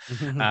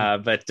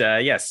 But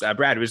yes,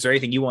 Brad, was there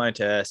anything you wanted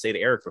to say to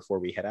Eric before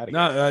we head out of here?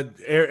 No,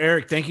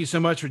 Eric, thank you so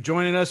much for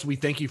joining us. We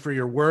thank you for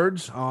your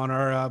words on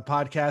our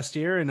podcast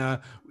here, and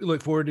we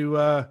look forward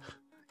to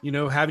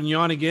having you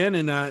on again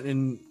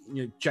and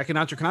checking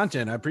out your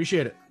content. I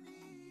appreciate it.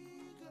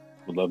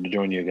 Would love to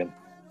join you again.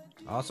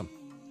 Awesome.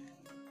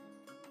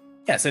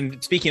 Yes,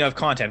 and speaking of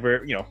content,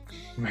 we're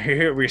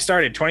here. We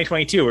started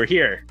 2022. We're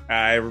here.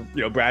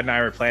 Brad and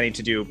I were planning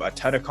to do a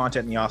ton of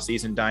content in the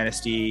offseason,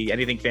 Dynasty,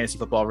 anything fantasy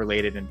football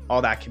related, and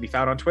all that can be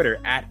found on Twitter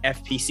at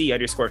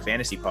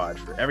FPC_fantasypod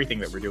for everything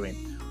that we're doing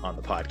on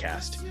the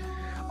podcast.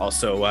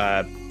 Also,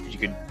 you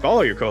can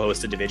follow your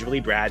co-hosts individually.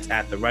 Brad's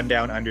at the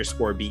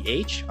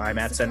rundown_BH. I'm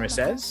at Senra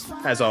Says.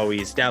 As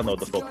always, download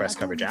the Full Press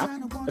Coverage app,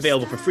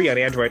 available for free on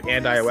Android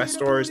and iOS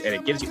stores, and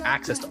it gives you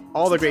access to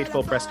all the great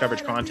Full Press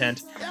Coverage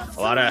content. A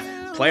lot of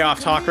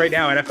playoff talk right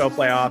now, NFL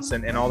playoffs,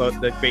 and all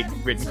the great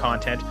written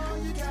content.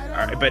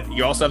 But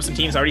you also have some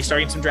teams already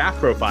starting some draft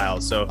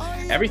profiles. So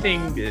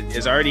everything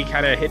is already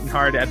kind of hitting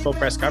hard at Full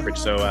Press Coverage.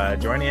 So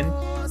join in,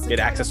 get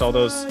access to all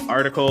those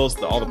articles,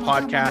 all the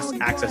podcasts,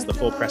 access the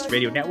Full Press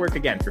Radio Network,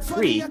 again, for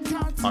free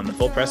on the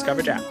Full Press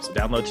Coverage app. So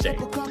download today.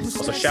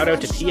 Also, shout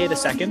out to PA the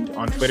Second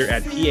on Twitter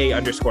at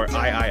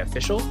PA_II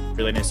official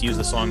for letting us use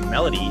the song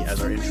Melody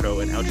as our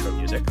intro and outro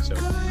music. So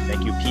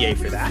thank you, PA,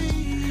 for that.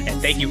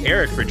 And thank you,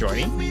 Eric, for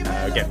joining.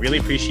 Again, really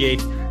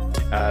appreciate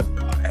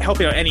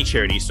helping out any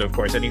charity. So, of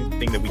course,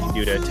 anything that we can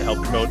do to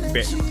help promote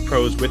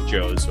Pros with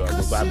Joes, we'll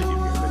gladly do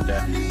here.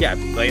 But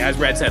like as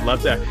Brad said,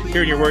 love to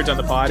hear your words on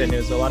the pod, and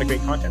there's a lot of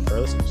great content for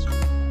our listeners.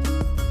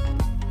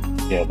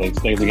 Yeah, thanks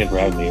again for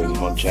having me. It was a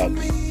fun chat.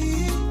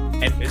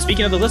 And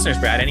speaking of the listeners,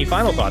 Brad, any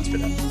final thoughts for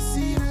them?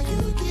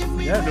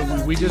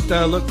 Yeah, we just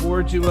look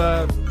forward to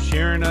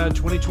sharing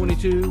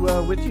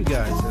 2022 with you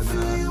guys,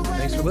 and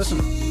thanks for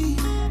listening.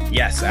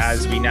 Yes,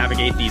 as we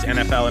navigate these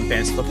NFL and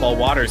fantasy football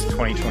waters in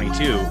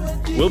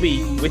 2022, we'll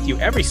be with you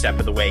every step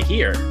of the way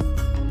here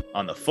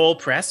on the Full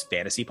Press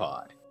Fantasy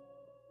Pod.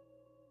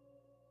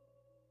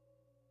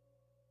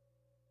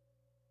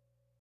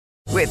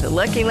 With the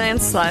Lucky Land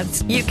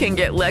Slots, you can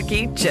get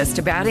lucky just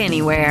about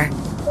anywhere.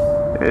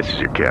 This is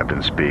your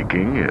captain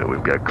speaking.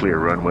 We've got clear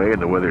runway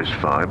and the weather's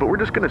fine, but we're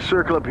just going to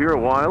circle up here a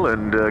while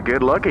and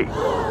get lucky.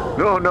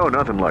 No,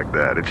 nothing like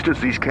that. It's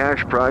just these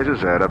cash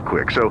prizes add up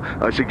quick. So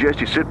I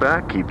suggest you sit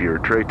back, keep your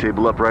tray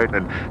table upright,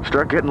 and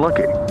start getting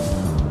lucky.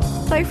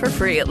 Play for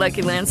free at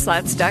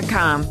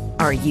LuckyLandSlots.com.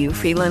 Are you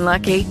feeling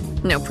lucky?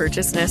 No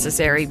purchase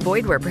necessary.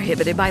 Void where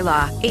prohibited by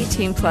law.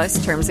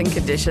 18+ terms and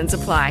conditions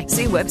apply.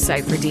 See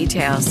website for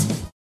details.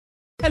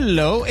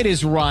 Hello, it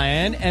is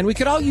Ryan, and we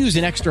could all use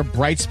an extra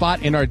bright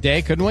spot in our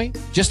day, couldn't we?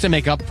 Just to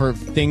make up for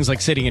things like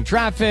sitting in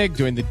traffic,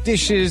 doing the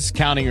dishes,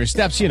 counting your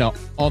steps,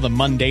 all the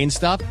mundane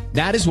stuff.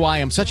 That is why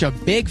I'm such a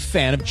big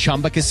fan of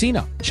Chumba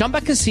Casino. Chumba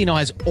Casino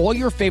has all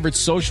your favorite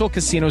social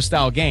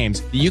casino-style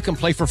games that you can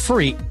play for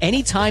free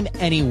anytime,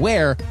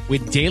 anywhere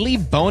with daily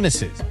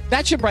bonuses.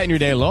 That should brighten your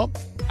day a little.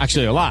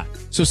 Actually, a lot.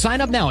 So sign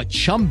up now at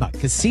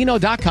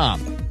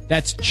ChumbaCasino.com.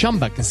 That's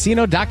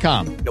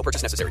ChumbaCasino.com. No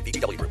purchase necessary.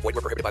 VGW Group. Void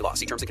where prohibited by law.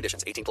 See terms and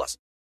conditions. 18+.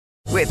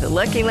 With the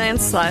Lucky Land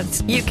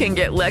Slots, you can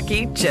get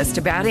lucky just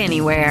about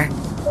anywhere.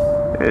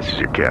 This is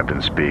your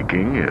captain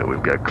speaking.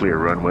 We've got clear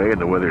runway and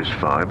the weather's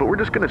fine, but we're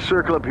just going to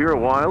circle up here a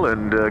while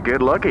and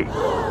get lucky.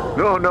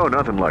 No,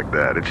 nothing like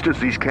that. It's just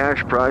these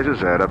cash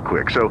prizes add up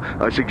quick. So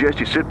I suggest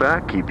you sit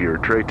back, keep your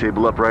tray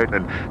table upright,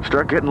 and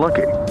start getting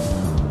lucky.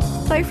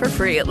 Play for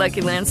free at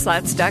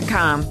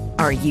LuckyLandSlots.com.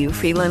 Are you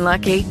feeling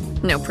lucky?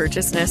 No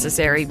purchase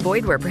necessary.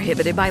 Void where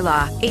prohibited by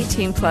law.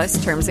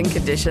 18+ terms and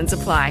conditions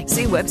apply.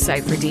 See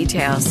website for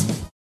details.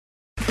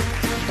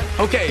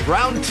 Okay,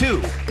 round 2.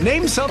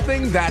 Name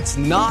something that's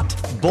not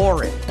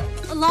boring.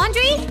 A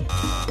laundry?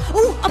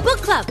 Ooh, a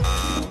book club.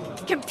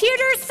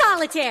 Computer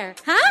solitaire,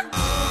 huh?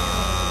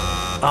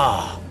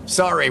 Ah, oh,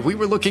 sorry. We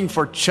were looking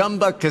for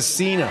Chumba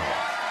Casino.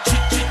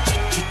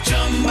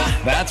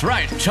 That's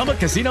right.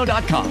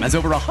 ChumbaCasino.com has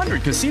over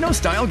 100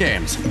 casino-style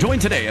games. Join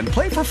today and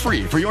play for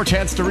free for your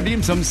chance to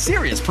redeem some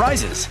serious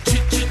prizes.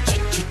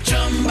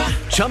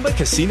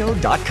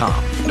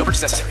 ChumbaCasino.com. No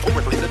purchase necessary. Void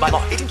where prohibited by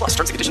law. 18 plus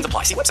terms and conditions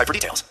apply. See website for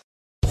details.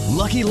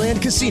 Lucky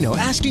Land Casino,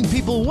 asking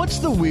people, what's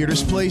the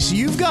weirdest place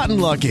you've gotten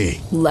lucky?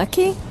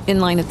 Lucky? In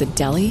line at the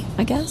deli,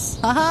 I guess?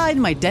 Aha,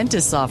 in my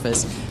dentist's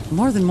office.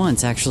 More than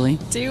once, actually.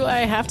 Do I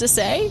have to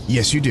say?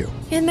 Yes, you do.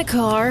 In the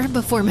car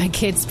before my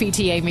kids'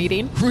 PTA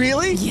meeting.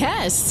 Really?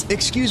 Yes.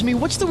 Excuse me,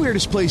 what's the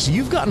weirdest place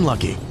you've gotten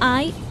lucky?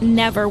 I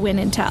never win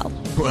and tell.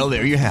 Well,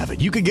 there you have it.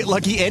 You can get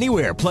lucky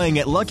anywhere, playing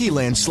at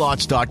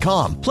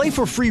LuckyLandSlots.com. Play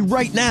for free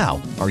right now.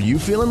 Are you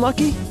feeling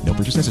lucky? No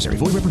purchase necessary.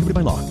 Void where prohibited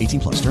by law. 18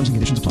 plus. Terms and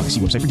conditions apply. See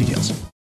website for details.